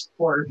storage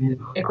for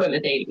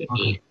equipment they would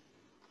need.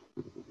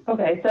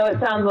 Okay, so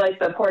it sounds like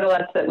the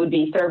portalets that would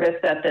be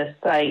serviced at this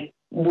site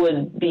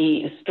would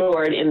be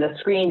stored in the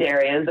screened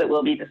areas that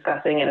we'll be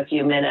discussing in a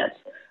few minutes.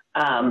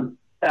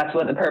 That's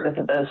what the purpose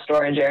of those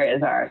storage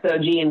areas are. So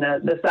Jean,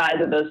 the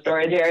size of those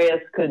storage areas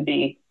could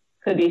be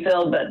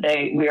filled, but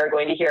we are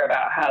going to hear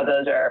about how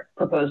those are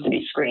proposed to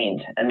be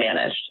screened and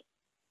managed.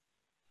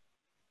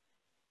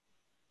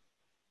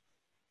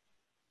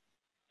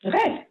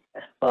 Okay,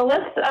 well,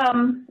 let's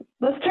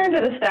turn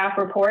to the staff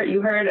report.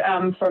 You heard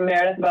from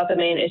Meredith about the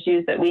main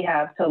issues that we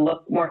have to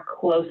look more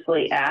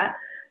closely at.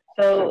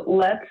 So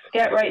let's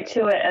get right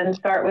to it and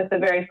start with the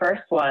very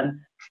first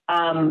one.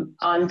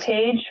 On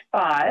page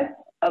 5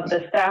 of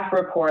the staff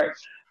report,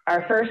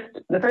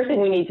 the first thing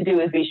we need to do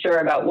is be sure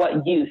about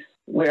what use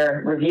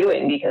we're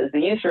reviewing, because the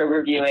use we're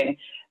reviewing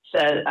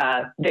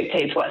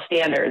dictates what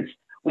standards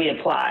we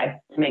apply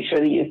to make sure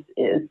the use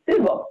is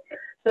suitable.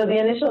 So the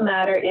initial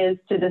matter is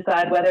to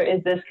decide whether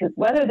this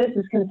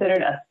is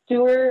considered a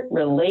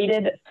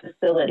sewer-related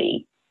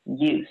facility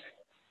use.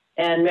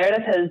 And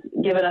Meredith has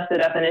given us the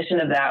definition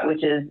of that,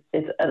 which is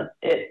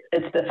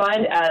it's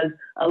defined as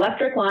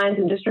electric lines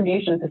and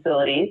distribution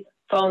facilities,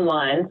 phone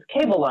lines,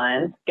 cable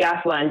lines,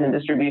 gas lines and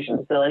distribution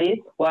facilities,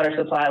 water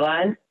supply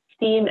lines,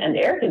 steam and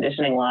air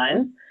conditioning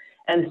lines,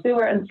 and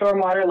sewer and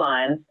stormwater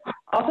lines,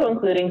 also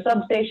including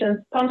substations,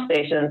 pump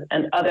stations,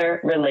 and other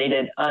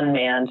related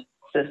unmanned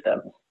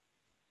systems.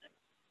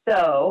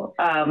 So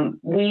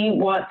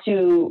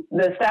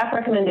the staff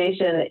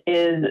recommendation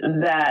is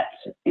that,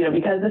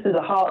 because this is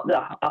a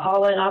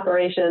hauling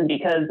operation,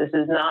 because this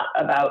is not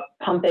about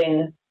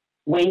pumping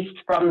waste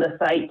from the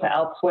site to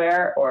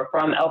elsewhere or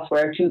from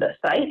elsewhere to the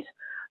site,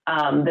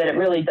 that it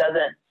really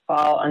doesn't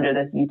fall under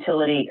this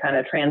utility kind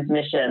of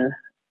transmission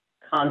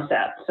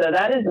concept. So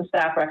that is the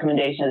staff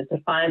recommendation, is to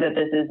find that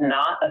this is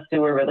not a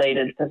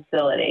sewer-related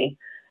facility.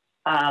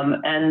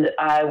 And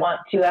I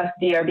want to ask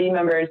DRB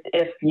members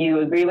if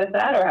you agree with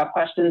that or have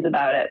questions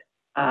about it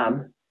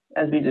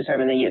as we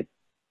determine the use.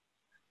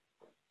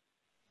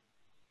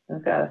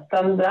 I've got a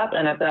thumbs up,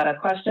 and I've got a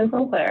question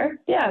from Claire.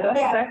 Yeah, go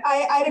ahead, Claire.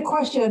 I had a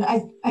question.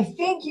 I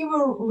think you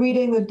were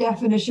reading the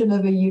definition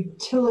of a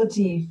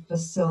utility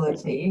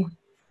facility.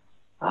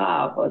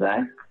 Was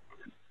I?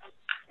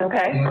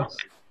 Okay. Yes,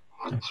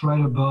 it's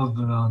right above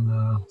it on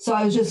the... So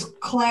I was just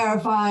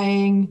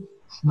clarifying.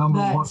 It's number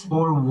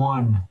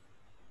 141.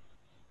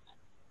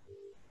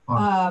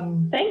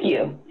 Thank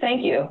you.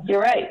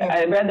 You're right.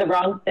 I read the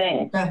wrong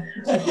thing.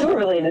 A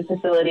sewer-related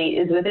facility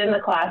is within the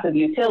class of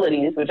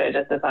utilities, which I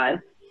just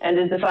defined, and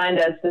is defined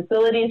as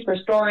facilities for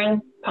storing,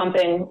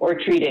 pumping, or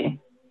treating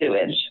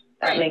sewage.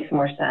 That makes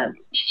more sense.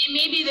 It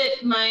may be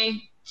that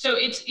so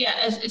it's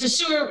a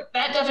sewer.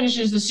 That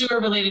definition is the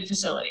sewer-related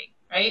facility,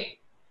 right?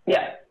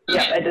 Yeah.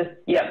 Okay.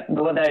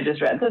 The one that I just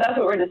read. So that's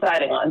what we're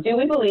deciding on. Do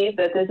we believe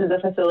that this is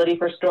a facility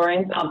for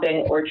storing,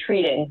 pumping, or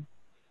treating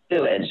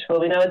sewage? Well,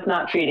 we know it's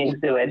not treating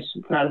sewage.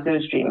 It's not a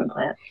sewage treatment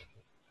plant.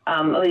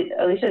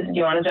 Alicia, do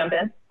you want to jump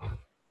in?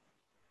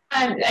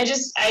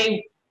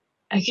 I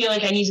feel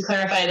like I need to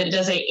clarify that it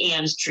does say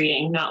and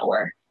treating, not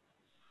or.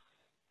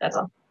 That's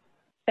all.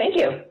 Thank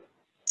you.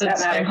 So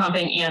it's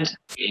pumping and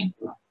treating.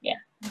 Yeah.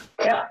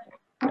 Yeah.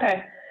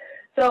 Okay.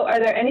 So are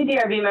there any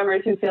DRB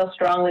members who feel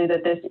strongly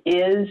that this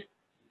is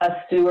a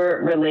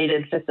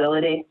sewer-related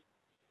facility?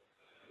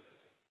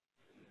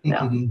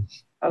 I think it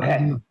is.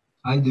 Okay.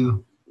 I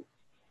do.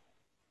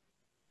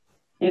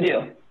 You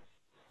do?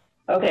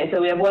 Okay, so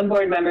we have one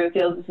board member who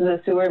feels this is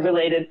a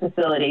sewer-related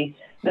facility.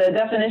 The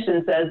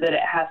definition says that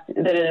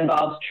it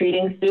involves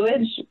treating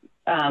sewage,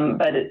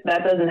 but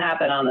that doesn't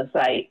happen on the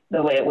site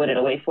the way it would at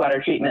a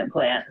wastewater treatment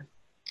plant.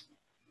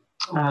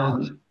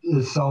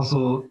 This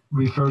also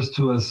refers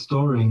to as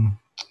storing.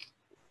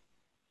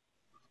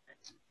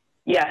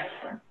 Yes.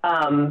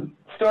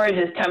 Storage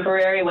is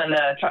temporary when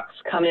the trucks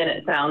come in,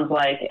 it sounds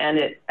like. And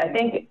I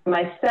think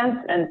my sense,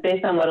 and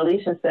based on what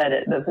Alicia said,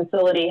 the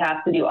facility has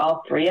to do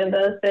all three of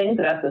those things.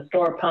 It has to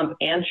store, pump,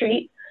 and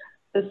treat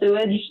the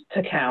sewage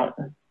to count.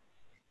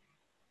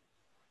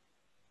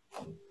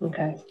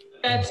 Okay.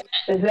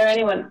 Is there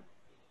anyone?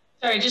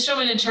 Sorry, just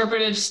from an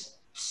interpretive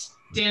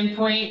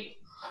standpoint,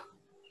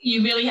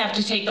 you really have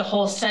to take the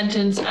whole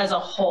sentence as a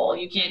whole.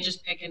 You can't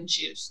just pick and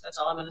choose. That's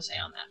all I'm going to say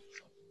on that.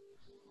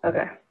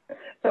 Okay.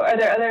 So are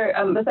there other,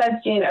 besides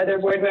Jean, are there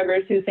board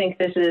members who think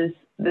this is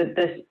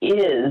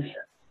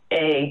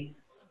a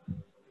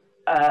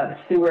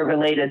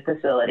sewer-related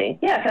facility?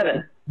 Yeah,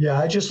 Kevin. Yeah,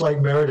 I just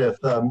like Meredith,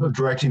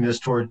 directing this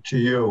to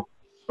you.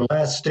 The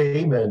last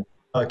statement,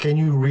 can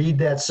you read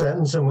that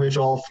sentence in which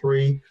all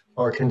three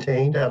are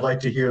contained? I'd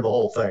like to hear the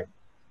whole thing.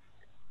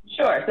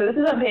 Sure. So this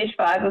is on page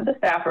 5 of the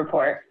staff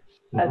report.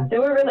 A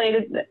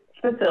sewer-related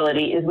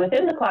facility is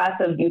within the class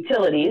of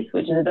utilities,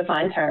 which is a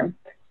defined term,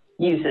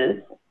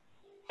 uses,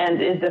 and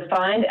is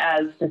defined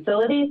as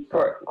facilities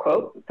for,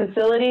 quote,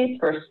 facilities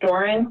for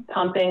storing,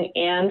 pumping,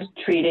 and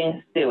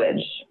treating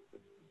sewage.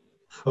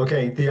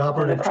 Okay, the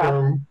operative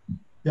term,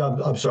 yeah,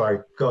 I'm sorry,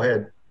 go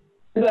ahead.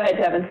 Go ahead,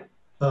 Kevin.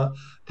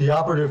 The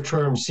operative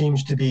term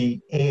seems to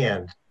be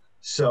and.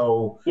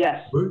 So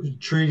yes, we're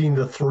treating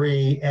the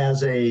three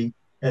as a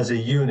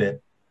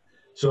unit.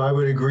 So I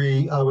would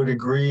agree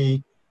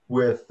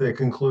with the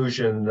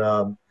conclusion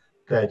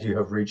that you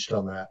have reached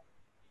on that.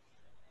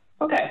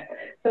 Okay,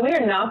 so we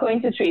are not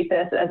going to treat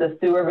this as a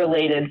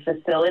sewer-related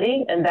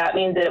facility, and that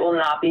means that it will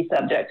not be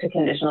subject to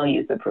conditional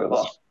use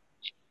approval.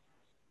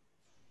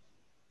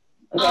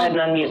 Go ahead and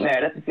unmute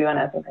Meredith if you want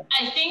to add something.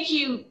 I think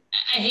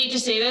I hate to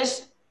say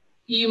this,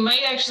 you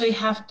might actually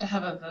have to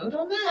have a vote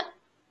on that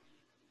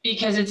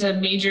because it's a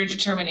major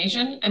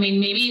determination. I mean,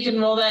 maybe you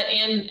can roll that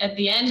in at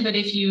the end, but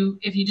if you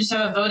just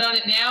have a vote on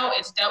it now,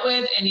 it's dealt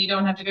with and you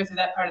don't have to go through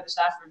that part of the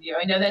staff review.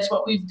 I know that's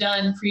what we've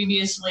done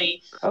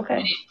previously. Okay.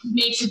 It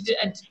makes it,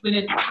 when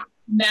it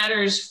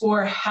matters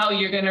for how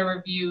you're going to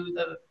review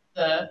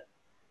the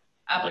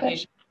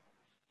application. Okay.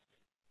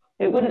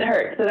 It wouldn't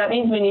hurt. So that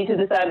means we need to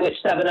decide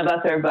which 7 of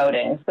us are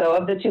voting. So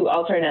of the 2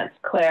 alternates,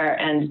 Claire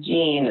and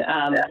Jean,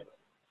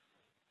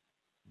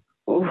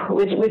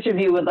 which of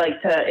you would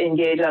like to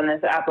engage on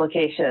this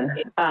application?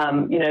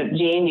 You know,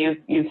 Jean,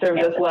 you've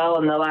served us well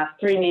in the last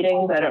 3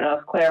 meetings. I don't know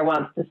if Claire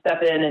wants to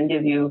step in and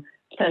give you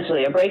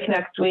potentially a break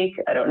next week.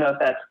 I don't know if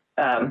that's,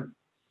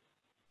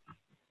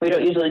 we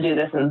don't usually do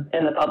this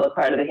in the public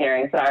part of the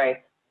hearing,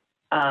 sorry.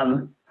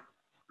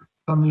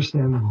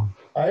 Understandable.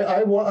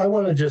 I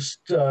want to just,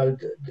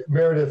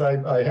 Meredith,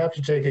 I have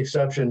to take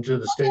exception to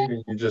the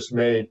statement you just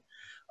made.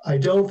 I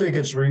don't think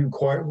it's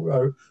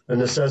a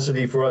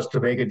necessity for us to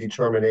make a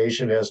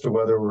determination as to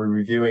whether we're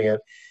reviewing it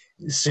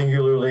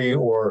singularly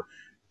or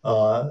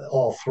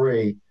all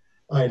 3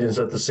 items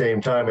at the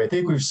same time. I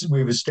think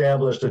we've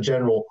established a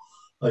general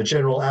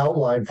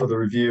outline for the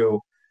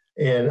review,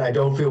 and I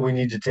don't feel we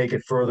need to take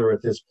it further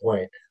at this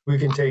point. We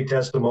can take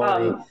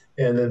testimony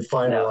and then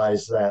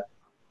finalize that.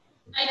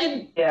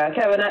 Yeah,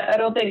 Kevin, I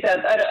don't think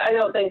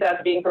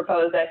that's being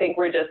proposed. I think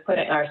we're just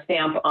putting our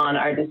stamp on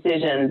our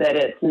decision that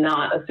it's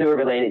not a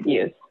sewer-related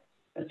use,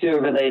 a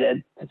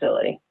sewer-related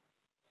facility.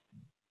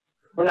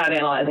 We're not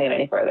analyzing it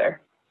any further.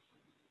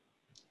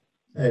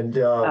 And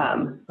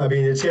I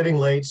mean, it's getting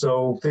late,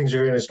 so things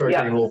are going to start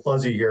getting a little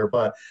fuzzy here,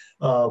 but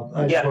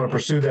I just want to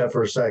pursue that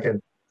for a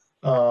second.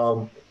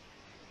 So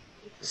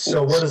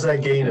what does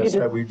that gain us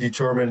that we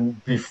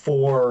determined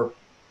before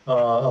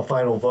a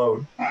final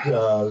vote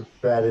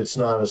that it's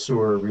not a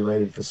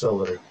sewer-related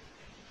facility?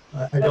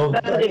 That's a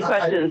good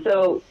question.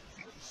 So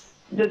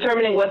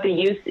determining what the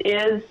use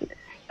is,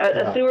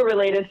 a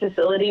sewer-related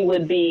facility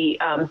would be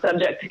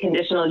subject to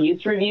conditional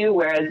use review,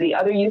 whereas the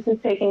other uses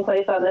taking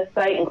place on this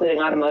site, including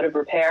automotive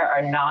repair,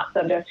 are not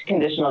subject to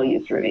conditional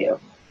use review.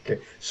 Okay,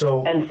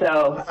 so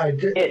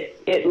it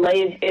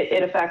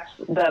affects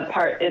the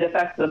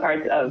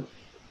parts of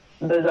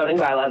the zoning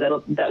bylaw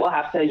that we'll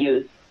have to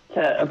use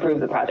to approve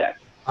the project.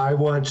 I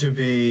want to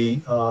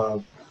be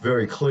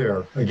very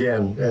clear,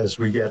 again, as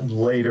we get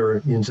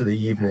later into the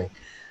evening,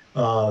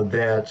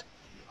 that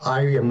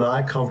I am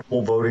not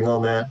comfortable voting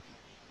on that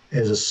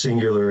as a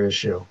singular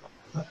issue.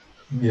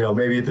 You know,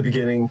 maybe at the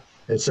beginning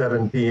at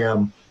 7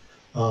 p.m.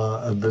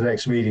 Of the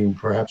next meeting,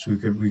 perhaps we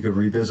could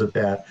revisit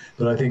that.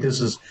 But I think this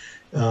is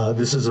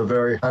a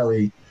very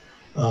highly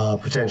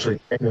potentially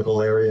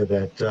technical area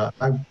that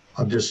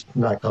I'm just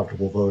not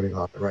comfortable voting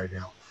on it right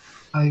now.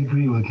 I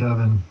agree with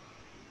Kevin.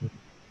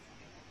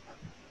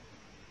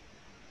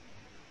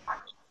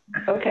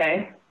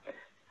 Okay.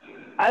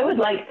 I would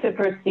like to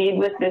proceed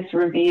with this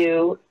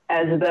review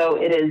as though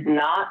it is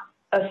not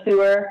a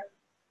sewer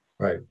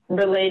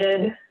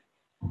related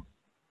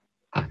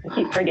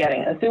keep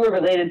forgetting, a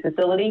sewer-related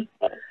facility.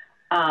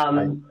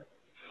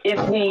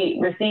 If we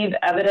receive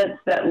evidence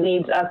that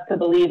leads us to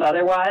believe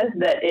otherwise,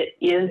 that it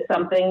is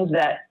something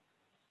that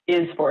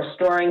is for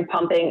storing,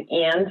 pumping,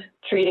 and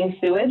treating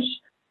sewage,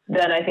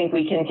 then I think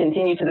we can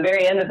continue to the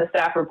very end of the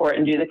staff report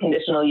and do the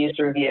conditional use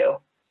review.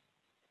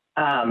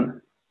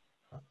 I'm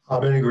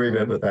in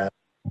agreement with that.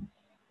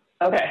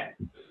 Okay.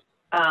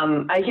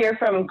 I hear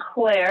from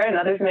Claire, and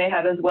others may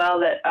have as well,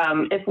 that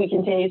if we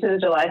continue to the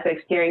July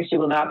 6th hearing, she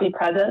will not be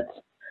present.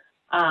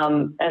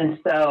 And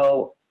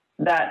so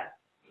that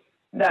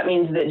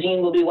means that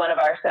Jean will be one of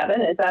our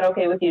 7. Is that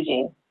okay with you,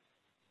 Jean?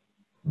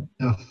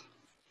 Yes.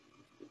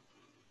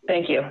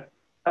 Thank you.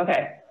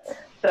 Okay.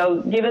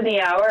 So given the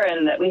hour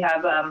and that we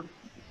have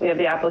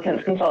the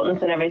applicant's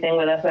consultants and everything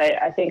with us,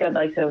 I think I'd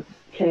like to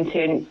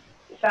continue,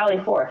 sally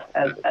forth,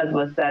 as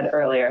was said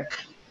earlier,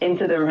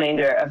 into the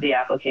remainder of the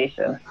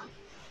application.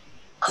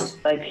 I'd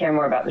like to hear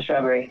more about the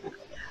shrubbery.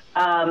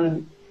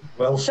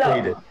 Well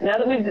stated. So, now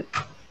that we've,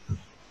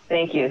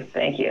 thank you.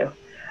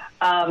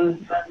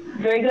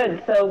 Very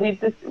good. So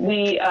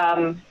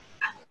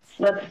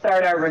let's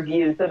start our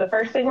review. So the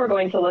first thing we're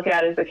going to look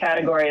at is the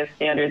category of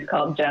standards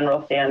called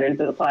general standards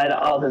that apply to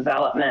all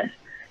development.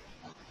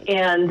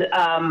 And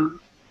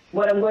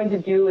what I'm going to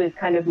do is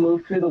kind of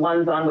move through the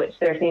ones on which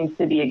there seems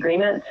to be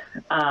agreement,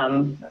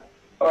 and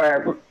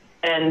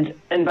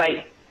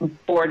invite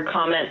board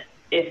comment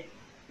if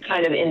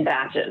kind of in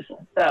batches.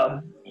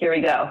 So here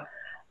we go.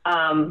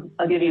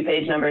 I'll give you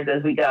page numbers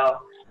as we go.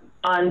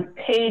 On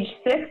page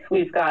 6,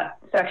 we've got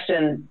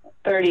section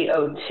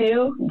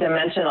 3002,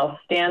 dimensional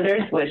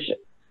standards, which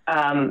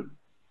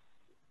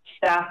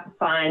staff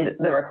find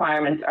the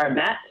requirements are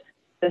met.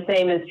 The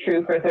same is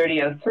true for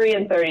 3003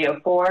 and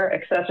 3004,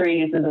 accessory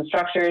uses and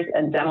structures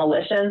and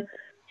demolition.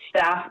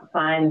 Staff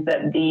finds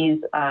that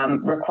these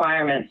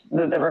requirements,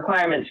 the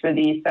requirements for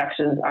these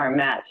sections are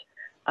met.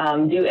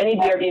 Do any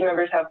DRB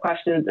members have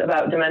questions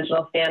about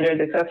dimensional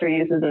standards, accessory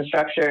uses and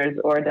structures,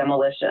 or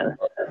demolition?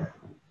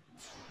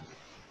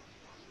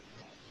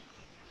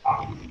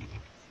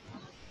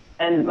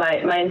 And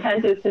my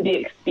intent is to be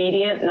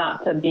expedient,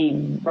 not to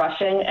be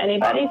rushing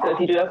anybody. So if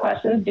you do have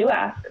questions, do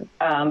ask.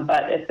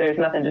 But if there's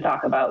nothing to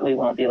talk about, we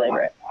won't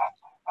belabor it.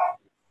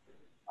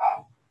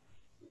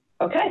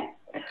 Okay.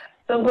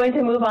 So I'm going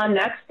to move on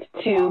next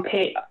to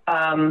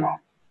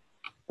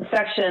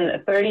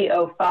section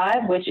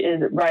 3005, which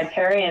is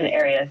riparian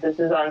areas. This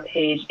is on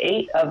page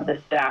 8 of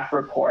the staff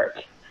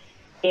report.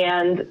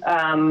 And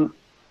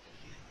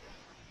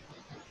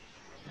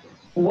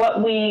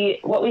what we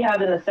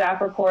have in the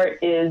staff report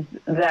is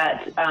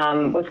that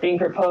what's being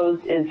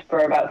proposed is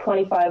for about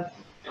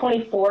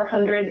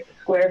 2,400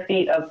 square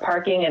feet of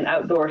parking and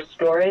outdoor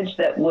storage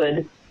that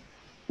would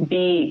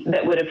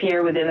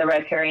appear within the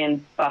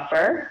riparian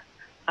buffer,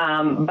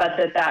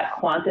 but that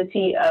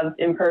quantity of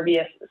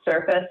impervious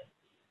surface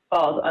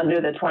falls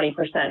under the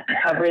 20%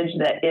 coverage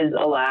that is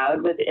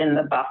allowed within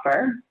the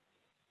buffer.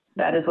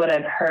 That is what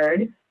I've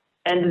heard.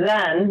 And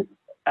then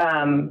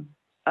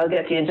I'll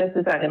get to you in just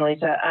a second,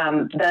 Alicia.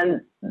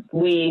 Then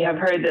we have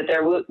heard that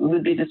there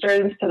would be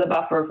disturbance to the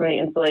buffer from the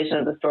installation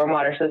of the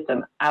stormwater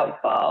system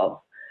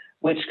outfalls,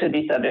 which could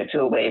be subject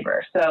to a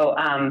waiver. So,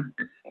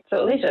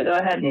 so Alicia, go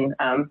ahead and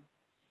go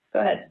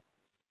ahead.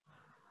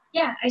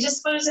 Yeah, I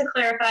just wanted to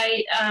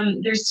clarify,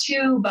 there's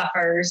 2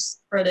 buffers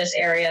for this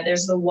area.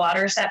 There's the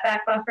water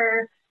setback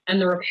buffer and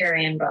the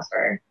riparian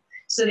buffer.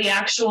 So the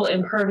actual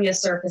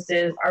impervious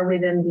surfaces are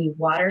within the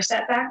water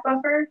setback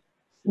buffer,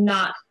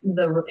 not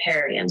the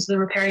riparian. So the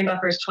riparian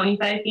buffer is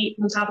 25 feet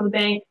from the top of the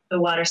bank,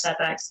 the water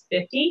setback's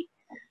 50.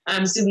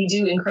 So we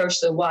do encroach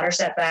the water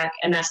setback,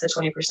 and that's the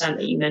 20%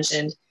 that you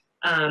mentioned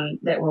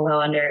that we're well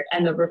under.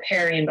 And the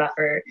riparian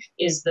buffer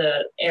is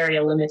the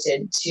area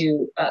limited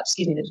to,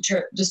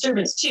 the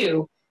disturbance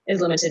 2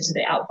 is limited to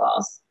the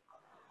outfalls.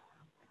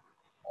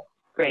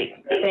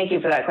 Great, thank you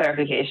for that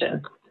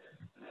clarification.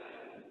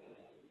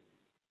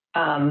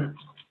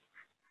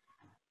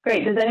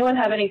 Great, does anyone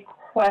have any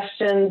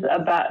questions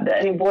about,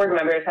 any board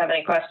members have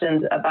any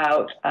questions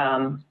about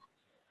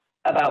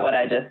what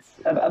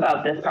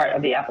about this part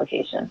of the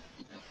application?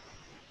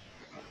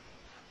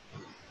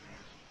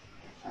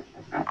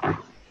 I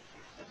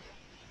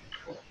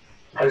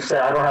just say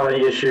I don't have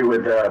any issue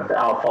with the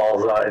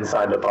outfalls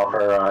inside the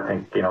buffer. I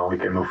think, you know, we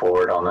can move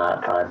forward on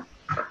that. I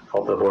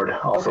hope the board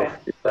also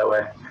feels that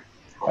way.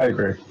 I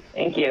agree.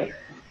 Thank you.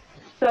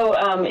 So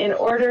in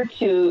order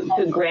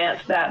to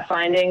grant that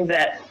finding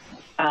that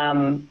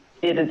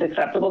it is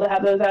acceptable to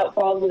have those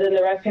outfalls within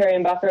the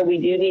riparian buffer, we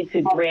do need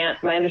to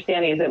grant, my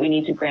understanding is that we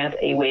need to grant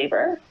a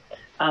waiver.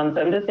 So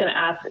I'm just going to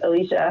ask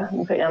Alicia,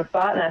 I'm put you on the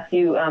spot, and ask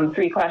you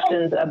 3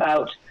 questions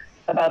about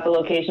the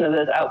location of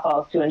those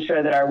outfalls to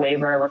ensure that our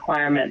waiver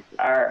requirements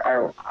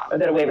are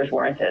that a waiver is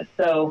warranted.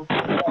 So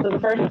the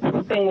first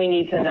thing we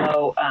need to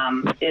know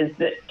is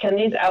that can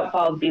these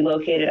outfalls be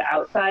located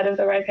outside of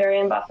the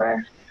riparian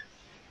buffer?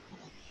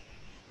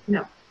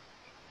 No.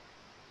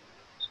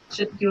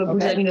 Would you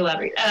like me to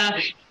elaborate?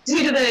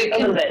 Due to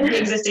the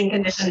existing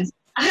conditions.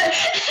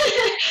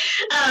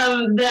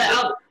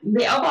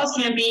 The outfalls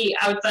can't be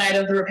outside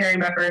of the riparian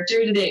buffer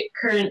due to the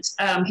current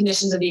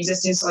conditions of the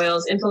existing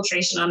soils.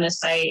 Infiltration on this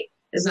site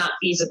is not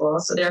feasible,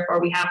 so therefore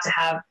we have to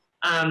have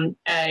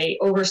a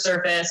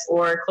oversurface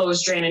or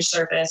closed drainage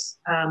surface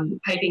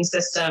piping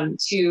system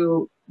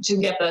to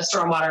get the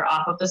stormwater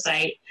off of the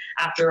site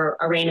after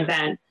a rain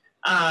event.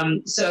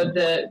 So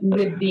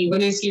with the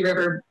Winooski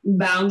River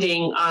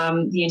bounding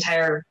the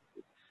entire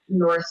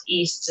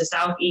northeast to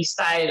southeast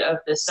side of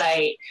the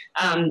site,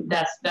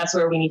 that's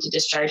where we need to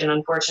discharge. And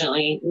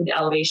unfortunately, with the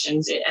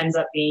elevations, it ends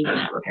up being in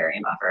that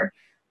riparian buffer.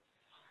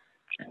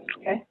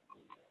 Okay.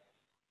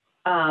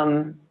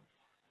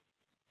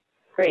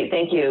 Great,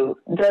 thank you.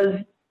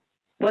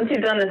 Once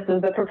you've done this,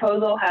 does the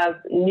proposal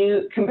have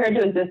new, compared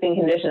to existing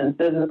conditions,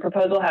 does the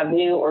proposal have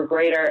new or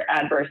greater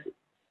adverse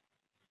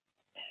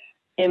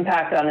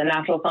impact on the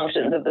natural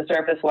functions of the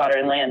surface water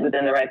and land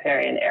within the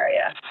riparian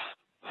area?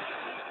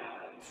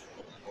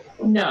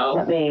 No.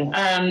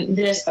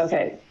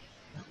 Okay.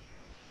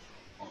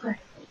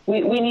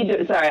 We need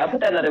to, sorry, I'll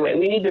put that another way.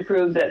 We need to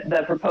prove that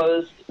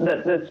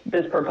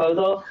this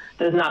proposal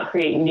does not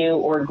create new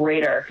or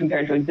greater,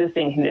 compared to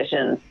existing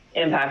conditions,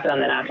 impact on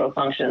the natural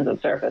functions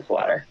of surface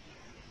water.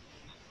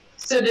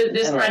 So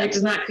this project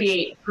does not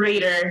create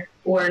greater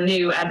or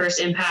new adverse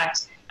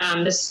impact.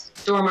 The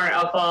stormwater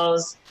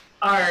outfalls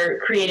are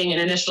creating an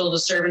initial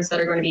disturbance that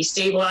are going to be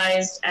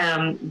stabilized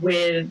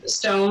with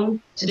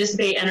stone to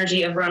dissipate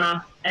energy of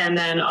runoff, and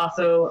then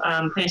also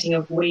planting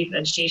of woody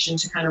vegetation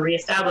to kind of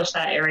reestablish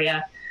that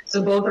area.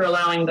 So both are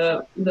allowing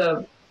the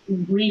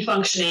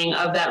refunctioning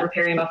of that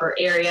riparian buffer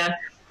area,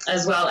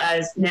 as well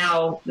as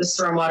now the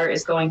stormwater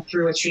is going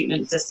through a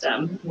treatment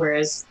system,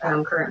 whereas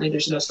currently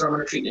there's no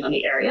stormwater treatment on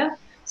the area.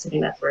 So I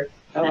think that's worth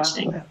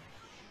mentioning. Wow.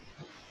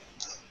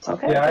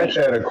 Okay. Yeah, I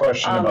actually had a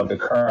question about the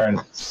current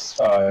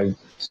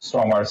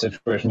stormwater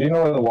situation. Do you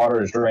know where the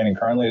water is draining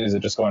currently? Is it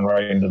just going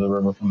right into the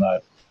river from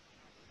that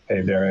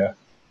paved area?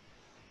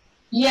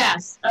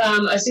 Yes,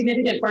 a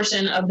significant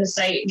portion of the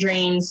site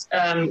drains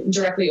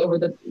directly over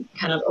the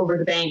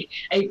bank.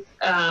 A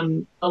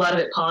lot of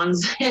it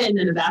ponds and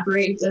then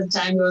evaporates as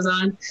time goes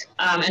on,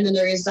 and then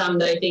there is some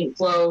that I think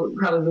flow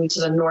probably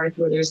to the north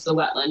where there's the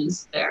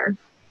wetlands there.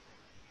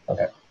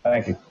 Okay,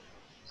 thank you.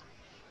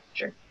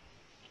 Sure.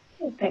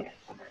 Thanks.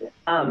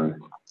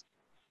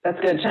 That's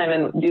good.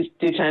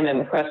 Do chime in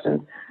with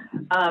questions.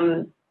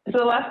 So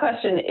the last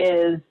question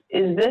is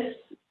this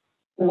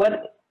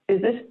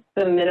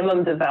the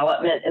minimum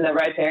development in the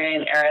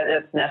riparian area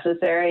that's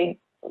necessary?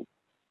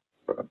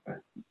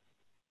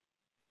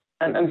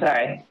 I'm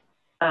sorry.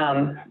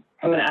 I'm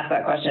going to ask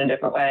that question a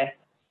different way.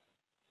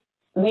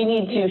 We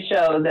need to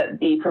show that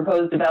the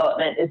proposed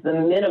development is the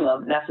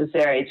minimum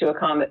necessary to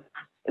accommodate.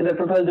 The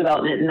proposed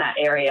development in that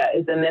area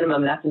is the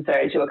minimum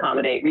necessary to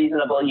accommodate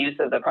reasonable use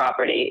of the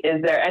property.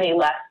 Is there any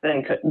less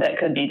that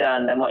could be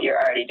done than what you're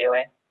already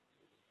doing?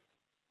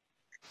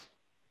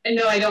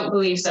 No, I don't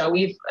believe so.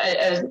 We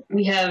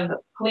have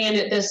planned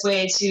it this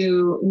way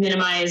to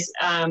minimize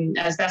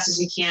as best as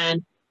we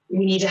can.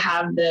 We need to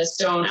have the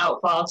stone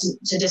outfall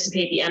to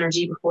dissipate the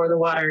energy before the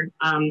water,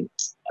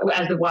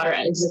 as the water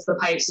exits the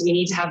pipe. So we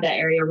need to have that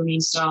area remain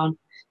stone.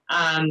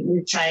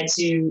 We've tried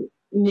to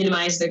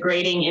minimize the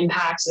grading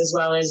impacts as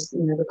well as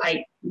the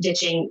pipe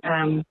ditching.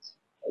 I'm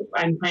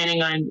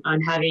planning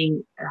on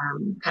having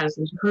kind of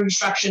some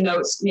construction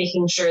notes,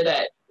 making sure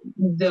that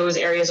those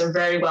areas are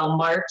very well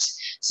marked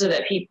so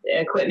that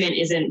equipment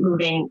isn't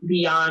moving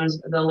beyond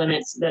the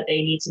limits that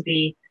they need to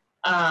be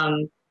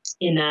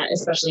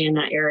especially in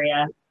that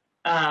area.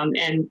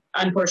 And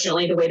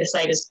unfortunately, the way the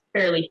site is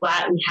fairly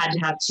flat, we had to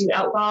have two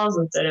outfalls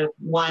instead of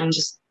one.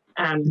 Just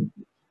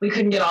we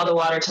couldn't get all the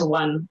water to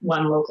one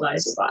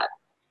localized spot.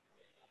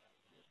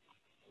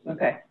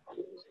 Okay.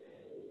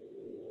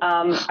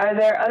 Are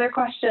there other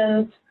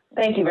questions?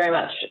 Thank you very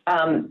much.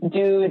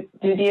 Do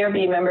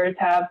DRB members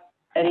have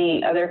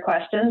any other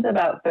questions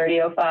about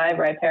 3005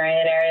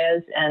 riparian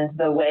areas and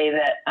the way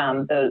that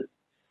the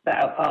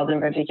outfalls in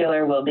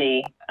particular will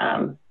be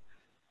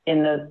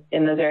in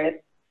those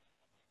areas?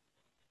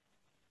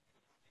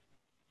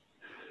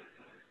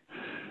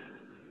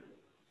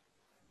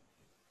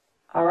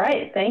 All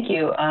right, thank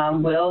you.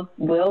 We'll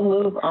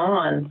move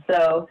on.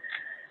 So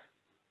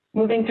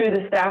moving through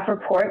the staff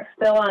report,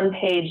 still on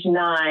page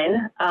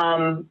 9,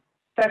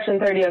 section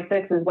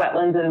 3006 is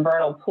wetlands and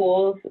vernal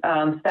pools.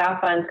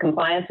 Staff finds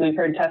compliance. We've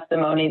heard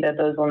testimony that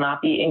those will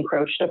not be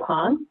encroached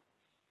upon.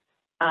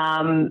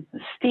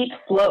 Steep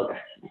slopes,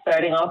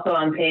 starting also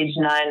on page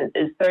 9,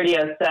 is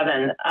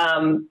 3007.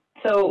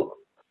 So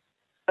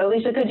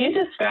Alicia, could you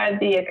describe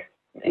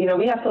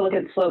we have to look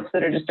at slopes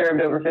that are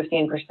disturbed over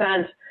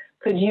 15%.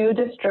 Could you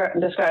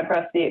describe for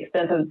us the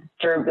extent of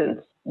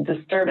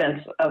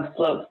disturbance of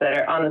slopes that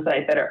are on the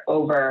site that are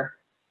over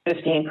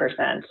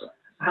 15%?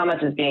 How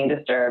much is being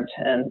disturbed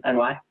and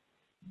why?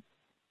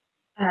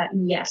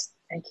 Yes,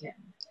 I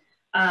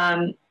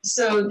can.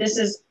 So this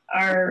is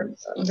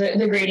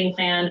the grading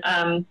plan.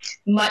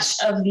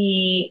 Much of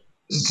the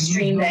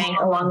stream bank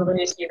along the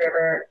Winooski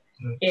River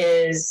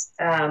is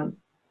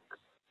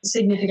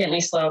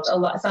significantly sloped,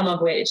 some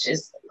of which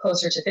is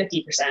closer to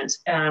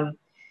 50%.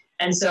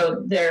 And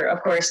so there,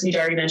 of course, we'd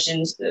already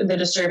mentioned the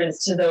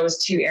disturbance to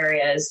those two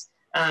areas.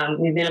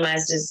 We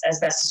minimized as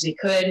best as we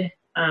could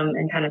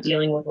and kind of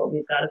dealing with what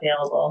we've got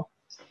available.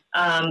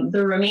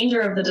 The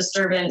remainder of the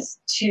disturbance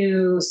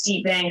to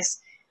steep banks,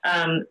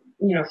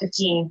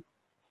 15%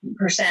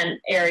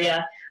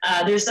 area,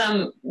 there's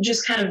some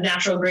just kind of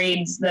natural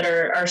grades that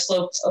are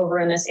sloped over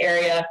in this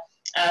area.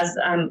 As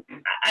I'm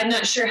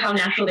not sure how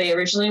natural they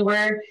originally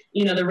were.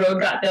 The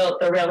road got built,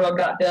 the railroad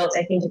got built.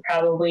 I think it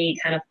probably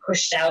kind of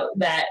pushed out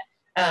that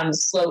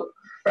slope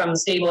from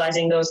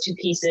stabilizing those two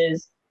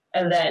pieces.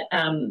 That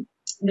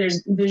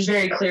there's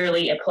very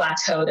clearly a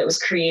plateau that was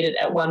created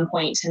at one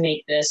point to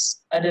make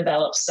this a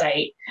developed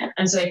site.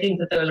 And so I think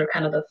that those are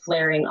kind of the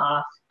flaring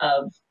off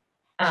of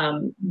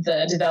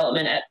the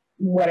development at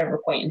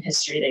whatever point in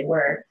history they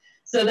were.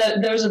 So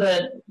those are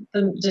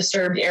the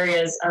disturbed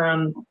areas.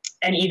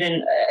 And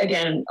even,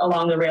 again,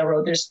 along the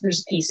railroad,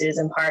 there's pieces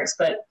and parts,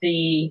 but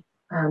the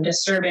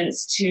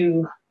disturbance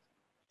to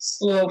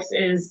slopes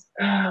is,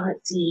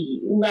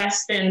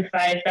 less than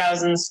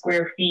 5,000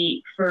 square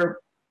feet for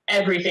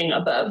everything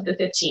above the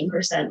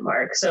 15%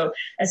 mark. So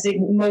I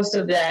think most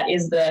of that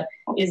is the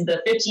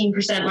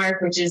 15%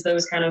 mark, which is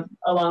those kind of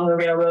along the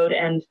railroad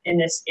and in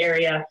this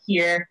area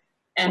here.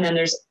 And then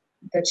there's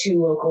the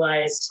two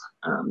localized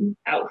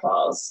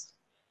outfalls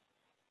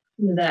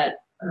that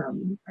are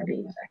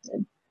being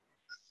affected.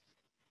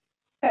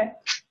 Okay.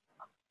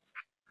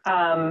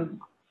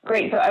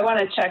 Great. So I want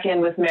to check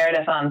in with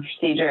Meredith on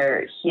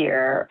procedure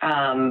here.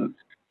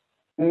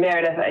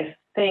 Meredith, I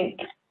think,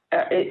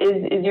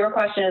 is your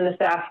question in the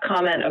staff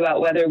comment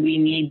about whether we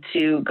need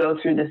to go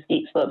through the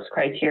steep slopes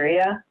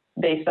criteria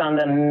based on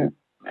the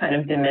kind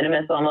of de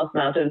minimis almost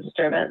amount of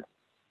disturbance?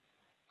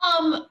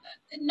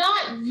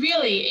 Not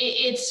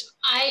really.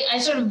 I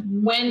sort of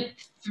went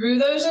through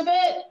those a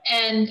bit,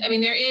 and I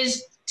mean, there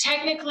is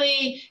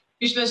technically,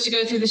 you're supposed to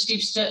go through the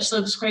steep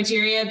slopes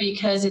criteria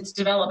because it's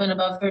development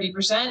above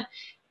 30%.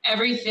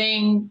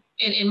 Everything,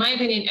 in my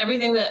opinion,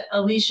 everything that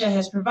Alicia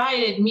has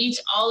provided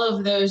meets all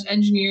of those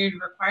engineered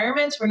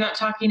requirements. We're not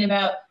talking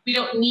about, we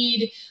don't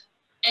need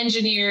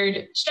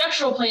engineered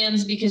structural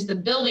plans because the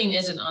building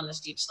isn't on the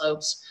steep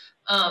slopes.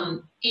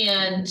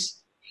 And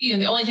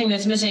the only thing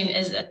that's missing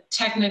is a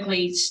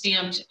technically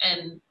stamped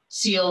and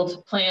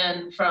sealed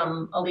plan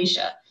from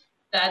Alicia.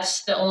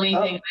 That's the only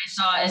thing I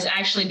saw as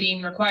actually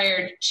being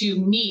required to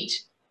meet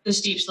the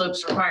steep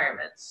slopes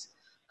requirements.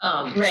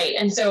 Right,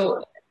 and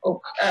so,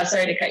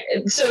 sorry to cut.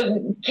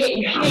 So Kate,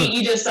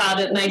 you just saw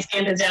that nice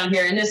campus down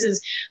here, and this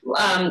is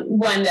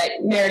one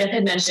that Meredith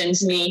had mentioned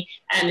to me,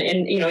 and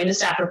in the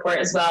staff report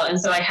as well. And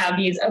so I have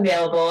these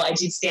available. I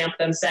did stamp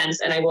them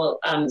since, and I will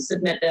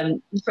submit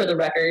them for the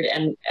record,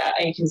 and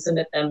I can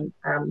submit them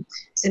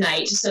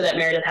tonight so that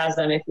Meredith has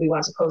them if we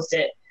want to post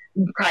it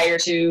prior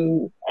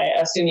to,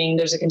 assuming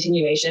there's a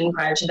continuation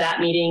prior to that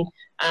meeting,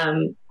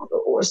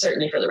 or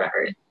certainly for the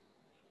record.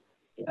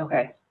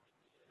 Okay,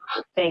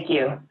 thank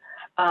you.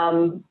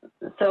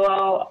 So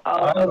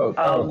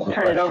I'll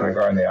turn it over.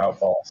 Regarding the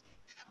outfalls.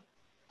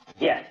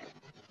 Yes.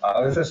 I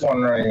was just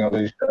wondering,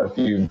 Alicia, if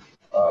you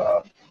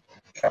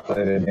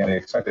calculated any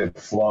expected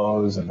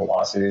flows and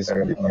velocities that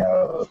are going to be coming out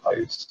of the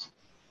pipes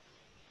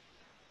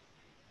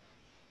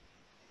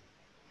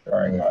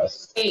during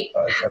this. Yep.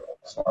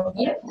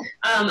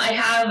 I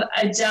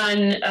have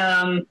done,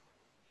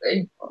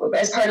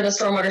 as part of the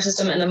stormwater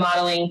system and the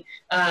modeling,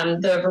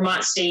 the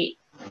Vermont state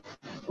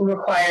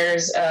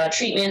requires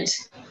treatment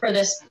for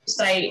this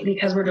site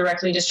because we're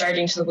directly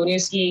discharging to the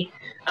Winooski.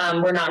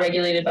 We're not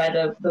regulated by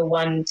the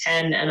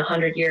 110 and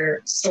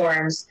 100-year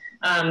storms.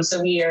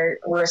 So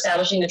we're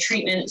establishing the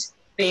treatment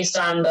based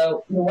on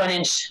the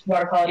 1-inch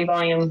water quality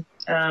volume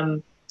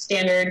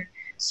standard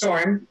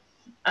storm.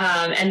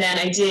 And then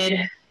I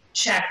did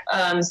check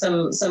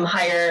some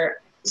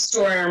higher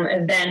storm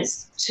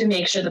events to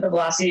make sure that the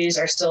velocities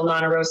are still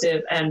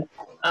non-erosive, and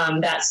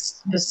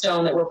that's the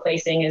stone that we're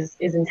placing is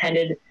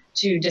intended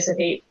to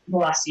dissipate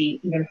velocity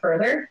even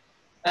further.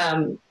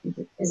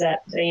 Did I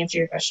answer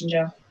your question,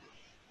 Joe?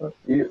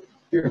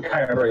 You're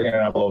kind of breaking it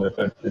up a little bit,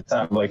 but it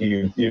sounds like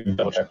you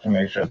double check to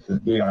make sure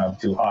that we don't have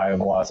too high a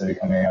velocity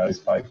coming out of these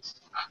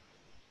pipes.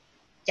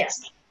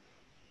 Yes.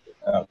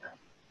 Okay.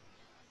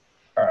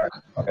 All right.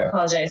 Okay. I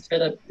apologize for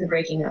the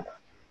breaking up.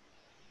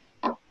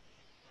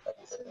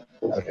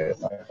 Okay.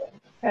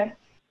 Okay.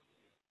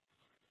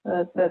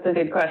 That's a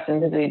good question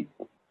because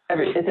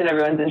it's in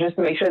everyone's interest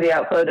to make sure the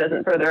outflow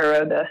doesn't further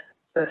erode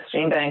the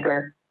stream bank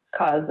or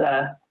cause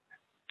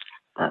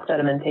not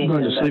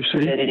sedimentation, but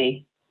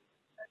acidity.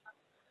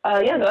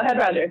 Yeah, go ahead,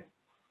 Roger.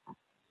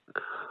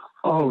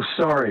 Oh,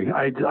 sorry.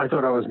 I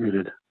thought I was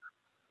muted.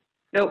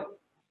 Nope.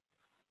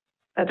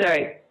 That's all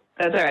right.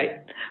 That's all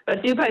right.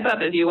 But do pipe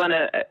up if you want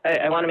to.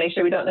 I want to make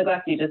sure we don't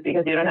neglect you just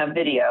because you don't have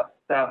video.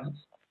 So,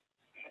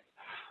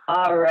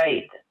 all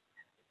right.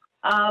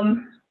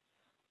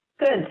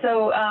 Good.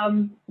 So,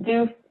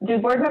 do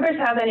board members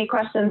have any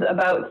questions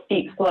about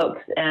steep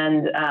slopes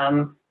and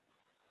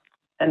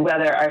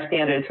whether our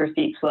standards for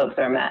steep slopes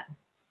are met?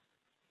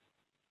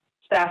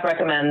 staff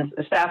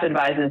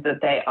advises that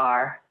they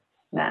are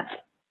met.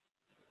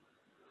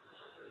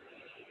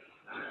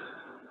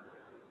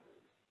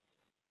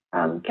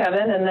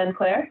 Kevin and then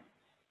Claire.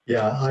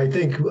 Yeah, I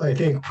think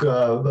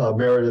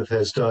Meredith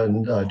has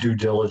done due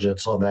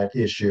diligence on that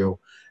issue,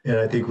 and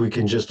I think we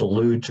can just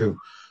allude to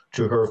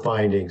her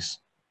findings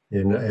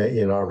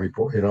in our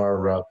report, in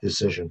our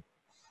decision.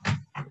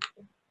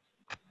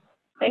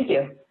 Thank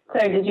you.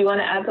 Claire, did you want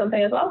to add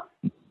something as well?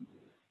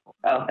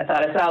 Oh, I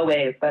thought I saw a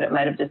wave, but it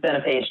might have just been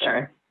a page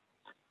turn.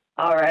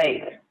 All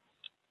right.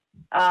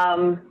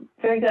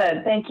 Very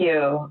good. Thank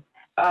you.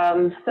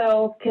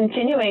 So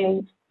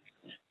continuing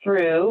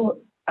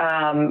through,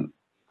 on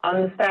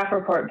the staff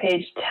report,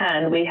 page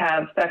 10, we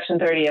have section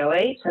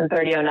 3008 and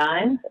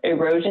 3009,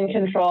 erosion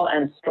control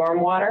and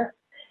stormwater.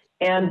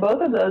 And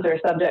both of those are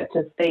subject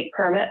to state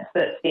permits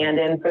that stand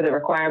in for the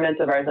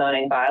requirements of our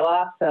zoning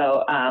bylaw.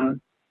 So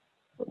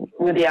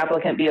would the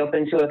applicant be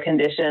open to a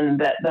condition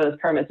that those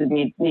permits would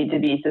need to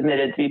be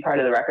submitted to be part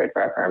of the record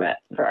for our permit,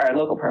 for our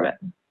local permit?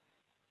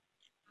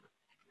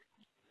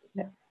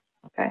 Yeah.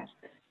 Okay.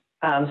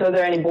 So are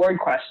there any board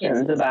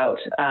questions about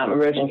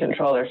erosion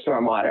control or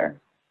stormwater?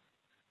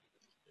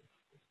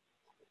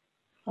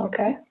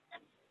 Okay.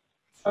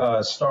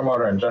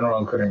 Stormwater in general,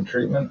 including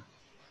treatment.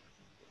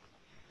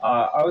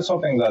 I was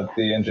hoping that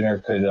the engineer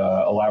could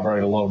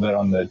elaborate a little bit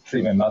on the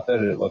treatment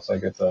method. It looks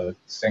like it's a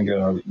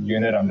singular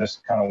unit. I'm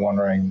just kind of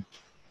wondering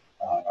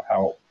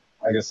how,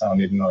 I guess I don't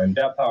need to know in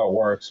depth how it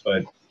works,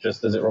 but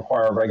just does it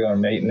require regular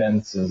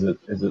maintenance? Is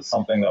it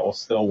something that will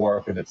still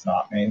work if it's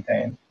not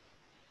maintained?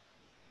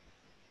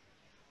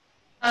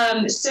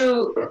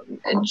 So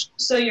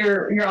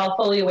you're all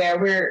fully aware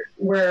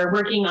we're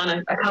working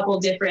on a couple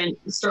different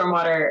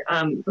stormwater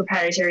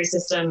proprietary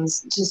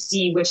systems to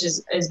see which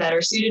is better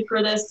suited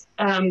for this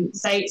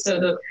site.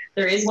 So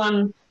there is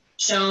one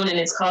shown and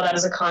it's called out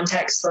as a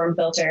context storm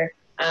filter.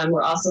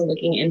 We're also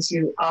looking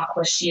into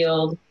Aqua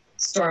Shield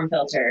storm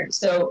filter.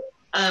 So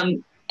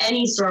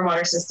any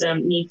stormwater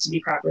system needs to be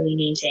properly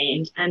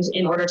maintained, and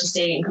in order to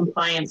stay in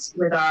compliance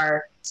with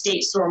our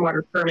state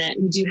stormwater permit,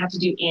 we do have to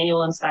do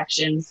annual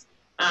inspections.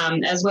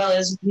 As well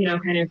as, you know,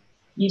 kind of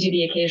you do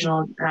the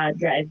occasional drive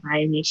by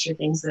and make sure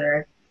things that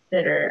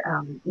are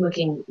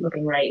looking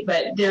right.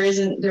 But there is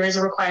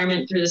a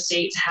requirement through the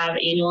state to have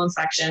annual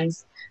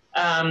inspections,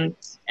 and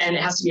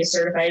it has to be a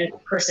certified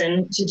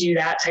person to do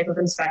that type of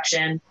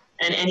inspection.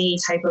 And any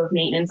type of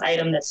maintenance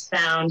item that's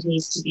found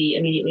needs to be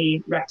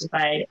immediately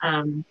rectified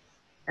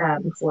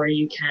before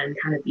you can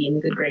kind of be in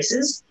the good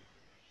graces.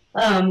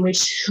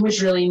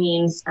 Which really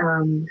means,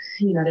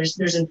 you know,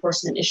 there's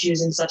enforcement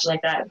issues and such like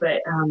that,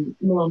 but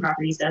Malone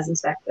Properties does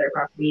inspect their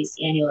properties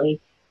annually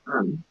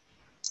and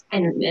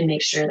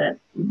make sure that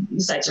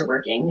the sites are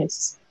working.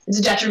 It's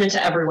a detriment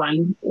to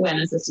everyone when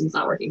a system's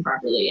not working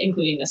properly,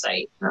 including the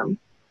site.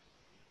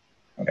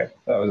 Okay,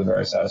 that was a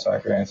very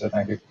satisfactory answer.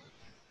 Thank you.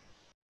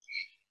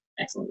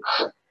 Excellent.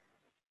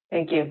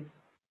 Thank you.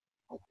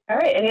 All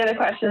right, any other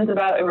questions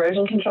about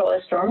erosion control or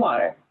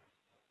stormwater?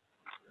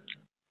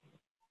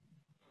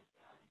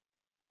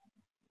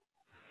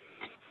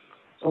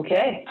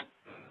 Okay,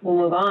 we'll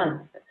move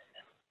on.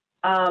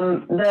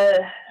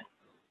 The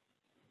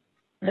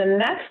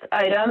next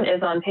item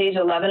is on page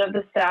 11 of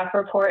the staff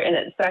report, and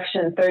it's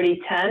section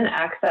 3010,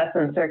 access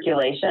and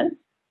circulation.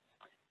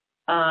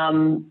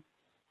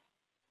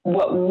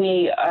 What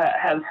we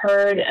have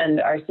heard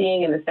and are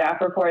seeing in the staff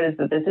report is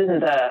that this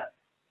isn't a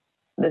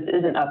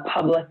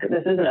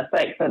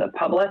site for the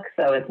public,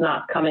 so it's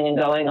not coming and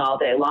going all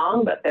day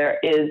long, but there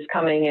is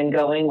coming and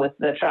going with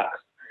the trucks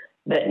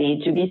that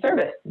need to be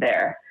serviced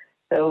there.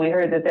 So we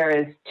heard that there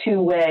is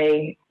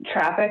two-way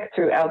traffic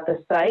throughout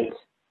the site,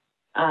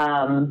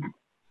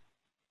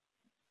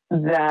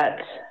 that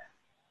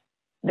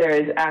there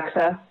is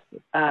access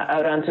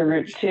out onto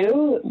Route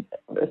 2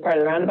 as part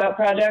of the roundabout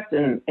project,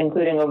 and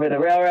including over the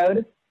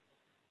railroad.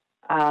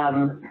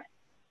 I'm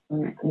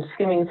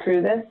skimming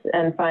through this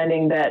and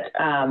finding that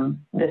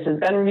this has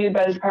been reviewed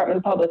by the Department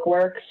of Public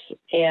Works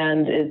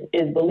and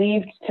is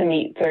believed to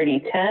meet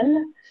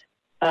 3010.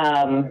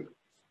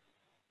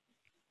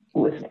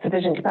 With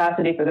sufficient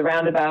capacity for the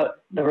roundabout,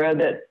 the road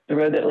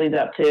that leads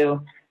up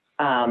to,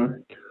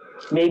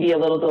 maybe a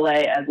little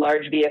delay as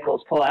large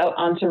vehicles pull out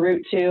onto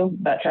Route 2,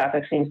 but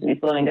traffic seems to be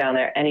slowing down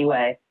there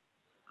anyway.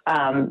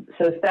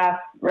 So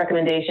staff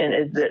recommendation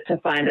is to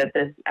find that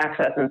this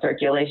access and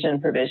circulation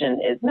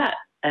provision is met,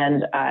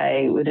 and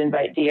I would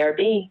invite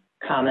DRB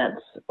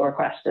comments or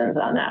questions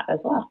on that as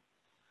well.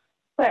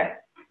 Claire.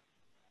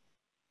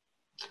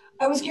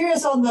 I was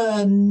curious on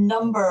the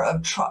number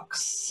of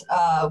trucks.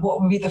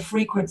 What would be the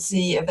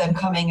frequency of them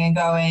coming and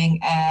going,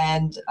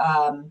 and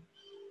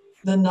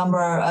the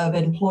number of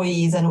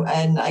employees? And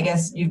I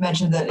guess you've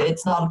mentioned that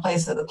it's not a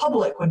place that the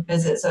public would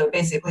visit, so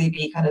basically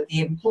be kind of the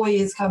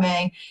employees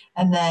coming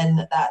and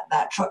then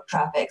that truck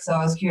traffic. So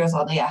I was curious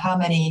on how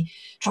many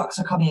trucks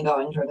are coming and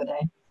going during the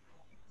day.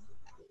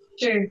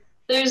 Sure.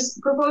 There's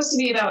proposed to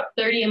be about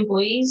 30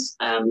 employees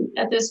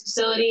at this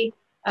facility.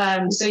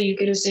 So you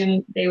could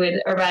assume they would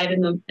arrive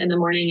in the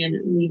morning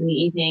and leave in the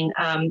evening.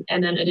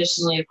 And then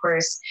additionally, of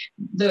course,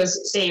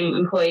 those same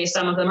employees,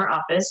 some of them are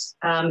office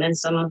and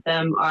some of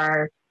them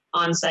are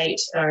on-site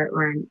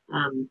or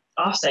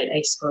off-site,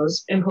 I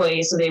suppose,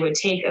 employees. So they would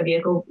take a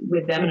vehicle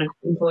with them and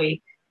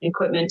employee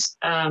equipment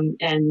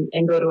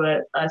and go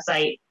to a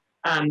site.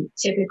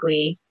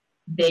 Typically,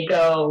 they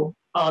go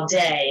all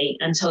day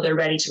until they're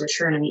ready to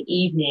return in the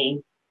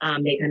evening.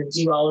 They kind of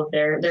do all of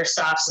their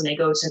stops and they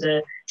go to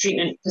the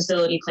treatment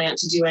facility plant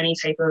to do any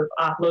type of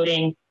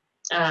offloading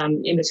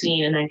in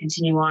between and then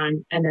continue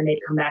on. And then they'd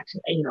come back to,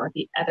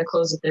 at the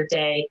close of their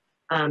day,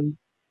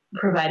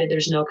 provided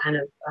there's no kind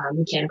of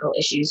mechanical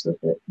issues with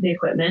the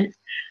equipment.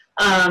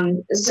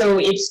 So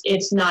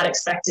it's not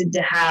expected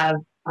to have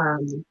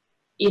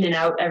in and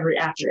out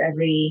after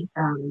every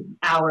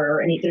hour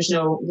or any. There's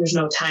no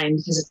time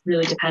because it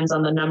really depends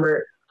on the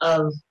number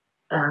of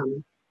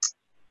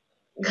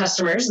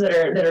customers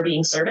that are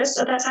being serviced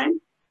at that time.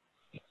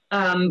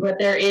 But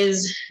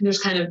there's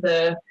kind of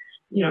the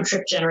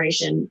trip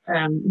generation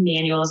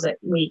manuals that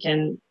we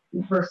can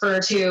refer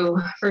to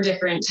for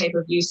different type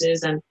of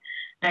uses, and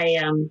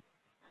I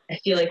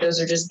feel like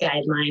those are just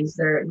guidelines.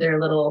 They're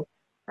a little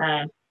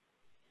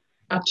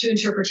up to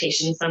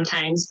interpretation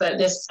sometimes, but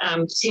this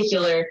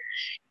particular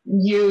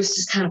use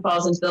just kind of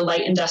falls into the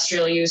light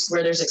industrial use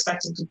where there's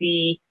expected to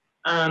be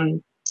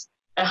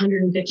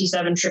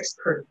 157 trips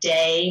per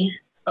day,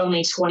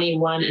 only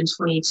 21 and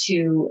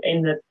 22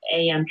 in the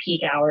AM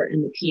peak hour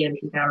and the PM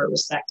peak hour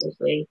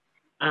respectively.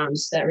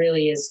 So that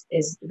really is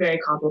very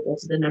comparable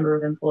to the number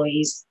of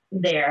employees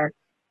there.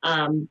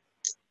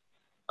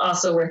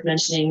 Also worth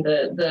mentioning,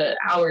 the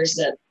hours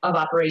of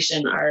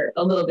operation are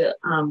a little bit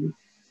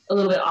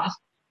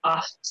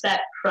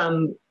offset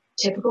from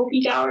typical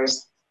peak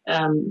hours.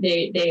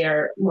 They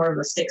are more of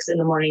a 6 in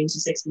the morning to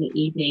 6 in the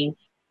evening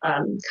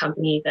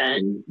company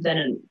than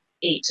an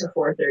 8 to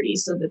 4:30.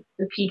 So the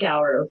peak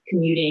hour of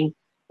commuting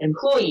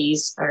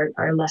employees are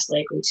less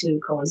likely to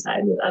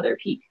coincide with other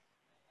peak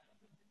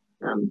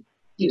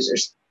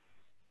users.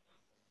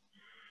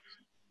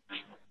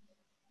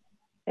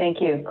 Thank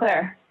you.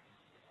 Claire?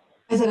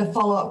 I said a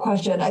follow-up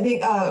question. I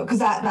think because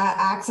that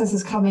access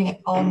is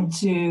coming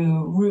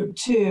onto Route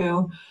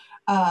 2,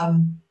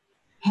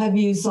 have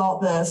you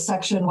sought the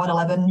Section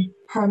 111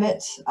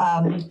 permit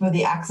for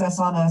the access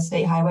on a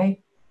state highway?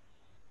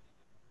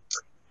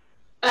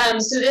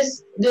 So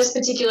this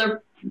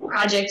particular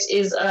project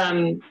is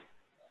a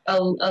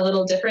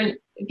little different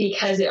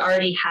because it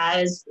already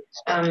has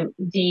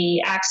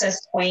the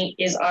access point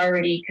is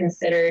already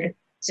considered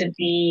to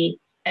be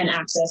an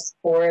access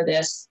for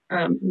this.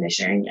 Am I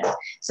sharing? Yeah.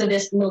 So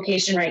this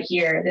location right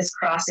here, this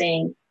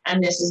crossing,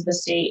 and this is the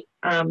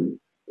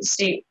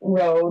state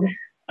road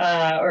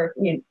or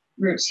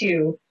Route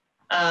 2.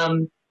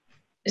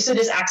 So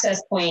this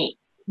access point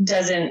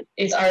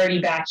it's already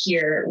back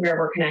here where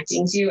we're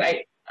connecting to.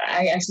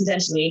 I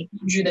accidentally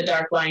drew the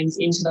dark lines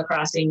into the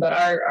crossing, but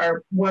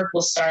our work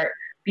will start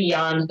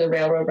beyond the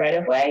railroad right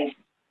of way.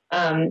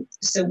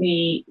 So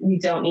we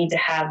don't need to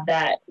have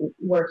that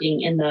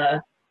working in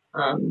the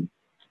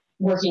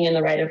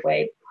right of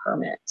way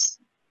permit.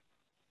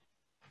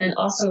 And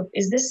also,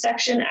 is this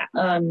section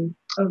of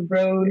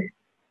road?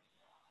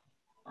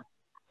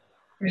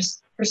 For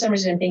some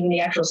reason, I'm thinking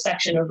the actual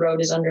section of road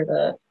is under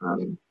the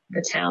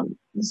town,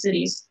 the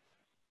city's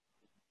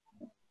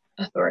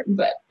authority.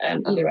 But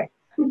either way.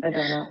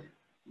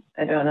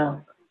 I don't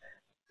know.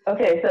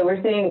 Okay, so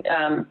we're seeing,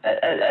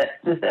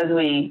 just as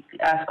we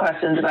ask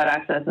questions about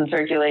access and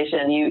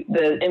circulation,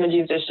 the image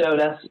you've just showed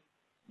us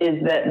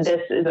is that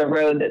this is a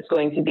road that's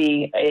going to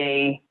be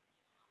a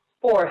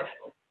 4th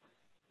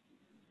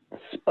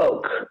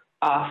spoke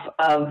off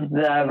of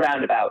the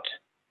roundabout.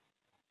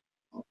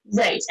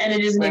 Right, and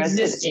it is an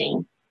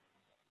existing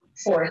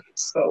 4th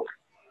spoke.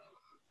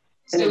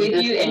 So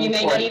you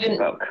may not even...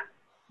 Spoke.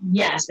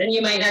 Yes, and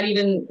you might not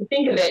even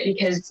think of it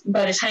because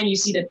by the time you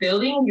see the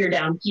building, you're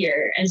down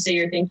here, and so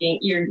you're thinking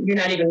you're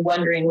not even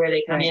wondering where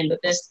they come in. But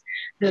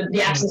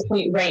the access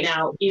point right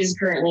now is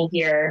currently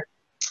here.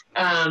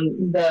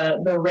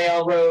 The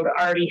railroad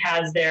already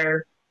has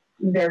their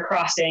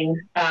crossing,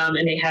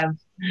 and they have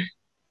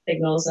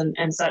signals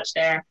and such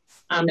there.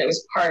 That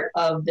was part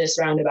of this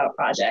roundabout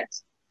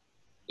project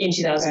in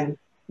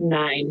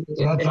 2009.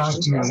 So that's accurate.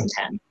 In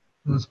 2010.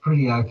 That's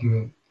pretty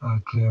accurate,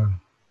 Claire.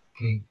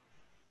 Kate.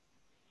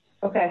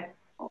 Okay.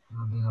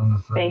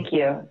 Thank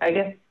you. I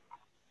guess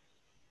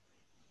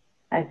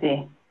I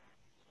see.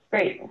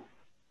 Great.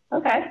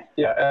 Okay.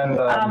 Yeah, and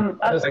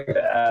I'd just like to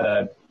add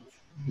that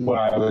when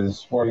I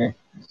was working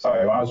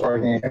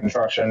in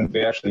construction,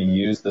 we actually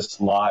used this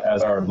lot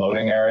as our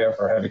loading area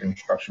for heavy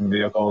construction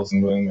vehicles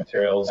and moving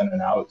materials in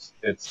and out.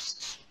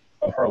 It's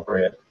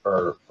appropriate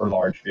for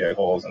large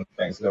vehicles and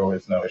things. There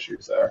was no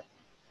issues there.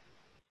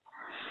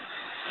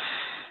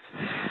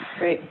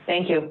 Great.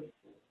 Thank you.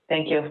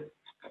 Thank you.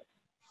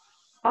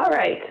 All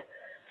right.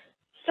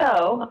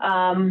 So,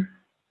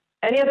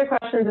 any other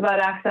questions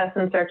about access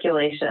and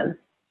circulation?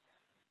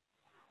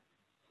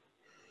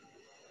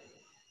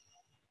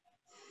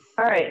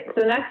 All right,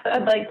 so next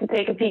I'd like to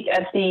take a peek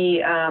at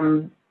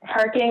the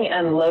parking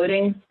and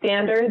loading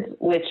standards,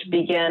 which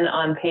begin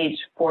on page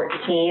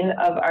 14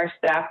 of our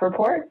staff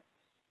report.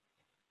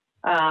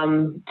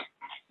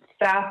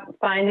 Staff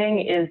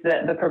finding is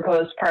that the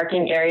proposed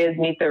parking areas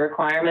meet the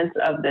requirements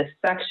of this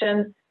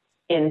section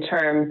in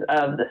terms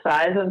of the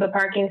size of the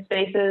parking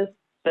spaces.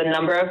 The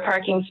number of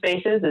parking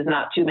spaces is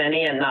not too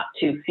many and not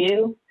too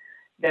few.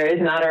 There is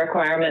not a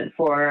requirement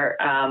for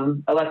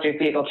electric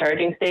vehicle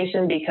charging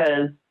station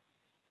because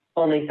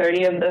only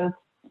 30 of the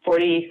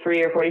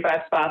 43 or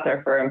 45 spots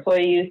are for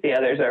employee use. The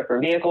others are for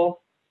vehicles.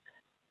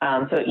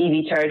 So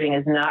EV charging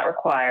is not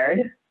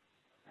required.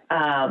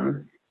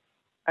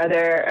 Are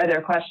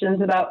there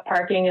questions about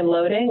parking and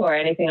loading or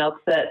anything else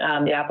that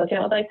the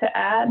applicant would like to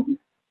add?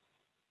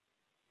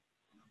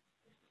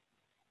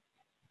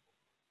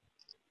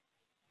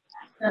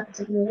 Not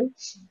particularly.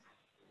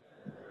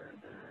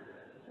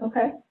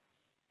 Okay.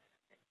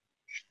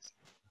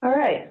 All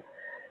right.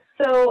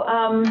 So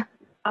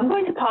I'm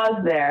going to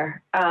pause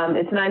there.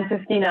 It's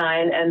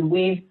 9:59 and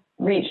we've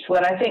reached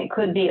what I think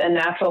could be a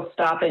natural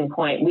stopping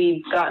point.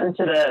 We've gotten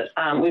to the,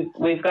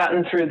 we've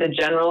gotten through the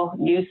general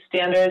use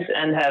standards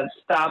and have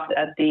stopped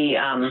at the,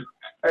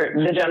 or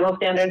the general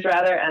standards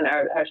rather, and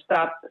are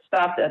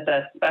stopped at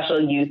the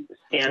special use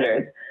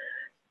standards.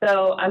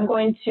 So I'm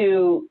going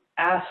to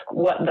ask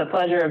what the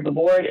pleasure of the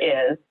board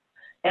is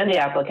and the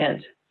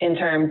applicant in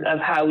terms of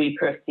how we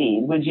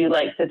proceed. Would you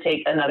like to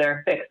take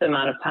another fixed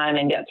amount of time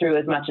and get through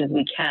as much as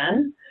we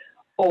can?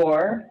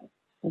 Or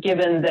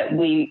given that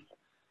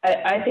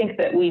I think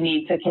that we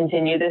need to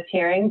continue this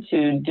hearing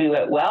to do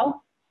it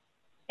well.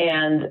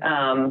 And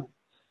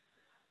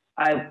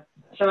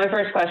so my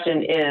first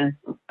question is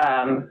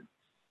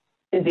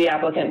the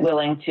applicant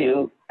willing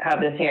to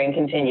have this hearing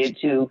continued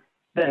to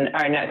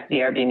our next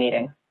DRB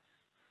meeting?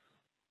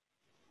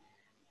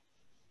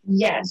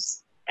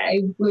 Yes,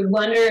 I would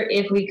wonder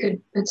if we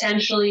could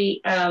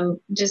potentially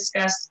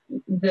discuss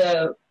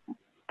the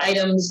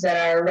items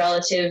that are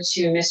relative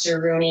to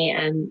Mr. Rooney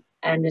and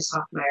Ms.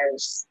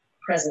 Hoffmeyer's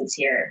presence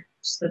here,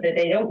 so that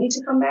they don't need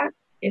to come back,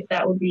 if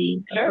that would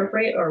be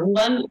appropriate, or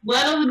one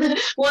of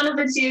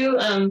the two.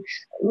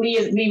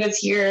 Leave us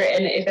here,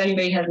 and if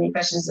anybody has any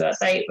questions about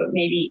site, but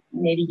maybe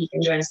he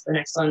can join us for the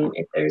next one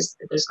if there's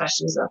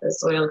questions about the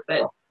soil.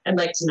 But I'd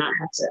like to not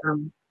have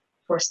to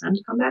force them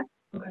to come back.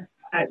 Okay.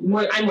 I'm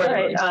more than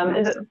willing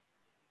to.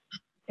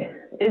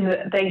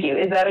 Thank you.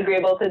 Is that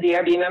agreeable to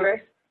DRB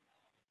members?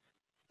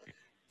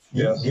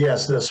 Yes.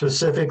 Yes,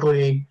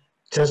 specifically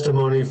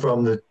testimony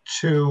from the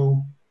two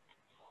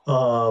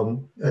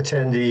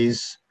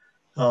attendees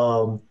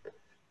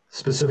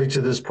specific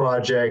to this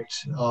project,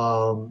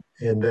 and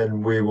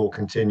then we will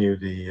continue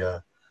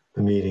the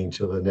meeting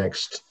to the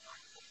next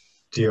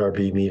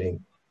DRB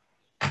meeting.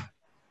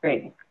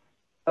 Great.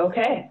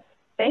 Okay.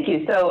 Thank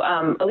you. So,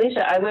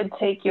 Alicia, I would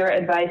take your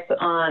advice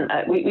on,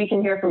 we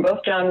can hear from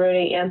both John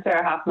Rooney and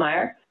Sarah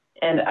Hoffmeyer,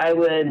 and I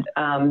would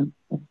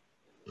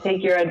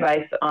take your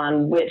advice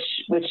on which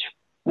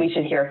we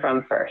should hear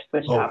from first,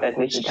 which topic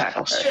we should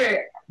tackle first.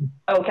 Sure.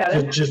 Oh,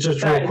 Kevin? Just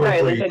real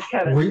quickly,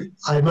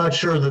 I'm not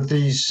sure that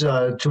these two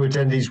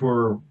attendees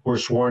were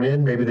sworn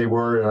in. Maybe they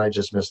were, and I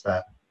just missed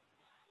that.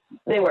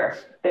 They were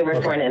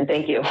sworn in.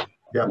 Thank you.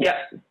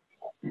 Yep.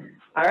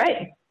 All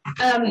right.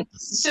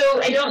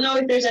 So I don't know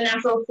if there's a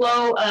natural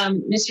flow.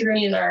 Mr.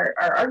 Rooney is our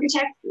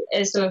architect,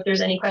 so if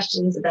there's any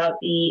questions about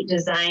the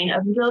design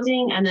of the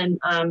building, and then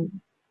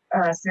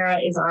Sarah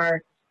is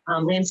our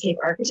landscape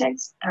architect,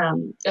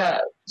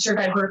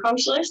 certified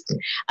horticulturalist,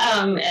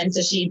 and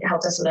so she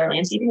helped us with our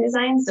landscaping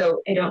design.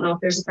 So I don't know if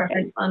there's a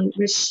preference on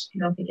which. I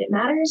don't think it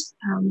matters.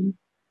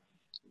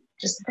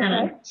 Just to kind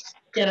of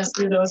get us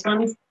through those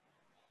ones.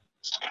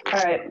 All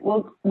right,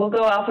 we'll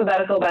go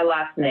alphabetical by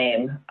last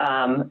name.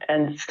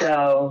 And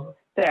so,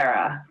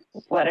 Sarah,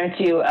 why don't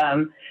you,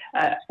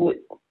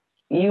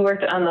 you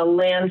worked on the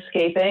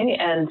landscaping,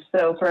 and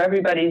so for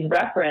everybody's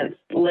reference,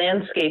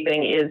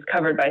 landscaping is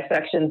covered by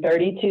section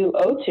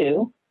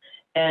 3202,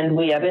 and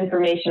we have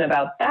information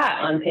about that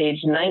on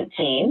page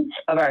 19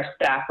 of our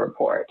staff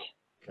report.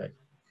 Okay.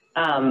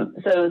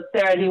 So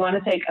Sarah, do you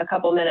want to take a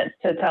couple minutes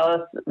to tell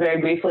us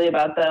very briefly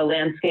about the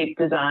landscape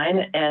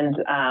design, and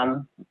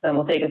then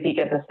we'll take a peek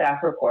at the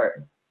staff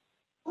report.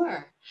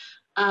 Sure.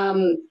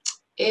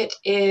 It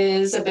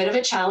is a bit of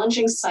a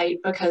challenging site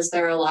because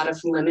there are a lot of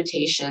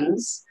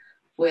limitations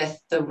with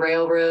the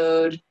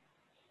railroad,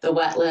 the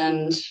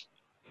wetland,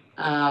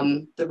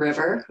 the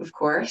river, of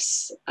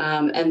course,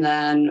 and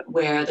then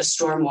where the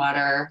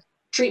stormwater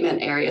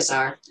treatment areas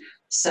are.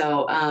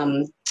 So,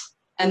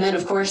 and then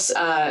of course,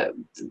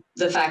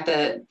 the fact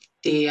that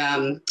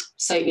the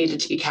site needed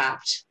to be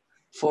capped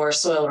for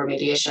soil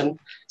remediation.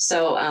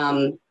 So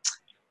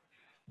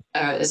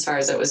as far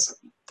as it was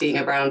being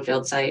a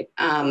brownfield site.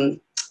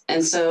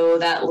 And so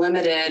that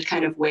limited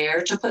kind of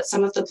where to put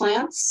some of the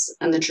plants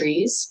and the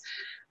trees.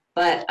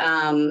 But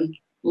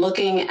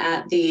looking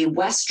at the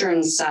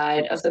western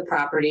side of the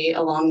property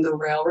along the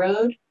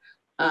railroad,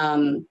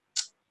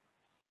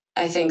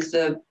 I think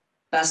the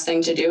best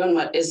thing to do and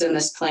what is in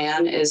this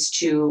plan is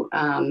to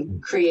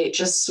create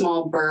just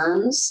small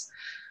berms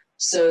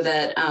so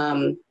that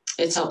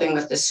it's helping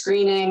with the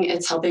screening,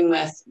 it's helping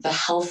with the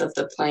health of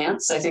the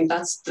plants. I think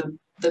that's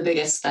the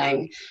biggest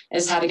thing,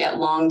 is how to get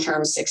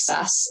long-term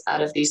success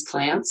out of these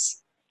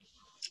plants.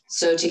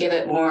 So to give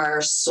it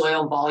more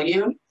soil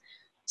volume,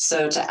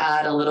 so to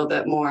add a little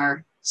bit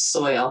more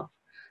soil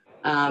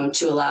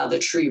to allow the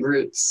tree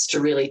roots to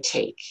really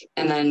take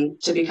and then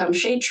to become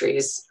shade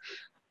trees.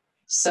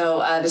 So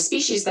the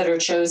species that are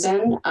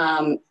chosen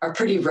are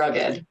pretty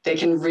rugged. They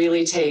can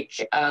really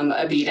take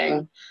a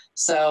beating.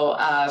 So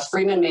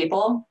Freeman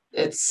maple,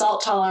 it's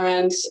salt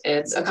tolerant.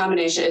 It's a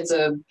combination. It's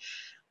a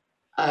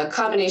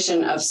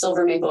combination of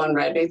silver maple and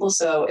red maple.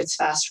 So it's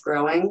fast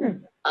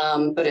growing,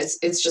 but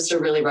it's just a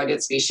really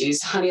rugged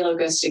species. Honey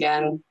locust,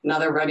 again,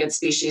 another rugged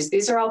species.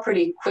 These are all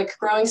pretty quick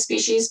growing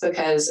species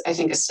because I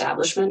think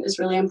establishment is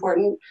really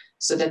important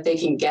so that they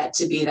can get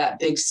to be that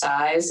big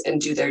size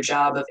and do their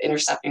job of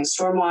intercepting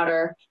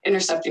stormwater,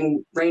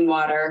 intercepting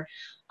rainwater,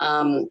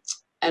 and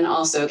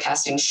also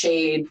casting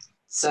shade.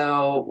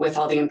 So with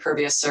all the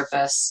impervious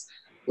surface,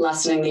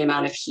 lessening the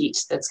amount of heat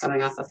that's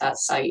coming off of that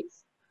site.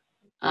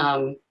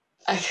 I'll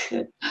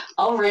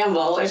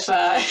ramble if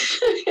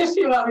if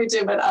you want me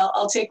to, but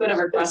I'll take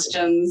whatever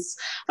questions,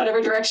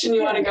 whatever direction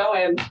you want to go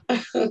in.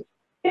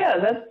 Yeah,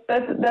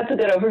 that's a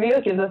good overview.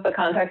 It gives us the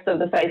context of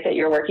the site that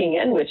you're working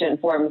in, which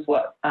informs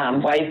what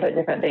why you put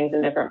different things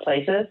in different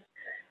places.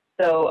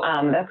 So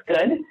that's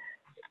good.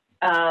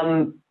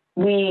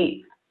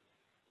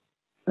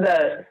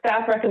 The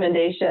staff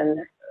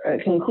recommendation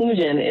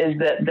conclusion is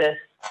that this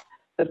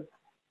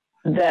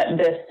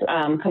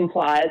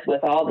complies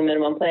with all the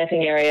minimum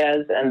planting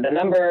areas and the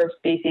number of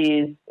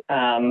species,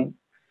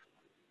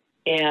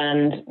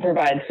 and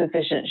provides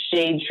sufficient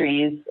shade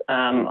trees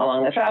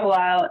along the travel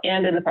aisle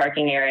and in the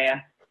parking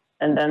area.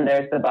 And then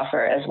there's the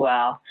buffer as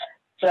well.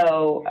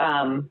 So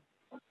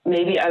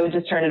maybe I would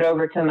just turn it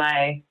over to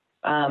my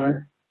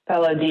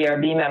fellow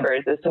DRB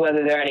members as to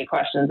whether there are any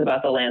questions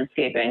about the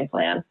landscaping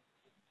plan.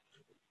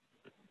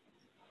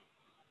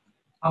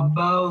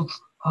 About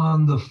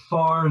on the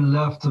far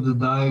left of the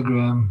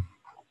diagram,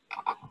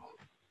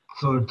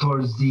 so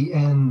towards the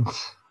end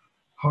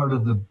part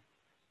of the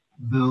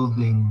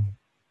building.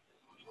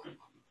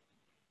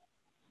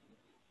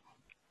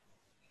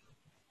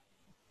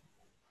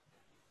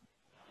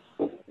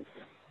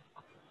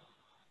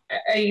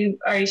 Are you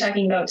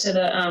talking about to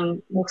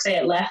the we'll say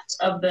it left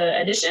of the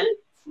addition?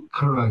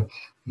 Correct.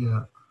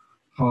 Yeah.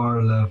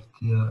 Far left.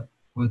 Yeah.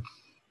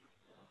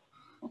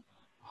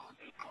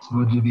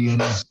 Would there be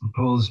any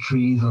proposed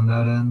trees on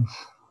that end?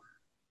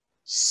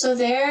 So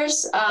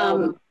there's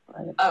go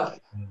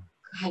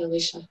ahead,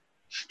 Alicia.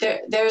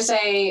 There's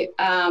a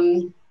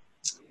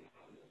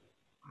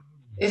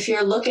if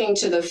you're looking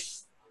to the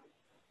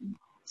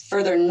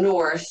further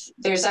north,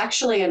 there's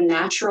actually a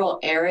natural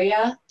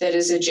area that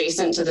is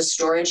adjacent to the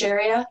storage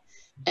area.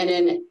 And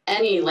in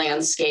any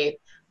landscape,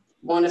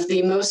 one of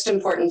the most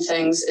important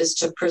things is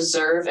to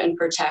preserve and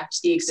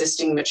protect the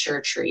existing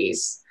mature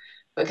trees,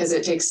 because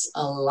it takes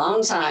a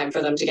long time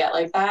for them to get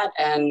like that,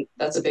 and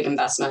that's a big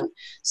investment.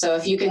 So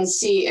if you can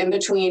see in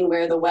between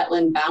where the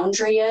wetland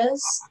boundary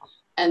is,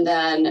 and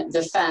then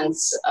the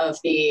fence of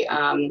the,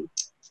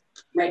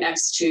 right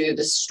next to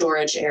the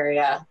storage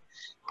area,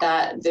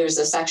 that there's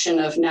a section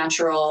of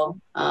natural,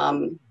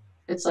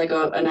 it's like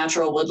a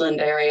natural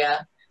woodland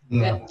area.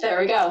 Yeah. There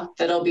we go,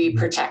 that'll be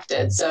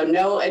protected. So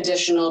no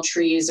additional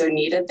trees are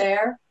needed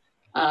there.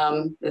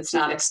 It's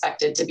not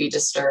expected to be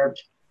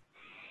disturbed.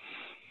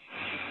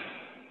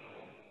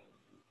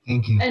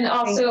 Thank you. And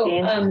also,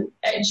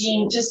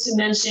 Jean, just to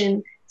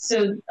mention,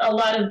 so a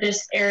lot of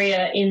this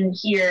area in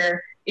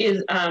here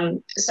is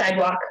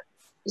sidewalk.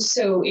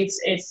 So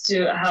it's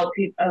to help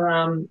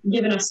people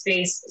give enough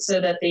space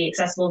so that the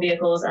accessible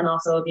vehicles and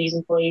also these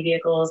employee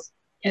vehicles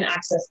can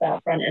access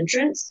that front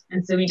entrance.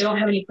 And so we don't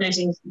have any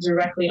plantings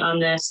directly on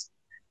this.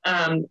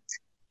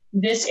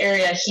 This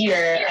area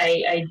here,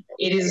 it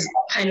is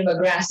kind of a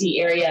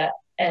grassy area,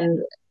 and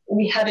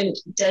we haven't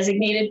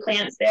designated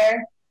plants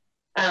there.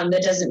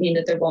 That doesn't mean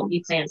that there won't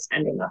be plants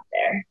ending up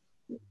there.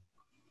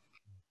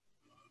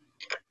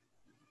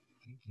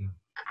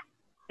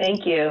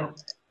 Thank you.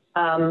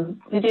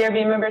 Do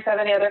DRB members have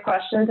any other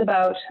questions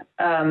about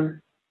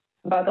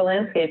the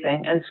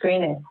landscaping and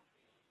screening?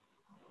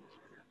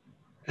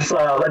 So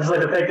I'd just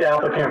like to thank the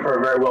applicant for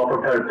a very well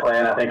prepared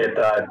plan. I think it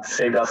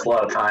saved us a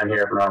lot of time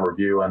here from our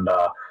review, and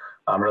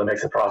really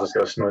makes the process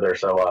go smoother.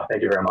 So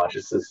thank you very much.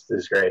 This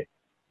is great.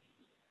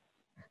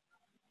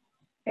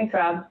 Thanks,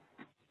 Rob.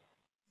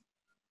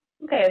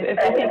 Okay, if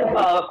I think of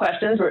follow-up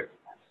questions, sorry,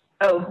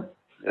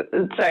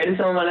 does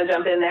someone want to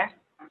jump in there?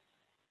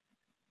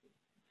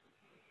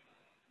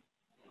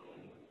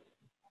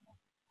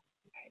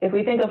 If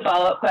we think of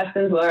follow-up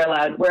questions, we're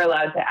allowed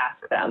to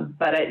ask them.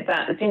 But it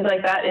seems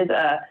like that is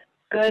a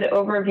good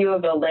overview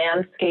of the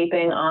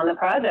landscaping on the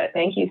project.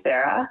 Thank you,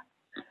 Sarah.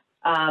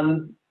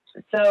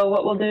 So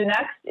what we'll do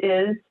next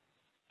is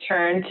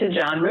turn to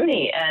John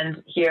Rooney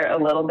and hear a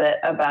little bit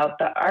about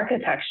the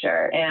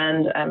architecture.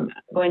 And I'm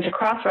going to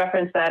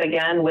cross-reference that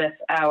again with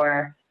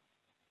our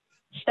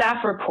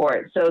staff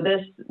report. So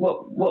this,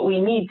 what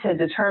we need to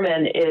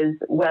determine is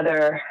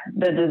whether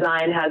the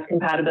design has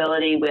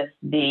compatibility with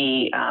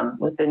the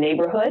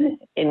neighborhood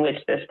in which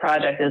this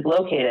project is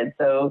located.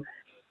 So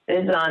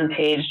this is on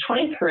page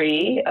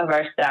 23 of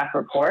our staff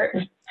report,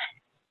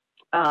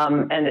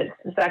 and it's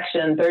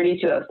section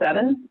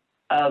 3207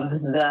 of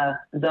the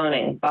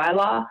zoning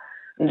bylaw.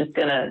 I'm just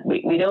gonna,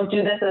 we don't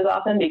do this as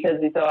often because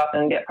we so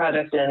often get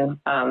projects in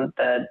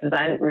the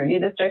design review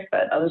district,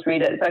 but I'll just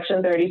read it.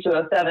 Section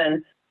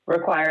 3207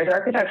 requires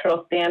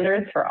architectural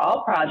standards for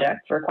all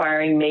projects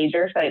requiring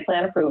major site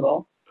plan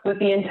approval with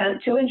the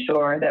intent to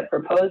ensure that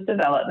proposed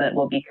development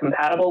will be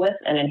compatible with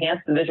and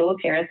enhance the visual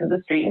appearance of the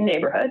street and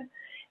neighborhood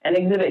and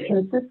exhibit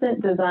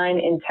consistent design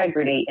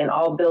integrity in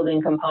all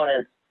building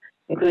components,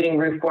 including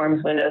roof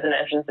forms, windows and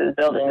entrances,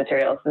 building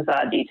materials,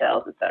 facade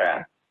details,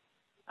 etc.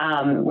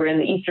 We're in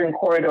the Eastern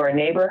Corridor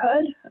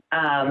neighborhood,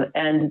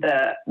 and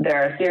there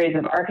are a series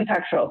of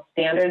architectural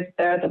standards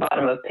there at the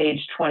bottom of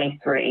page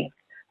 23.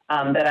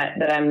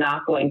 That I'm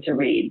not going to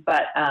read,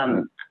 but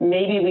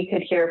maybe we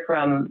could hear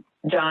from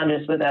John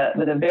just with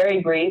a very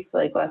brief,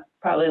 like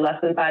probably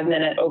less than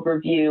 5-minute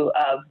overview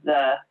of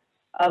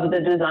the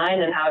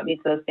design and how it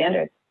meets those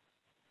standards.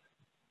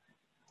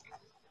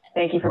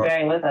 Thank you for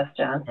bearing with us,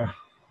 John.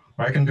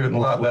 I can do it in a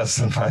lot less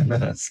than 5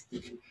 minutes.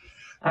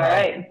 All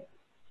right.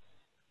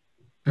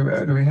 Do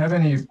we have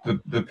any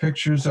the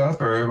pictures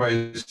up, or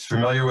everybody's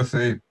familiar with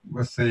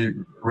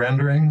the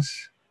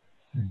renderings?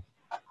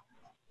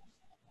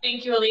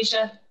 Thank you,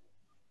 Alicia.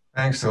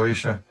 Thanks,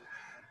 Alicia.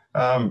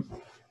 Well,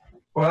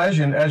 as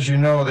you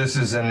know, this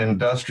is an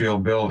industrial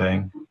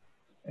building,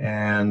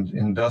 and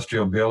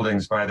industrial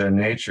buildings by their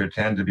nature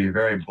tend to be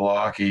very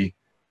blocky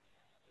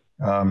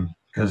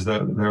because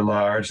they're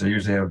large. They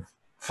usually have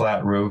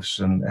flat roofs,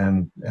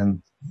 and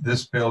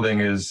this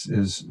building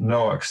is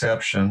no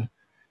exception.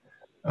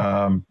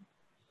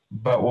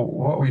 But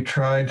what we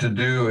tried to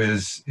do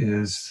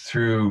is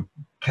through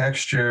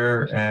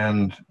texture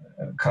and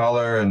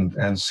color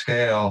and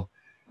scale,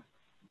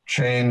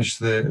 change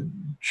the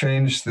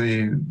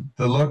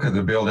look of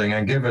the building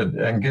and give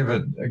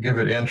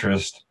it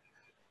interest.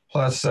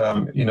 Plus,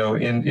 you know,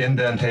 in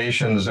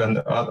indentations,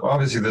 and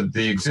obviously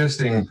the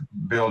existing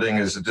building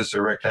is just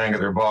a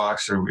rectangular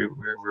box, or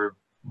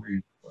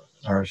we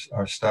are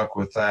stuck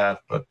with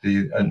that. But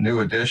a new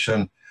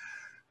addition,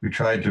 we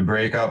tried to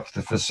break up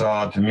the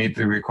facade to meet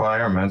the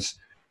requirements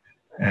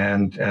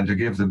and to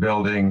give the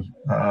building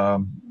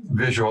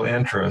visual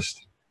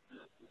interest.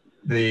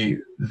 The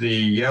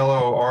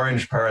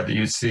yellow-orange part that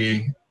you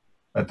see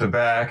at the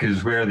back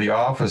is where the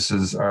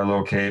offices are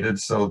located.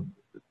 So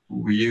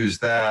we use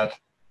that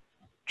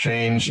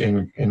change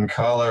in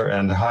color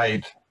and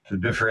height to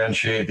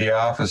differentiate the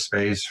office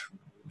space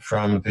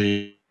from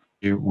the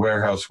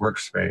warehouse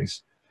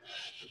workspace.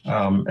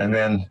 And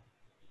then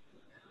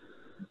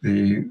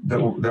the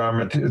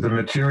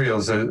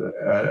materials,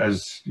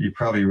 as you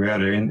probably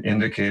read, are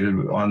indicated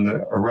on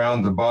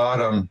around the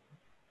bottom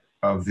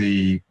of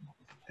the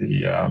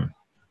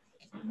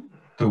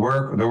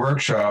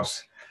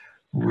workshops.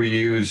 We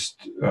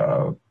used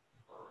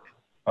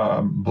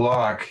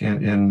block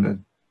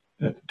in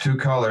 2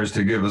 colors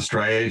to give a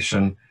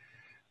striation,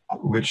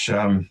 which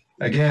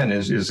again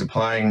is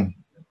applying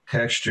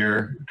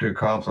texture to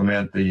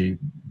complement the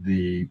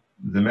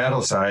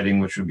metal siding,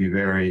 which would be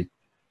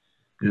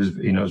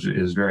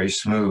is very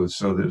smooth.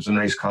 So there's a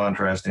nice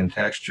contrast in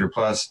texture.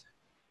 Plus,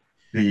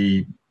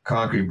 the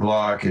concrete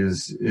block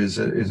is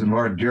a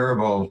more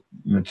durable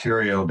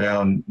material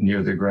down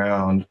near the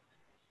ground,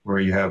 where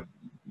you have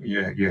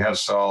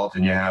salt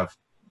and you have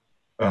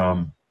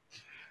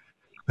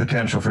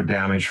potential for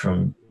damage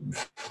from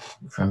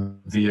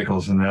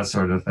vehicles and that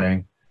sort of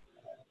thing.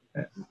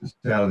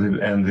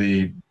 And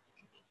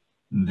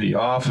the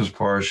office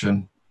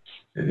portion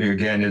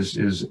again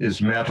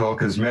is metal,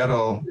 because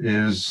metal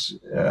is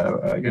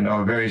you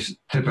know, a very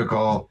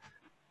typical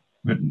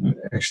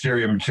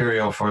exterior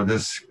material for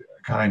this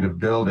kind of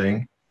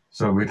building.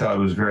 So we thought it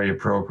was very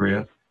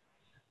appropriate.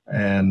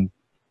 And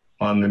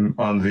on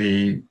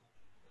the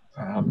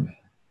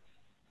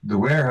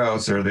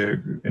warehouse or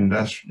the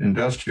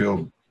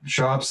industrial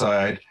shop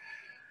side,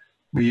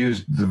 we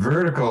used the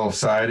vertical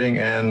siding,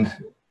 and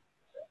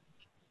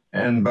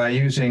by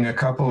using a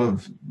couple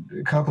of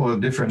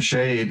different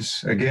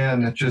shades,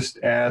 again, it just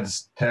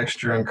adds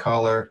texture and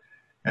color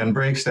and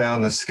breaks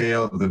down the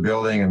scale of the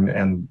building.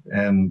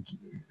 And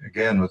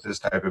again, with this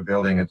type of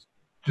building, it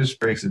just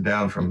breaks it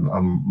down from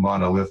a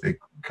monolithic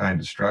kind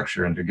of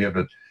structure, and to give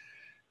it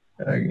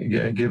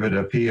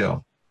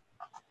appeal.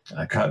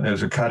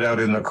 There's a cutout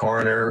in the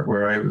corner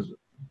where I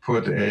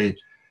put a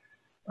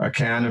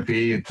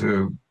canopy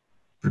to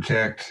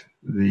protect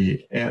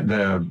the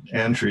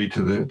entry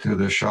to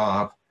the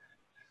shop.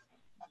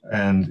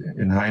 And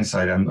in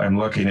hindsight, I'm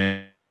looking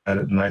at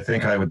it, and I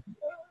think I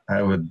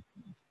would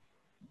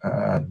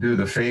do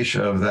the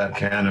fascia of that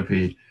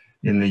canopy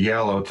in the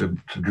yellow to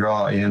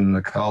draw in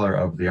the color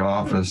of the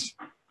office.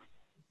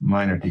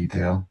 Minor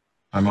detail.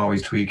 I'm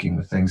always tweaking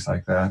with things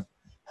like that.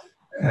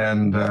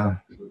 And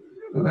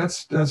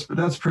that's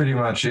pretty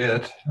much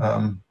it.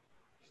 Are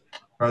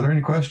there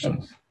any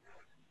questions?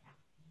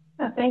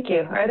 Thank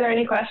you. Are there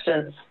any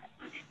questions?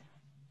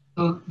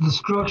 So the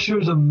structure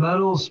is a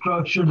metal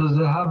structure. Does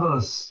it have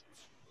a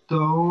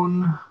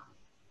stone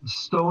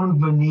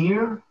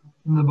veneer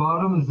in the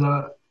bottom? Is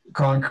that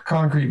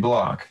concrete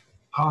block?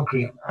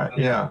 Concrete.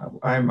 Yeah,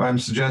 I'm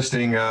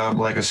suggesting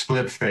like a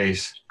split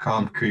face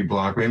concrete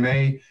block.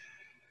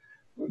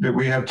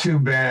 We have two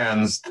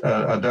bands,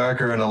 a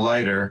darker and a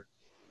lighter,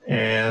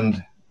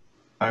 and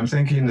I'm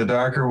thinking the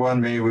darker one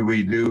maybe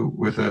we do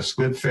with a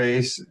split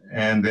face,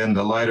 and then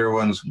the lighter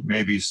ones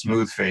maybe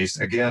smooth face,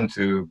 again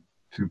to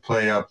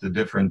play up the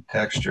different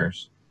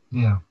textures.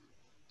 Yeah,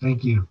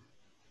 thank you.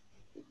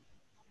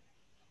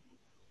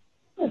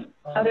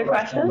 Other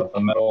questions? About the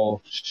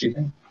metal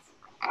sheathing.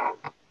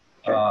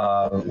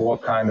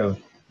 What kind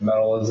of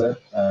metal is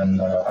it, and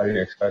how do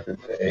you expect it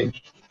to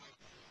age?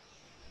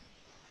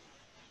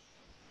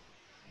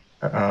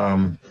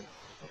 Well,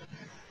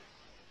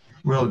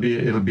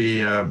 it'll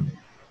be a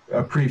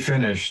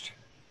pre-finished,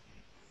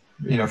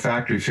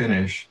 factory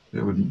finish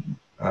that would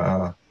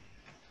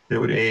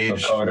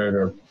age. So coated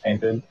or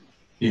painted?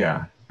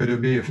 Yeah, but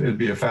it'd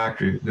be a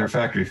factory. They're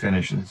factory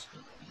finishes.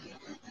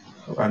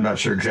 I'm not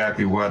sure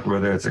exactly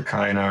whether it's a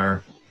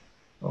Kynar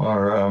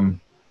or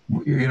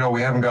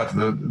we haven't got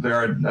to there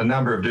are a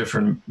number of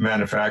different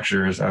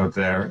manufacturers out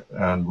there,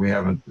 and we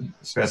haven't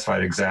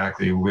specified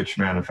exactly which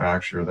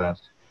manufacturer that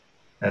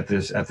at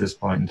this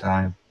point in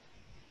time.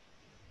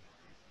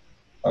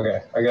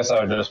 Okay, I guess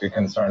I would just be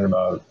concerned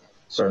about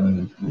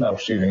certain metal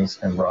sheathings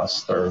can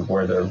rust, or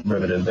where they're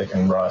riveted they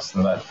can rust,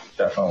 and that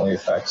definitely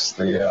affects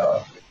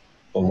the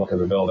look of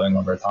the building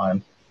over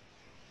time.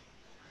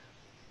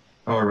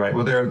 All right.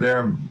 Well, the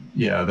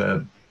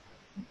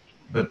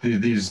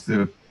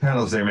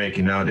panels they're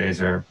making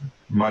nowadays are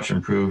much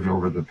improved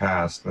over the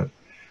past,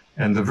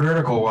 and the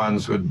vertical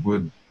ones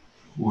would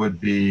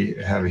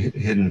have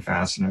hidden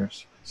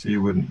fasteners, so they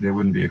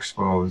wouldn't be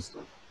exposed.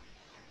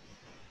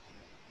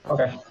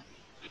 Okay.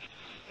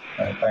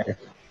 All right, thank you.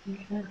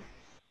 Okay.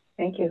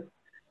 Thank you.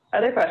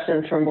 Other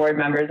questions from board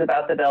members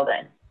about the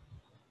building?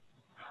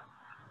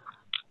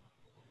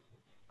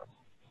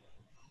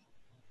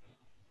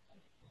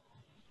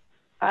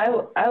 I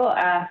will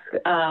ask.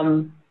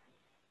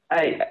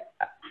 I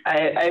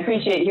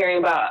appreciate hearing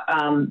about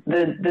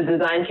the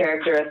design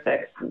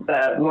characteristics,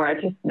 the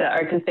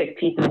artistic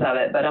pieces of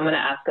it. But I'm going to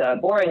ask a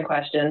boring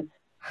question,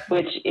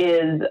 which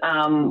is,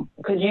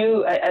 could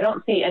you? I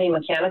don't see any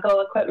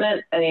mechanical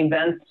equipment, any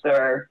vents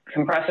or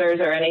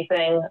compressors or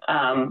anything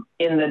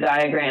in the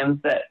diagrams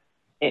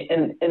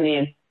in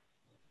these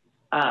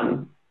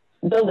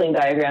building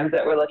diagrams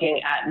that we're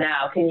looking at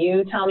now. Can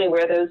you tell me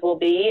where those will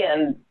be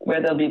and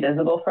where they'll be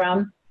visible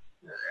from?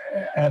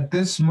 At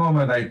this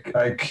moment,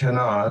 I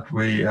cannot.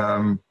 We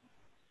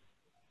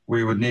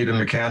would need a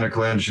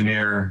mechanical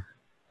engineer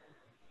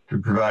to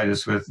provide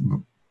us with,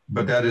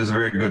 but that is a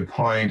very good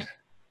point.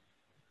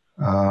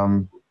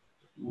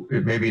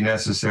 It may be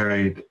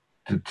necessary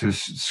to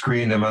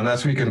screen them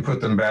unless we can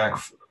put them back,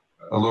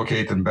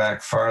 locate them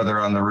back farther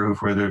on the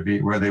roof where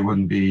they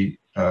wouldn't be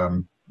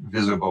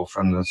visible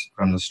from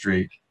the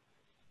street.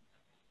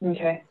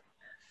 Okay.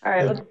 All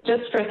right. Let's,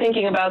 just for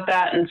thinking about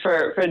that, and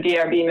for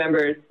DRB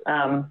members'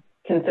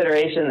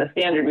 consideration, the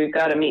standard we've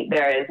got to meet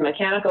there is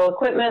mechanical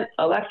equipment,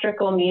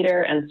 electrical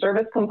meter and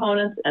service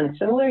components, and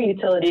similar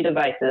utility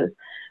devices,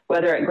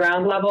 whether at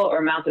ground level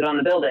or mounted on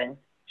the building,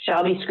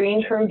 shall be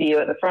screened from view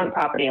at the front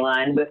property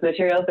line with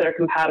materials that are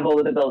compatible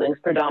with the building's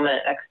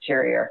predominant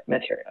exterior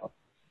materials.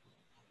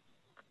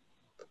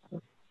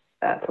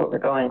 That's what we're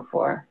going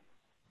for.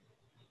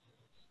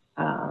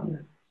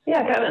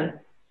 Yeah, Kevin.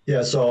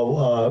 Yeah,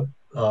 so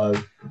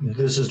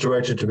this is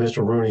directed to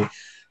Mr. Rooney.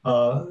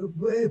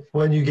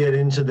 When you get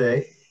into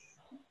the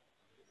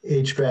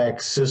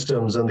HVAC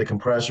systems and the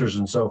compressors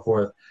and so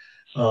forth,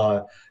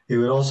 it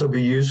would also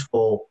be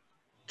useful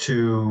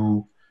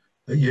to,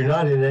 you're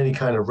not in any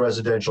kind of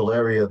residential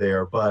area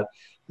there, but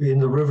in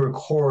the river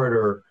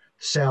corridor,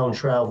 sound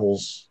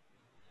travels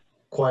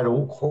quite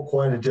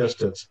a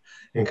distance,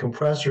 and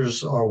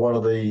compressors are one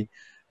of the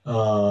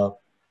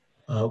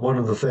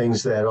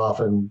things that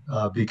often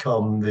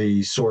become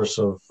the source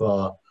of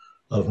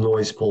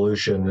noise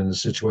pollution in a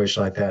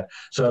situation like that.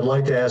 So I'd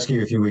like to ask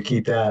you if you would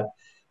keep that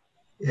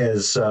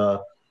as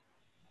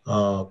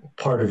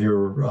part of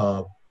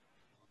your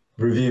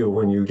review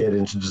when you get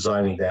into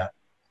designing that.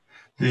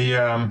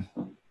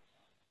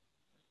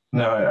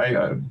 No,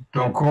 I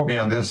don't quote me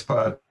on this,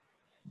 but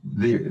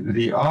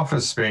the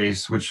office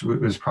space, which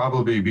was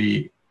probably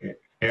be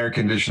air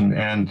conditioned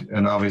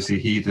and obviously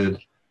heated,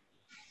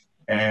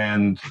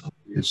 and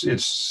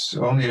it's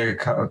only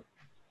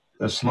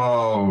a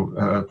small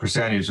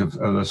percentage of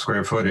the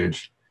square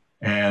footage,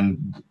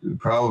 and we'll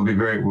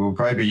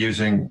probably be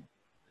using,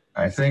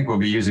 I think we'll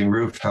be using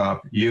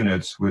rooftop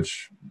units,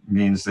 which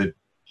means that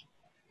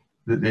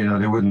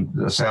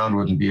the sound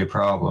wouldn't be a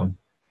problem.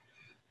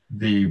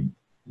 The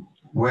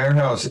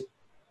warehouse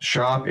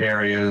shop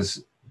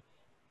areas,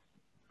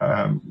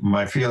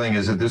 my feeling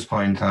is at this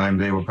point in time,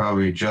 they will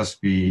probably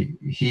just be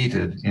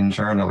heated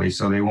internally,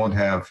 so they won't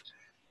have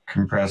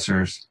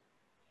compressors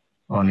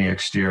on the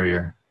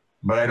exterior.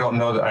 But I don't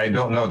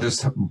know at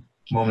this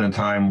moment in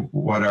time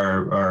what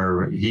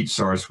our heat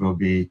source will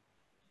be,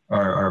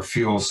 our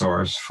fuel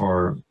source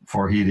for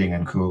heating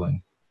and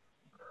cooling.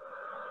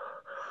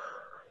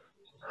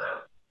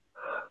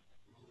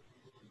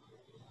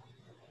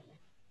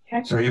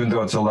 Okay. So even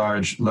though it's a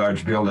large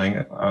building,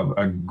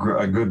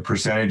 a good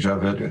percentage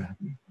of it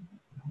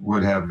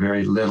would have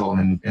very little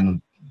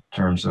in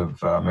terms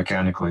of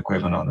mechanical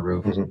equipment on the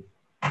roof.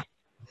 Mm-hmm.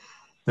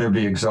 There'd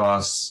be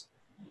exhausts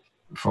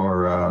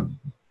for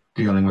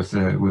dealing with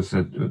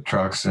the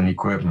trucks and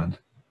equipment.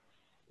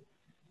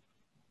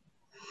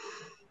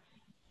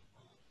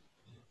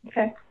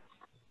 Okay.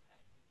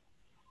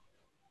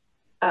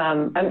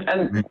 I'm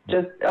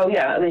just, oh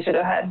yeah, Alicia,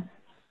 go ahead.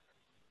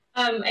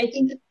 I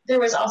think that there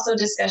was also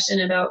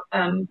discussion about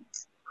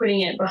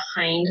putting it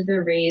behind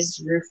the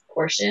raised roof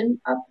portion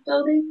of the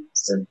building.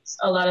 So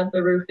a lot of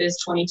the roof is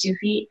 22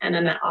 feet, and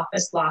then the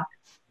office block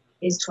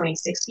is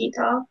 26 feet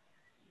tall.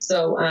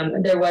 So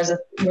there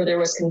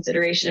was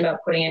consideration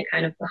about putting it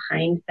kind of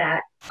behind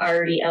that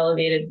already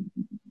elevated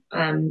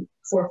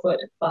 4-foot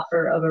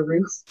buffer of a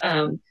roof.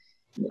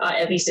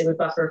 At least it would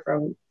buffer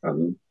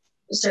from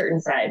certain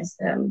sides.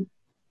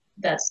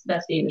 That's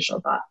the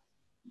initial thought.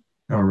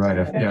 Oh, right.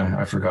 Yeah,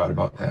 I forgot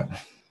about that.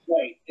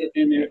 Right.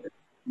 And there are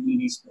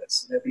mini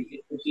splits.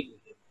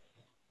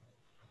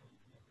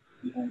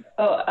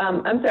 So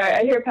I'm sorry.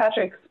 I hear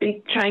Patrick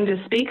trying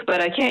to speak, but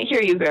I can't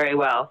hear you very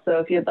well. So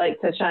if you'd like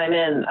to chime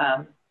in,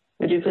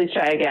 would you please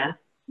try again?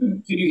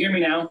 Can you hear me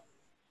now?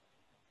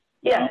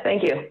 Yes,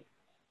 thank you.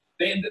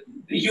 The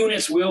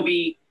units will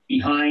be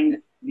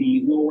behind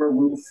the lower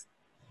roof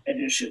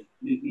addition.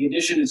 The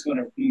addition is going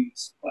to be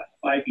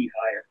 5 feet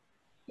higher.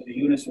 So the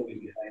units will be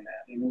behind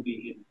that. They will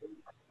be hidden.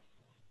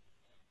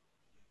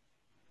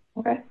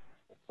 Okay.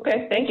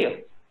 Okay. Thank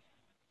you.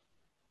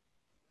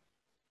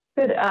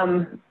 Good.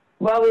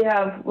 While we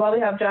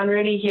have John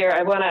Rudy here,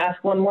 I want to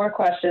ask one more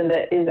question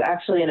that is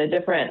actually in a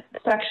different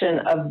section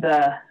of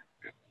the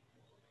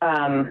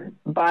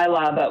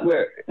bylaw, but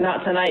we're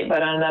not tonight,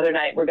 but on another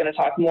night, we're going to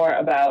talk more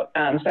about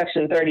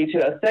section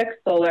 3206,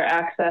 solar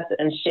access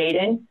and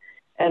shading.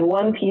 And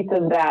one piece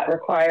of that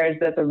requires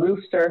that the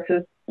roof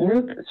surface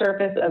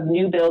of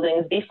new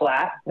buildings be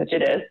flat, which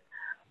it is,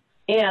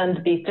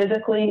 and be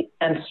physically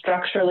and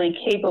structurally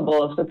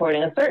capable of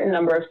supporting a certain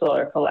number of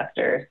solar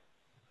collectors.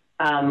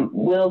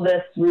 Will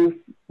this roof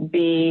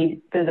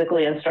be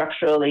physically and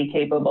structurally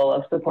capable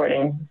of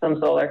supporting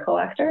some solar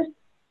collectors?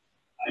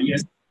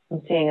 Yes.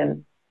 I'm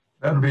seeing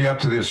that would be up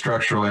to the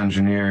structural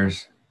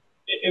engineers.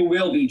 It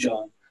will be,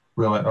 John.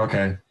 Will it?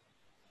 Okay.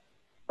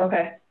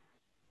 Okay.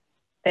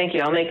 Thank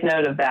you. I'll make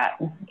note of that.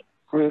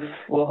 Roof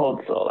will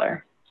hold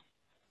solar.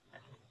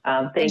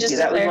 Thank you.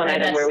 That was one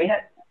item where we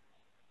had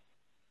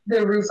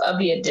the roof of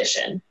the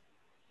addition.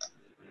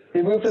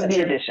 The roof of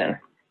the addition.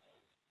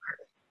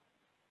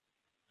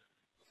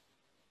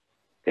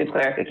 Good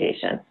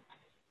clarification.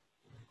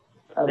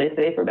 Probably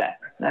safer bet.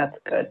 That's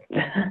good.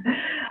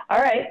 All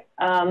right.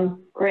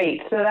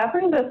 Great. So that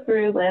brings us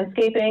through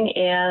landscaping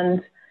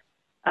and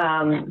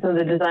some of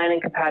the design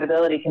and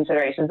compatibility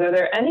considerations. Are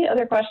there any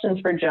other questions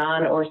for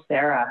John or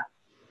Sarah?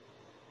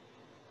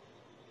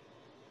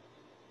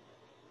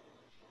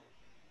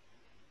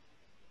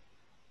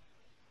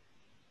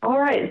 All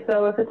right,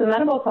 so if it's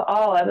amenable to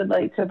all, I would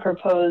like to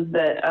propose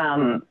that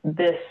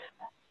this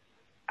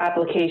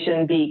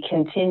application be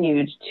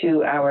continued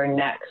to our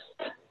next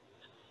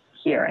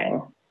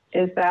hearing.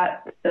 Is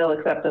that still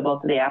acceptable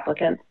to the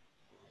applicant?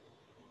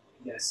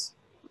 Yes.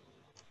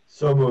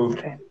 So moved.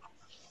 Okay.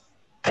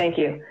 Thank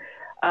you.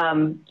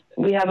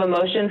 We have a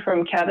motion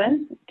from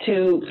Kevin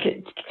to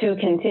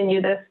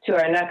continue this to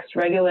our next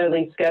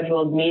regularly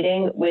scheduled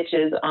meeting, which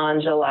is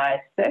on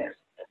July 6th,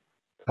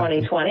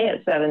 2020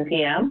 at 7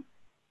 p.m.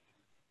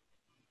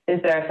 Is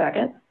there a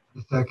second?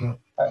 A second.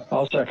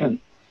 I'll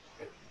second.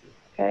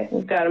 Okay,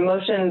 we've got a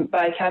motion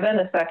by Kevin,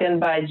 a second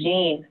by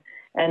Jean,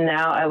 and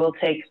now I will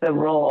take the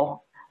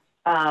roll.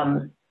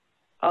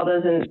 All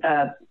those in,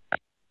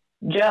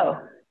 Joe?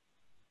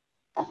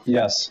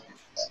 Yes.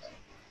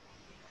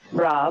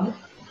 Rob?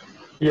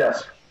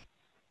 Yes.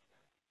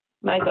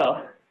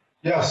 Michael?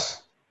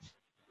 Yes.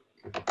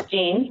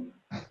 Jean?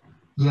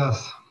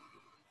 Yes.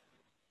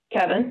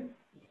 Kevin?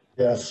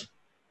 Yes.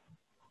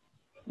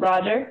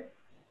 Roger?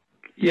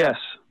 Yes.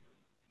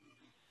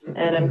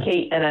 And I'm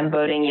Kate, and I'm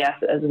voting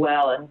yes as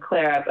well. And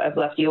Claire, I've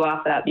left you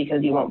off that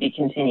because you won't be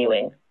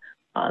continuing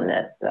on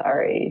this.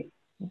 Sorry,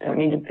 don't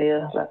need to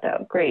feel left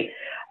out. Great.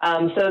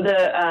 So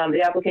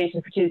the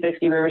application for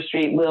 260 River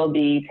Street will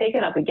be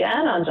taken up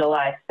again on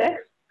July 6th.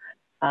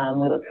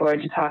 We look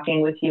forward to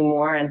talking with you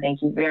more, and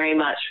thank you very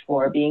much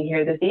for being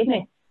here this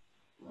evening.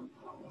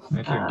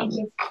 Thank you. Thank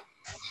you.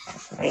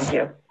 Thank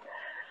you.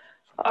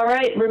 All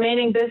right,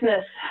 remaining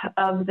business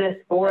of this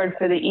board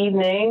for the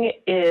evening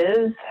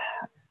is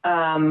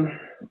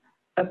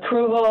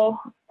approval,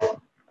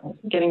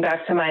 getting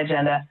back to my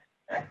agenda,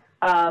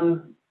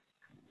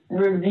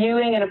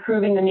 reviewing and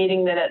approving the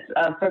meeting minutes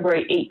of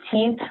February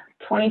 18th,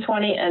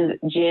 2020 and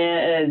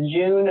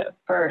June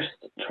 1st,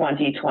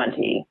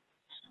 2020.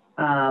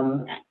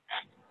 I'm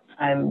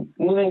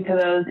moving to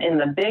those in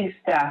the big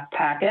staff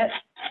packet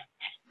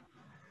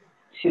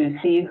to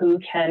see who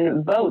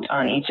can vote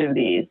on each of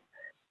these.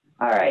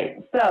 All right,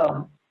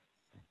 so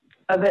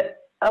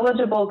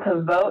eligible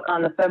to vote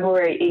on the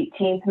February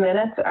 18th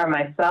minutes are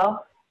myself,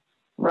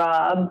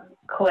 Rob,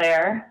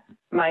 Claire,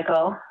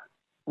 Michael,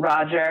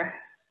 Roger,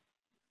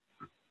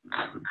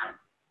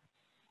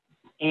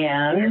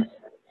 and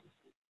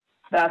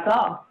that's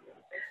all.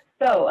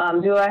 So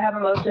do I have a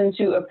motion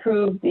to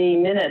approve the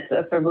minutes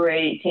of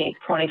February 18th,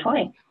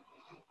 2020?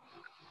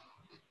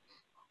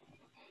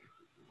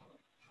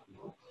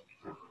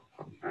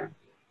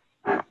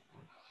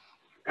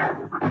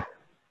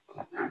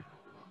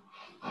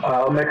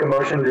 I'll make a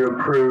motion to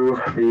approve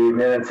the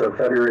minutes of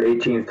February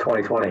 18th,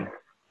 2020.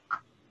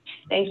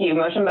 Thank you.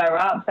 Motion by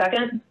Rob,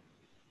 second?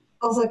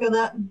 I'll second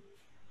that.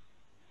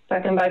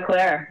 Second by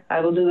Claire.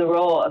 I will do the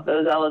roll of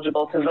those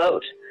eligible to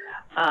vote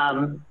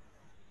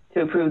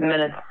to approve the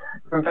minutes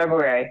from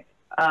February.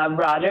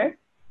 Roger?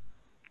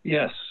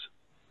 Yes.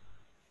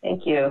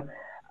 Thank you.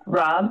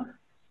 Rob?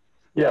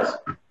 Yes.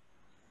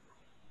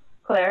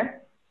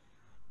 Claire?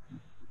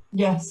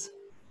 Yes.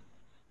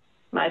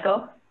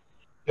 Michael?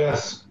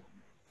 Yes.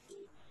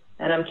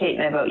 And I'm Kate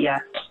and I vote yes.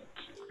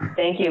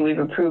 Thank you. We've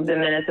approved the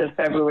minutes of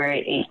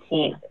February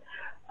 18th.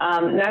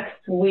 Next,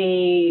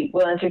 we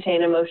will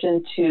entertain a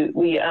motion to,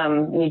 we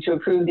need to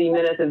approve the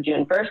minutes of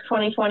June 1st,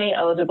 2020.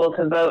 Eligible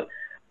to vote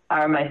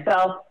are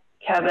myself,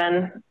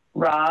 Kevin,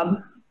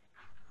 Rob,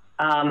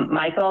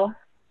 Michael,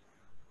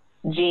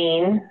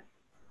 Jean,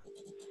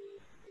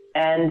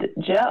 and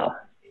Joe.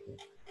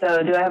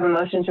 So do I have a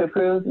motion to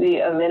approve the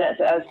minutes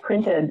as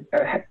printed,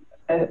 or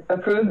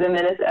approve the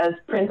minutes as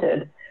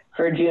printed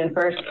for June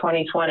 1st,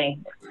 2020?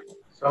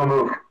 So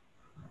moved.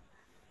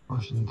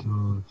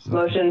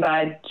 Motion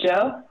by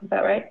Joe, is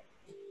that right?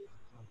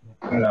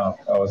 No,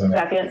 that wasn't me.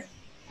 Second?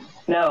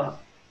 No.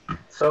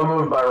 So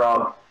moved by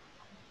Rob.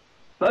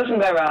 Motion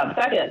by Rob,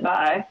 second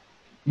by?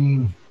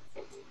 Jean.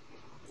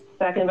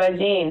 Second by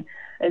Jean.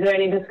 Is there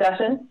any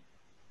discussion?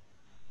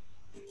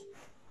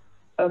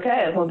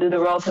 Okay, we'll do the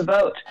roll to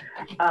vote.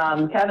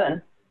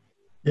 Kevin?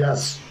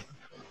 Yes.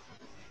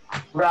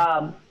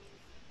 Rob?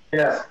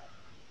 Yes.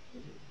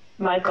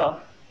 Michael?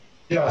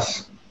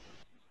 Yes.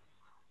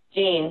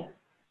 Jean?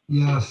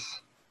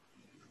 Yes.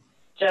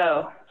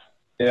 Joe?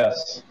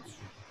 Yes.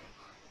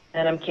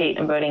 And I'm Kate,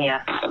 I'm voting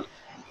yes.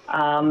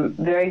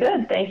 Very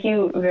good, thank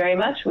you very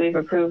much. We've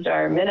approved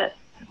our minutes,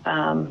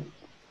 caught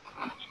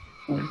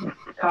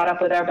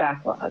up with our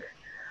backlog.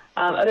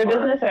 Other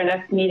business, our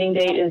next meeting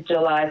date is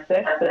July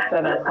 6th at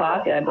 7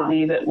 o'clock. I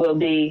believe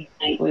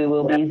we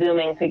will be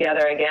Zooming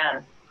together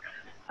again.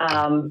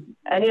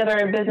 Any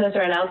other business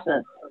or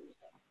announcements?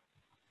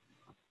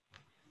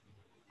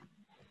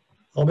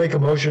 I'll make a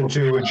motion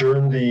to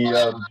adjourn the. Hold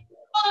on,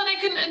 I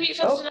couldn't unmute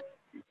fast enough.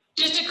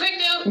 Just a quick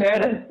note.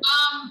 Meredith.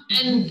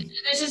 And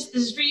this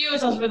is for you,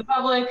 it's also for the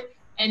public,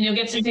 and you'll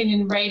get something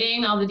in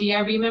writing, all the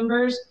DRB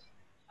members.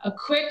 A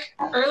quick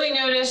early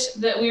notice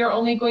that we are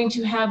only going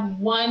to have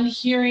one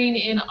hearing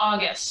in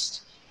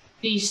August.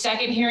 The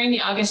second hearing, the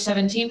August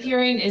 17th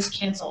hearing, is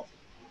canceled.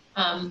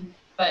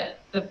 But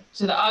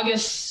the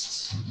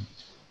August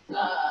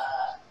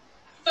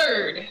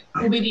 3rd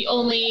will be the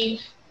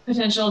only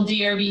potential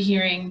DRB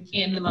hearing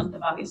in the month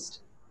of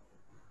August.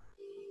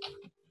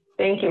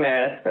 Thank you,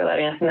 Meredith, for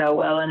letting us know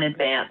well in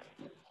advance.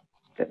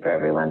 Good for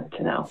everyone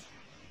to know.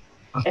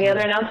 Any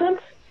other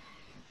announcements?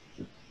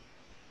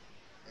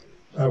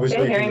 I was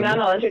okay, hearing none,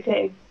 I'll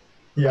entertain.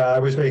 Yeah, I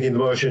was making the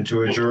motion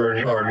to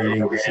adjourn our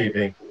meeting this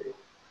evening.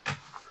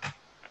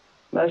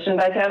 Motion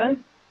by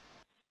Kevin?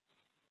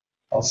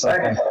 I'll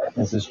second.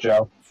 This is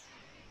Joe.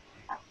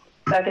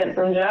 Second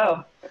from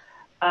Joe.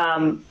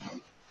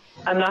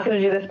 I'm not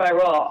going to do this by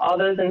roll. All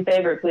those in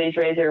favor, please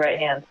raise your right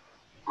hand.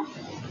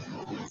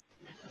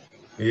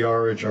 We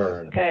are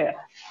adjourned. Okay.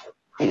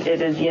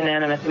 It is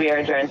unanimous. We are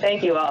adjourned.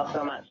 Thank you all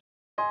so much.